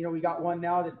 And, we got one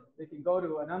now that they can go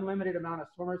to an unlimited amount of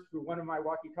swimmers through one of my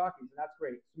walkie-talkies, and that's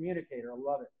great. Communicator, I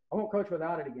love it. I won't coach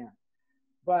without it again.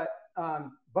 But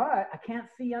I can't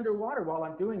see underwater while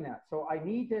I'm doing that. So I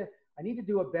need to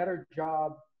do a better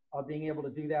job of being able to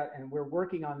do that, and we're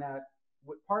working on that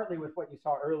partly with what you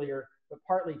saw earlier, but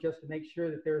partly just to make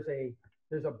sure that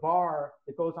there's a bar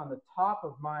that goes on the top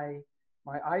of my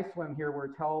iSwim here where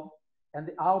it's held,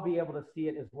 and I'll be able to see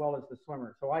it as well as the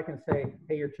swimmer. So I can say,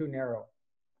 hey, you're too narrow.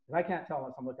 And I can't tell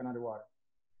unless I'm looking underwater.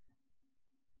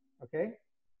 Okay?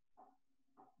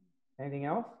 Anything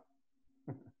else?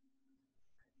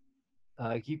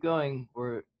 Keep going.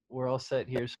 We're all set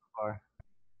here so far.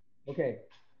 Okay.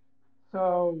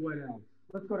 So what else?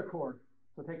 Let's go to core.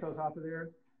 So take those off of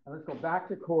there. And let's go back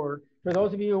to core. For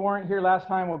those of you who weren't here last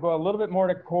time, we'll go a little bit more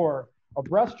to core. A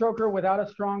breaststroker without a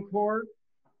strong core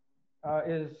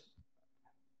is,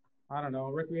 I don't know,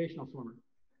 a recreational swimmer.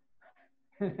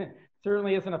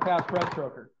 Certainly isn't a fast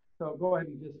breaststroker. So go ahead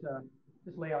and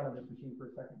just lay out on this machine for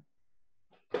a second.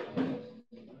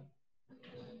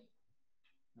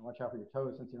 And watch out for your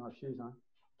toes since you don't have shoes on.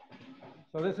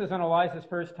 So this isn't Eliza's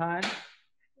first time.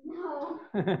 No.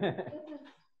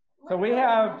 So we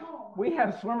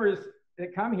have swimmers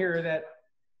that come here that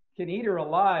can eat her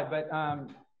alive, but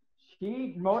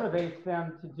she motivates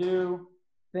them to do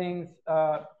things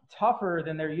tougher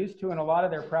than they're used to in a lot of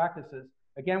their practices.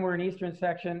 Again, we're in Eastern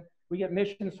section. We get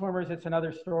mission swimmers. It's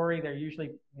another story. They're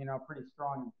usually, pretty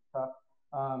strong and tough.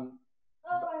 I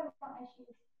want my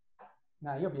shoes.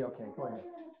 No, you'll be okay. Go ahead.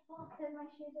 Because my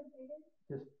shoes are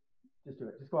bigger. Just do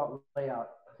it. Just go out, lay out.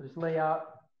 So just lay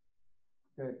out.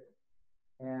 Good.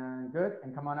 And good.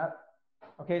 And come on up.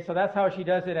 Okay, so that's how she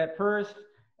does it at first.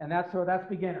 And that's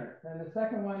beginner. And the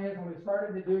second one is, when we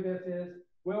started to do this, is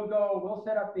we'll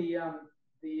set up the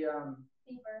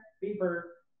beeper.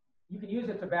 You can use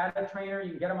it to bata trainer.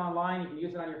 You can get them online. You can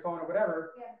use it on your phone or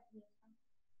whatever.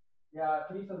 Yeah,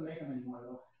 Denise doesn't make them anymore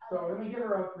though. So let me give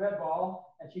her a red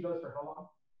ball, and she goes for how long?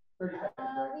 30 seconds.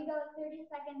 Right? We go 30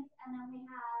 seconds, and then we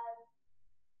have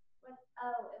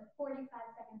 45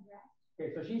 seconds rest.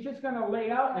 Okay, so she's just going to lay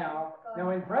out now. Now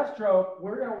in breaststroke,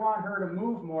 we're going to want her to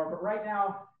move more, but right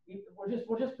now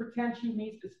we'll just pretend she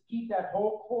needs to keep that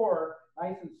whole core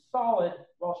nice and solid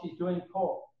while she's doing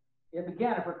pull. If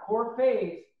her core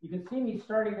fades, you can see me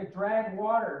starting to drag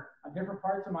water on different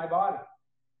parts of my body.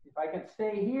 If I can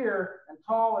stay here and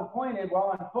tall and pointed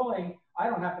while I'm pulling, I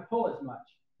don't have to pull as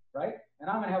much, right? And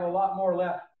I'm going to have a lot more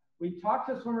left. We talk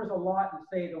to swimmers a lot and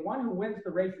say the one who wins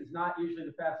the race is not usually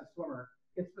the fastest swimmer.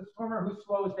 It's the swimmer who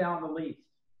slows down the least.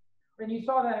 And you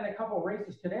saw that in a couple of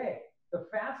races today. The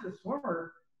fastest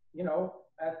swimmer,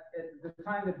 at the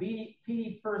time that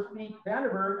Petey first beat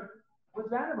Vandenberg was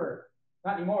Vandenberg.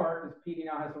 Not anymore, because Petey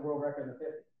now has the world record in the 50.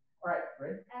 All right,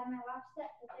 ready? I have my watch set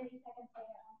for 30 seconds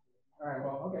later. All right,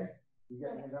 well, okay. You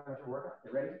got your workout.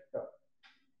 You ready? Go.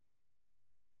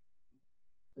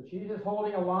 So she's just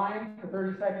holding a line for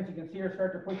 30 seconds. You can see her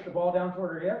start to push the ball down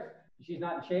toward her hips. She's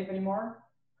not in shape anymore.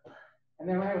 And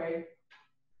then wait.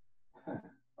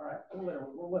 All right,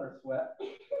 we'll let her sweat.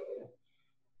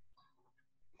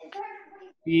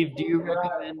 Steve, do you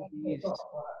recommend these?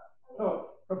 So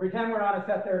pretend we're on a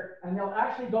set there, and they'll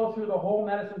actually go through the whole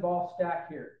medicine ball stack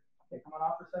here. Okay, come on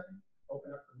off for a second.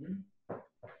 Open up for me.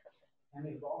 Hand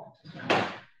me the ball.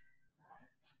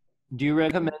 Do you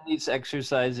recommend these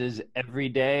exercises every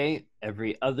day,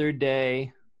 every other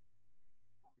day?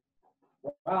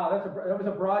 Wow, that was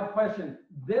a broad question.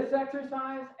 This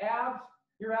exercise,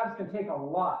 your abs can take a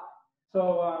lot.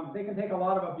 So they can take a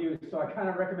lot of abuse. So I kind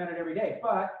of recommend it every day.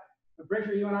 But But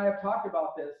Bridger, you and I have talked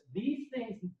about this. These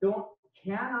things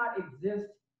cannot exist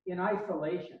in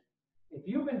isolation. If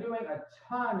you've been doing a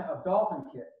ton of dolphin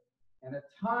kick and a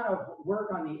ton of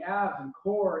work on the abs and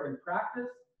core in practice,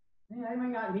 they may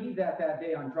not need that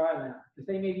day on Dryland, because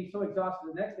they may be so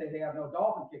exhausted the next day they have no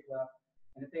dolphin kick left.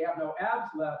 And if they have no abs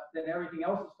left, then everything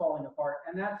else is falling apart.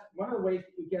 And that's one of the ways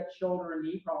that you get shoulder and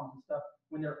knee problems and stuff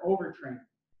when they're overtrained.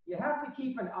 You have to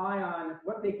keep an eye on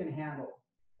what they can handle.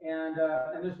 And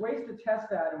there's ways to test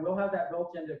that, and we'll have that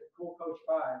built into Cool Coach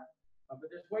 5. But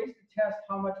there's ways to test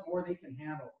how much more they can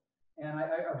handle. And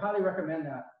I highly recommend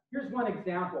that. Here's one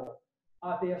example.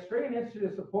 The Australian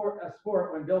Institute of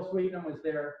Sport, when Bill Sweetnam was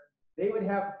there, they would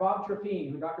have Bob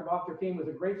Trefine, who Dr. Bob Trefine was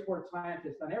a great sports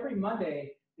scientist. On every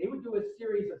Monday, they would do a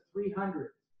series of 300.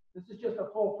 This is just a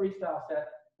full freestyle set.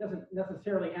 Doesn't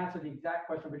necessarily answer the exact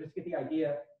question, but just get the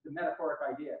idea, the metaphoric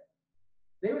idea.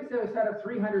 They would set a set of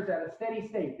 300s at a steady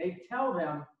state. They'd tell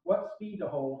them what speed to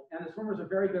hold, and the swimmers are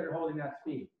very good at holding that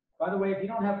speed. By the way, if you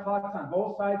don't have clocks on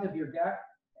both sides of your deck,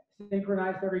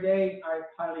 synchronized every day, I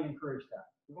highly encourage that.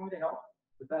 You want me to help?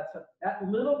 But that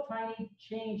little tiny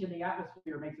change in the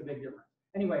atmosphere makes a big difference.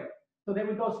 Anyway, so they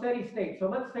would go steady state. So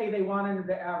let's say they wanted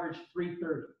to average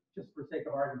 330, just for sake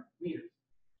of argument, meters,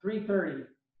 330.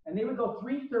 And they would go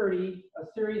 330, a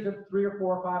series of 3 or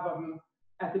 4 or 5 of them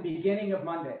at the beginning of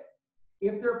Monday.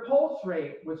 If their pulse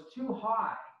rate was too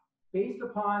high, based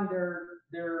upon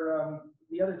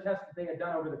the other tests that they had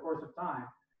done over the course of time,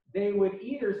 they would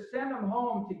either send them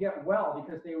home to get well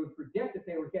because they would predict that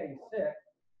they were getting sick,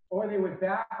 or they would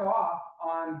back off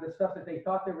on the stuff that they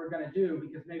thought they were going to do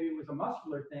because maybe it was a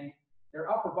muscular thing. Their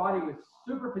upper body was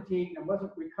super fatigued and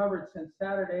wasn't recovered since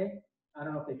Saturday. I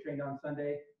don't know if they trained on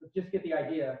Sunday, but just get the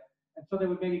idea. And so they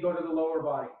would maybe go to the lower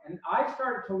body. And I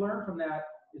started to learn from that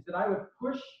is that I would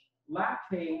push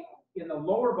lactate in the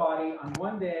lower body on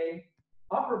one day,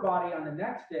 upper body on the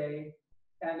next day,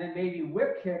 and then maybe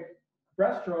whip kick,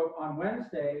 breaststroke on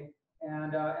Wednesday.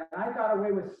 And I got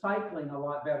away with cycling a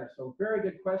lot better. So very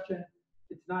good question.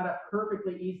 It's not a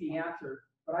perfectly easy answer,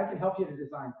 but I can help you to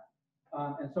design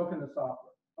that. And so can the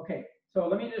software. Okay, so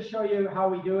let me just show you how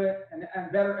we do it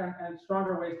and better and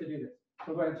stronger ways to do this.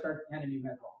 So go ahead and start handing me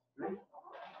med balls. Ready?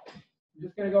 I'm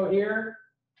just gonna go here,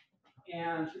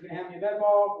 and she's gonna hand me a med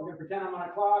ball. We're gonna pretend I'm on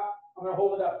a clock. I'm gonna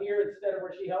hold it up here instead of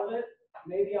where she held it.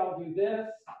 Maybe I'll do this.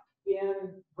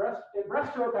 In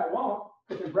breaststroke, I won't.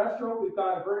 Because in breaststroke, we've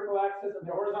got a vertical axis and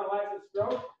the horizontal axis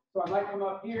stroke. So I might come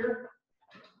up here.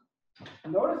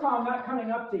 Notice how I'm not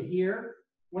coming up to here.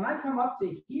 When I come up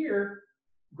to here,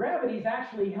 gravity is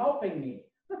actually helping me.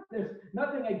 There's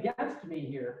nothing against me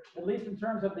here, at least in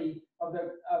terms of the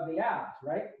abs,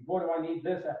 right? Boy, do I need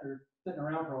this after sitting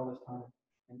around for all this time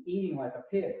and eating like a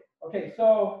pig. Okay,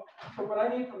 so what I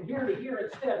need from here to here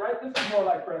instead, right? This is more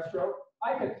like breaststroke.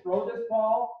 I could throw this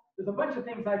ball. There's a bunch of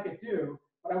things I could do,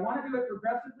 but I want to do it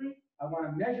progressively. I want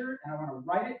to measure it, and I want to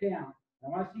write it down. I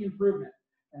want to see improvement.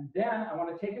 And then I want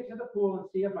to take it to the pool and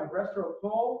see if my breaststroke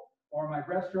full or my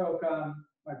breaststroke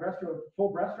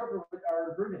full breaststroke are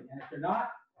improving. And if they're not,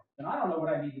 then I don't know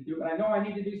what I need to do, but I know I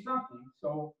need to do something.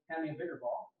 So hand me a bigger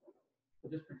ball. So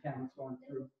just pretend it's going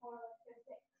through.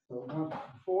 So 1 to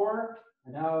 4,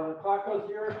 and now the clock goes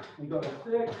here. We go to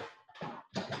 6.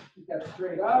 Keep that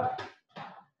straight up.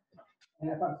 And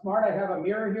if I'm smart, I have a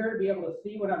mirror here to be able to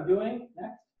see what I'm doing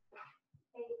next.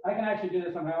 I can actually do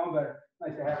this on my own, but it's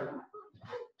nice to have it.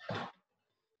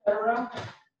 Turn around.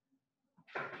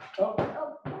 Oh,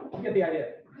 you get the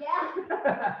idea.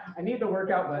 Yeah. I need the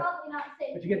workout,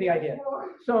 but you get the idea. More.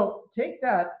 So take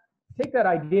that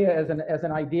idea as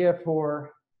an idea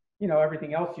for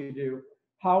everything else you do.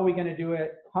 How are we going to do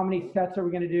it? How many sets are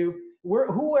we going to do?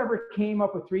 Whoever came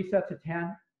up with 3 sets of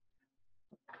 10.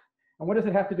 And what does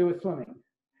it have to do with swimming?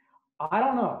 I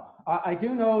don't know. I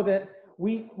do know that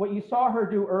what you saw her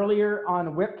do earlier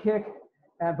on whip kick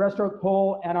and breaststroke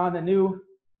pull and on the new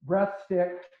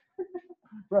breaststroke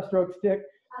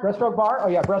bar. Oh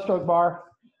yeah, breaststroke bar.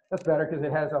 That's better because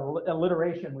it has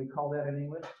alliteration. We call that in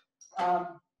English.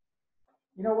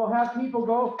 We'll have people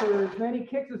go for as many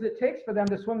kicks as it takes for them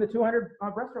to swim the 200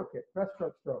 breaststroke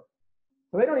stroke.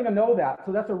 So they don't even know that.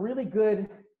 So that's a really good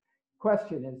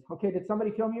question is, okay, did somebody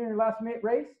kill me in your last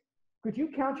race? Could you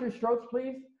count your strokes,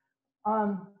 please?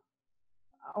 I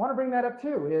want to bring that up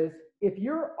too, is if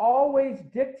you're always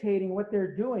dictating what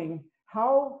they're doing,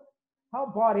 how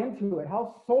bought into it,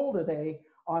 how sold are they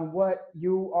on what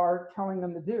you are telling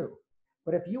them to do?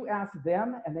 But if you ask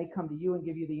them and they come to you and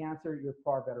give you the answer, you're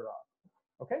far better off.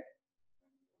 Okay?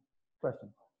 Question?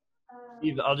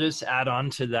 Steve, I'll just add on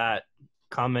to that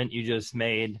comment you just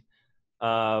made.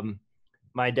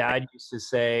 My dad used to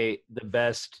say the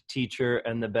best teacher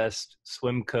and the best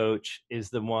swim coach is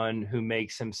the one who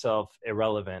makes himself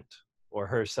irrelevant or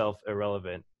herself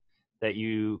irrelevant. That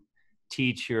you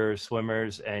teach your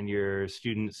swimmers and your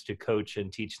students to coach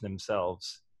and teach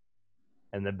themselves.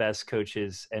 And the best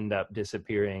coaches end up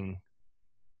disappearing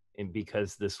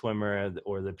because the swimmer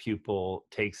or the pupil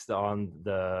takes on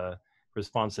the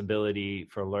responsibility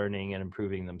for learning and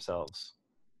improving themselves.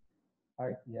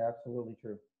 Yeah, absolutely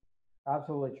true.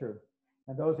 Absolutely true.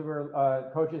 And those of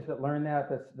our coaches that learn that,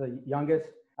 that's the youngest,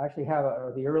 actually have,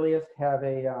 or the earliest, have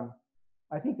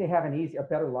I think they have a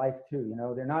better life too. You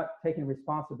know, they're not taking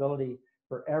responsibility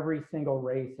for every single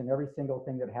race and every single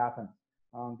thing that happens.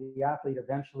 The athlete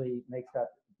eventually makes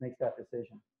that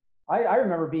decision. I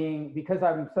remember being, because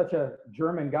I'm such a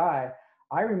German guy,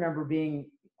 I remember being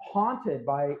haunted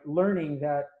by learning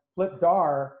that Flip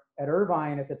Dar at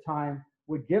Irvine at the time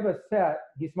would give a set.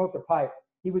 He smoked a pipe.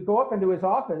 He would go up into his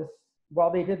office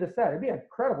while they did the set. It'd be an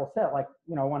incredible set, like,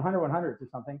 100, 100s or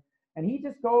something. And he'd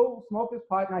just go smoke his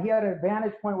pipe. Now, he had an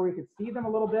vantage point where he could see them a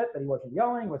little bit, but he wasn't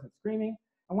yelling, wasn't screaming.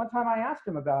 And one time I asked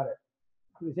him about it.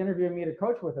 He was interviewing me to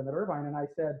coach with him at Irvine. And I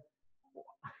said,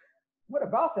 what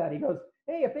about that? He goes,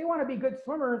 hey, if they want to be good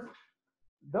swimmers,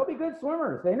 they'll be good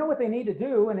swimmers. They know what they need to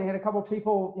do. And they had a couple of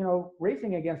people,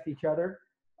 racing against each other.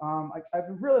 I'd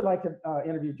really like to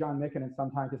interview John Mickinen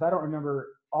sometime, because I don't remember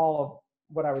all of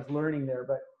what I was learning there,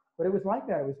 but it was like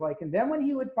that. It was like, and then when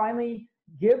he would finally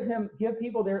give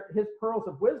people his pearls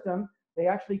of wisdom, they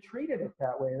actually treated it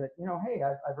that way, that, hey,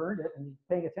 I've earned it and he's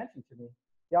paying attention to me.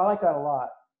 Yeah, I like that a lot.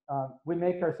 We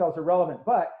make ourselves irrelevant,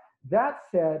 but that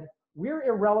said, we're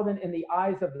irrelevant in the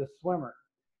eyes of the swimmer,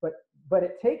 but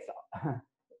it takes,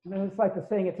 it's like the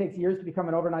saying, it takes years to become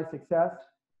an overnight success.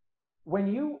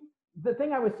 The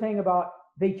thing I was saying about,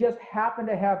 they just happen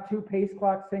to have two pace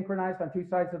clocks synchronized on two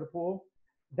sides of the pool.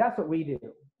 That's what we do.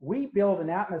 We build an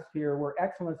atmosphere where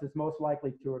excellence is most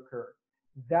likely to occur.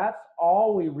 That's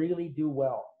all we really do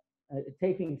well.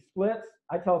 Taking splits,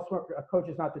 I tell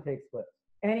coaches not to take splits.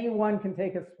 Anyone can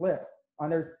take a split. On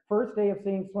their first day of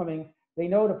seeing swimming, they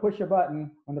know to push a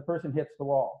button when the person hits the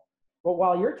wall. But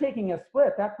while you're taking a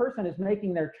split, that person is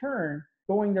making their turn,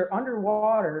 going there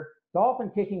underwater,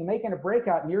 dolphin kicking, making a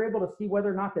breakout, and you're able to see whether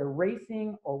or not they're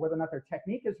racing or whether or not their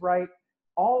technique is right,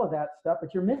 all of that stuff,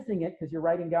 but you're missing it because you're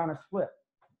writing down a split.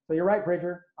 So you're right,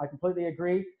 Bridger. I completely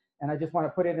agree. And I just want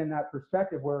to put it in that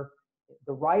perspective where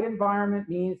the right environment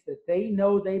means that they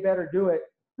know they better do it,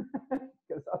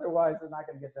 because otherwise they're not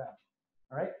going to get done.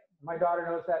 All right. My daughter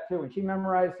knows that too. And she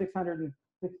memorized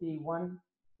 661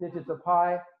 digits of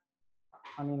pi.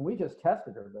 I mean, we just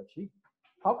tested her, but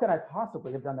how could I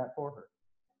possibly have done that for her?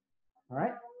 All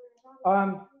right.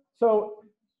 So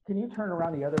can you turn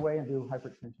around the other way and do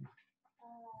hyperextension?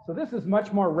 So this is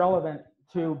much more relevant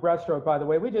to breaststroke, by the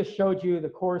way. We just showed you the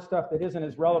core stuff that isn't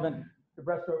as relevant to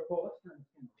breaststroke. Pull. Let's turn this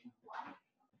in.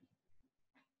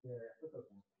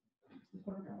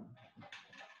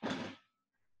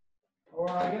 Or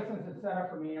I guess since it's set up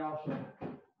for me, I'll show you.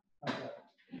 Okay.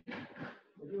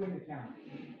 We're doing the count.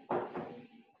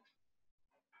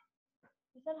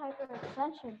 You said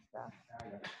hyperextension stuff.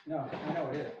 No, I know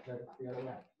it is, but it's the other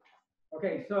way.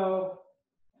 Okay, so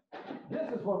this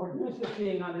is what we're used to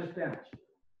seeing on this bench.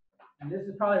 And this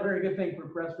is probably a very good thing for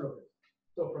breaststrokers.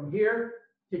 So from here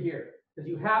to here, because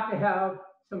you have to have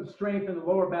some strength in the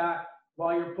lower back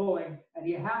while you're pulling, and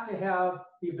you have to have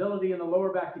the ability in the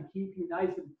lower back to keep you nice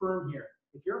and firm here.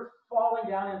 If you're falling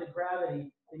down into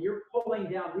gravity, then you're pulling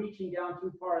down, reaching down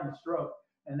too far in the stroke,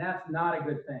 and that's not a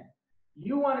good thing.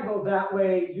 You want to go that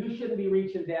way, you shouldn't be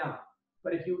reaching down.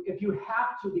 But if you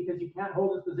have to, because you can't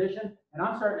hold this position, and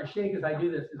I'm starting to shake as I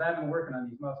do this because I've been working on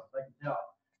these muscles, I can tell.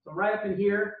 So right up in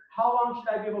here, how long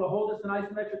should I be able to hold this in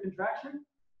isometric contraction?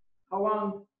 How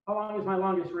long is my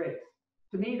longest race?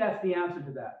 To me, that's the answer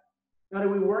to that. Now, do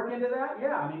we work into that?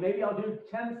 Yeah, I mean, maybe I'll do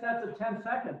 10 sets of 10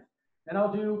 seconds, and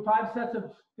I'll do 5 sets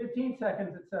of 15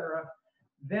 seconds, etc.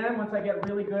 Then once I get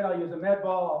really good, I'll use a med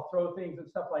ball, I'll throw things and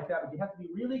stuff like that. But you have to be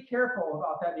really careful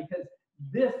about that, because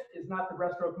this is not the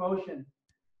breaststroke motion.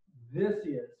 This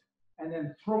is. And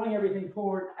then throwing everything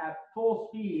forward at full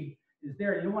speed is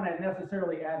there. You don't want to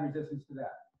necessarily add resistance to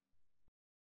that.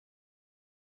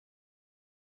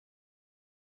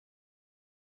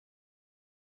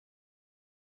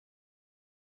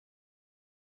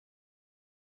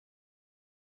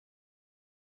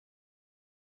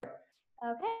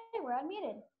 Okay, we're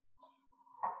unmuted.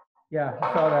 Yeah,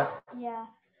 I saw that. Yeah.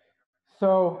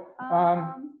 So,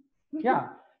 yeah.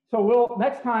 So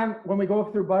next time when we go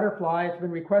through butterfly, it's been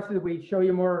requested that we show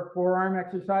you more forearm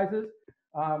exercises.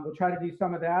 We'll try to do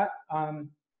some of that.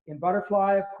 In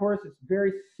butterfly, of course, it's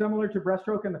very similar to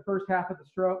breaststroke in the first half of the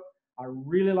stroke. I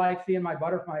really like seeing my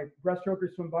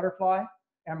breaststrokers swim butterfly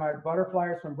and my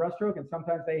butterflyers swim breaststroke, and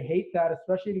sometimes they hate that,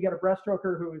 especially if you get a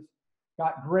breaststroker who's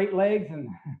got great legs and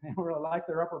they don't really like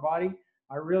their upper body.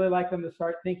 I really like them to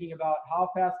start thinking about how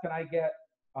fast can I get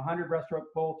 100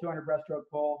 breaststroke pull, 200 breaststroke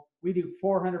pull. We do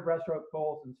 400 breaststroke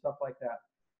pulls and stuff like that.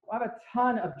 I have a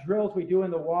ton of drills we do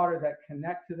in the water that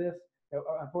connect to this.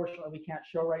 Unfortunately, we can't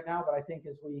show right now, but I think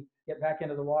as we get back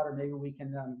into the water, maybe we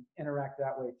can interact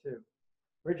that way too.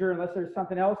 Bridger, unless there's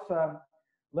something else,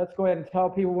 let's go ahead and tell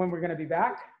people when we're going to be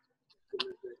back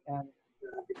and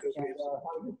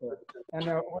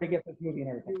where to get this movie and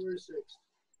everything.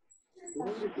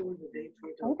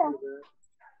 Okay.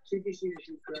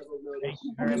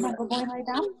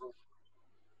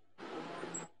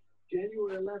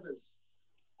 January 11th.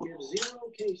 We have 0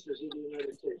 cases in the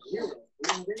United States. 0. We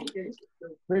don't have any cases.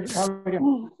 Bridger, how are we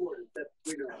doing?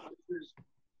 This is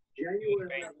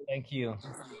January 11th. Thank you. A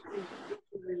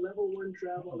level 1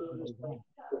 travel notice.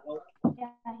 Yeah,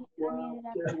 Well,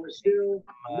 there was still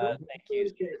no thank you.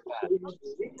 cases. So we have 0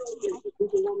 cases.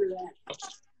 People want me to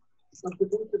act. I'm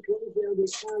supposed to close down the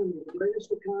economy, the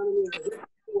greatest economy in the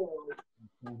world.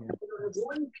 We don't have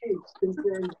 1 case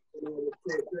confirmed in the United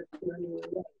States. That's January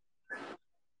 11th.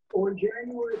 On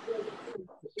January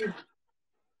 17th,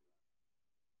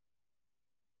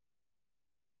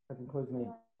 That includes me.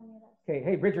 Okay,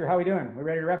 hey Bridger, how are we doing? We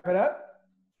ready to wrap it up?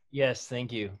 Yes,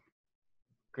 thank you.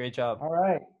 Great job. All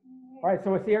right. All right,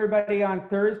 so we'll see everybody on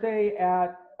Thursday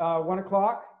at 1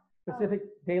 o'clock Pacific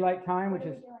Daylight Time, which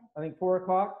is, I think, 4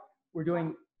 o'clock. We're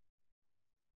doing,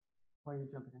 why are you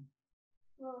jumping in?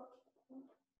 Well,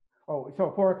 Oh,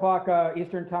 so 4 o'clock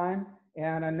Eastern Time.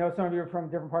 And I know some of you are from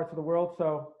different parts of the world,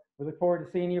 so we look forward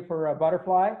to seeing you for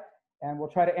Butterfly. And we'll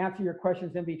try to answer your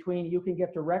questions in between. You can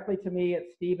get directly to me at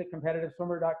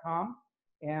steve@competitiveswimmer.com.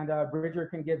 And Bridger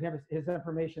can give him his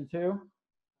information too.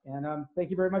 And thank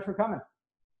you very much for coming.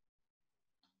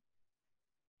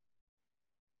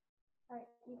 all right,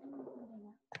 you can continue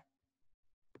now.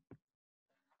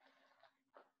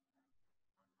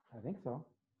 I think so.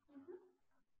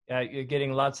 Yeah, you're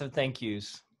getting lots of thank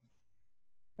yous.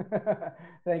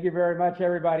 Thank you very much,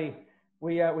 everybody.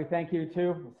 We thank you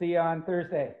too. We'll see you on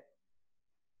Thursday.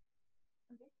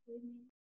 Okay, leave me.